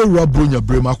ye be wura bronya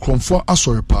brema akromfo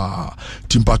asori pa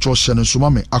timpacho hye so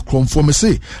mame akromfo me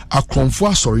say akromfo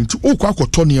asori nti okwa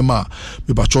akoto niema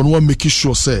me bacho no make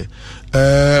sure say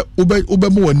ube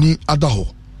mo ani adaho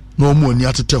no mo ani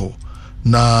atete ho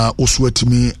na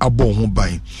oswetimi abo ho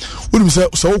ban wonim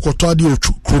se wokoto ade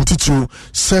otu krontitu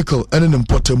circle ene ne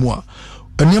mpotemu a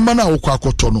enema na wokọ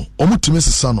akoto no omutimi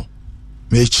sesa no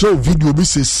me kire video bi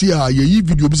sesi a yeyi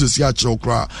video bi sesi a kire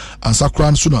okra ansa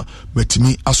kra nso na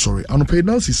metimi asori anope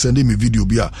na si send me video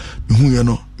bi a me hu ye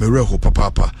no mereho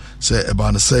papa say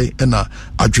eba na say na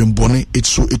adwembone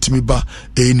etso etimi ba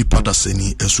nipa da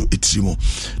sani enso etirimo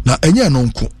na enye no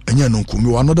nko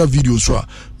me another video so a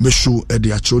me show e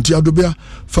de acho nti adobia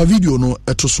fa video no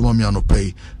eto so ma me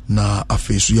anopai na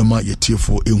afesu yema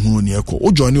yetiefo ehunu ne eko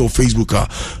o join o Facebook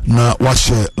na wa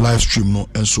share live stream no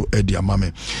enso e de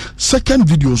amame second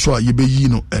video so a yebeyi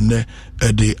no ene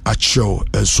e de acho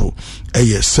enso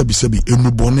eye sebi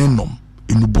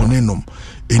enubonenom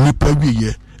enipa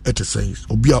wiye ete say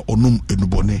obi a onum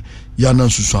enubone ya na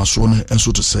nsusu aso no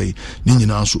enso to say ni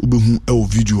nyina so obehu e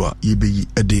video a yebeyi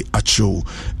e de acho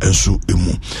enso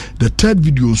emu the third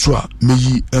video so a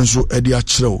meyi enso e de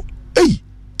acho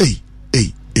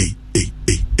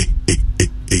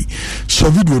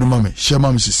share video no mame share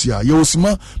mame sisi a ye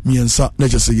osima miensa na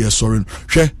just say yes sorry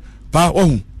hwe pa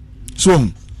ohun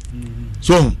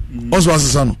so also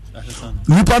asesa no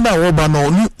nipa na wo ba no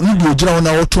ni di ogira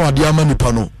wona wo to ade ama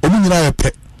nipa no omu nyina ye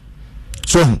pe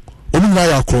so omu nyina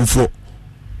ya konfo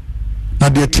na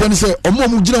de tian say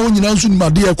omu gira wo nyina nso ni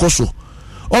made ye koso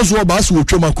also wo ba se wo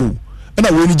twemako na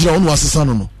wo ni gira wo asesa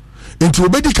no enti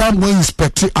obedi kan go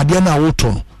inspect ade na wo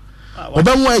to no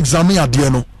obenwo examine ade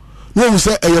no wo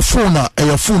say eye phone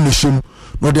ne shim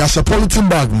no de asa polythene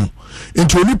bag mu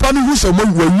enti onipa no hu say mo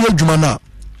wawi adwuma na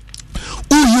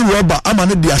uyi roba ama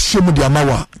ne de ahyem de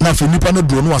amawa na fe nipa no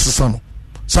do no asesa no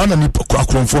sana ni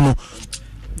akronfo no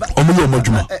omuye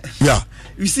omadwuma yeah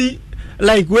you see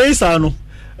like ways ano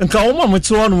nka wo ma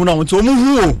mte wono na mte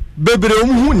omuhu bebre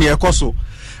omuhu ne ekoso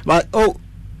but oh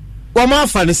wo ma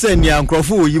fa ne se ne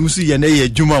ankrofo oyim su ye na ye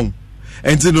adwuma wo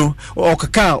enti no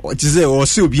okaka tize o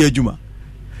se obi adwuma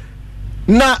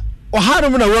na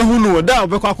oharum na wahu no da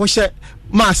obekwa akɔhye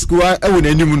mask wa ewo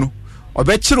nanim no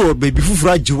obekire baby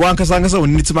fufura jiwa nkasa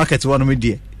woniti market wono me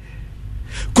de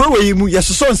kro we mu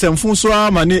yesoso nsemfo so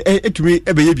ama ne etumi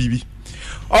ebeye bibi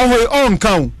ohoi on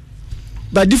kan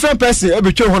but different person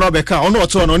ebetwe ho na obeka ono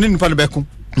oto no ne nipa no beko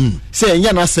say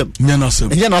enya na asem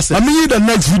I mean the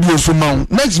next video so man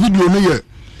next video no ye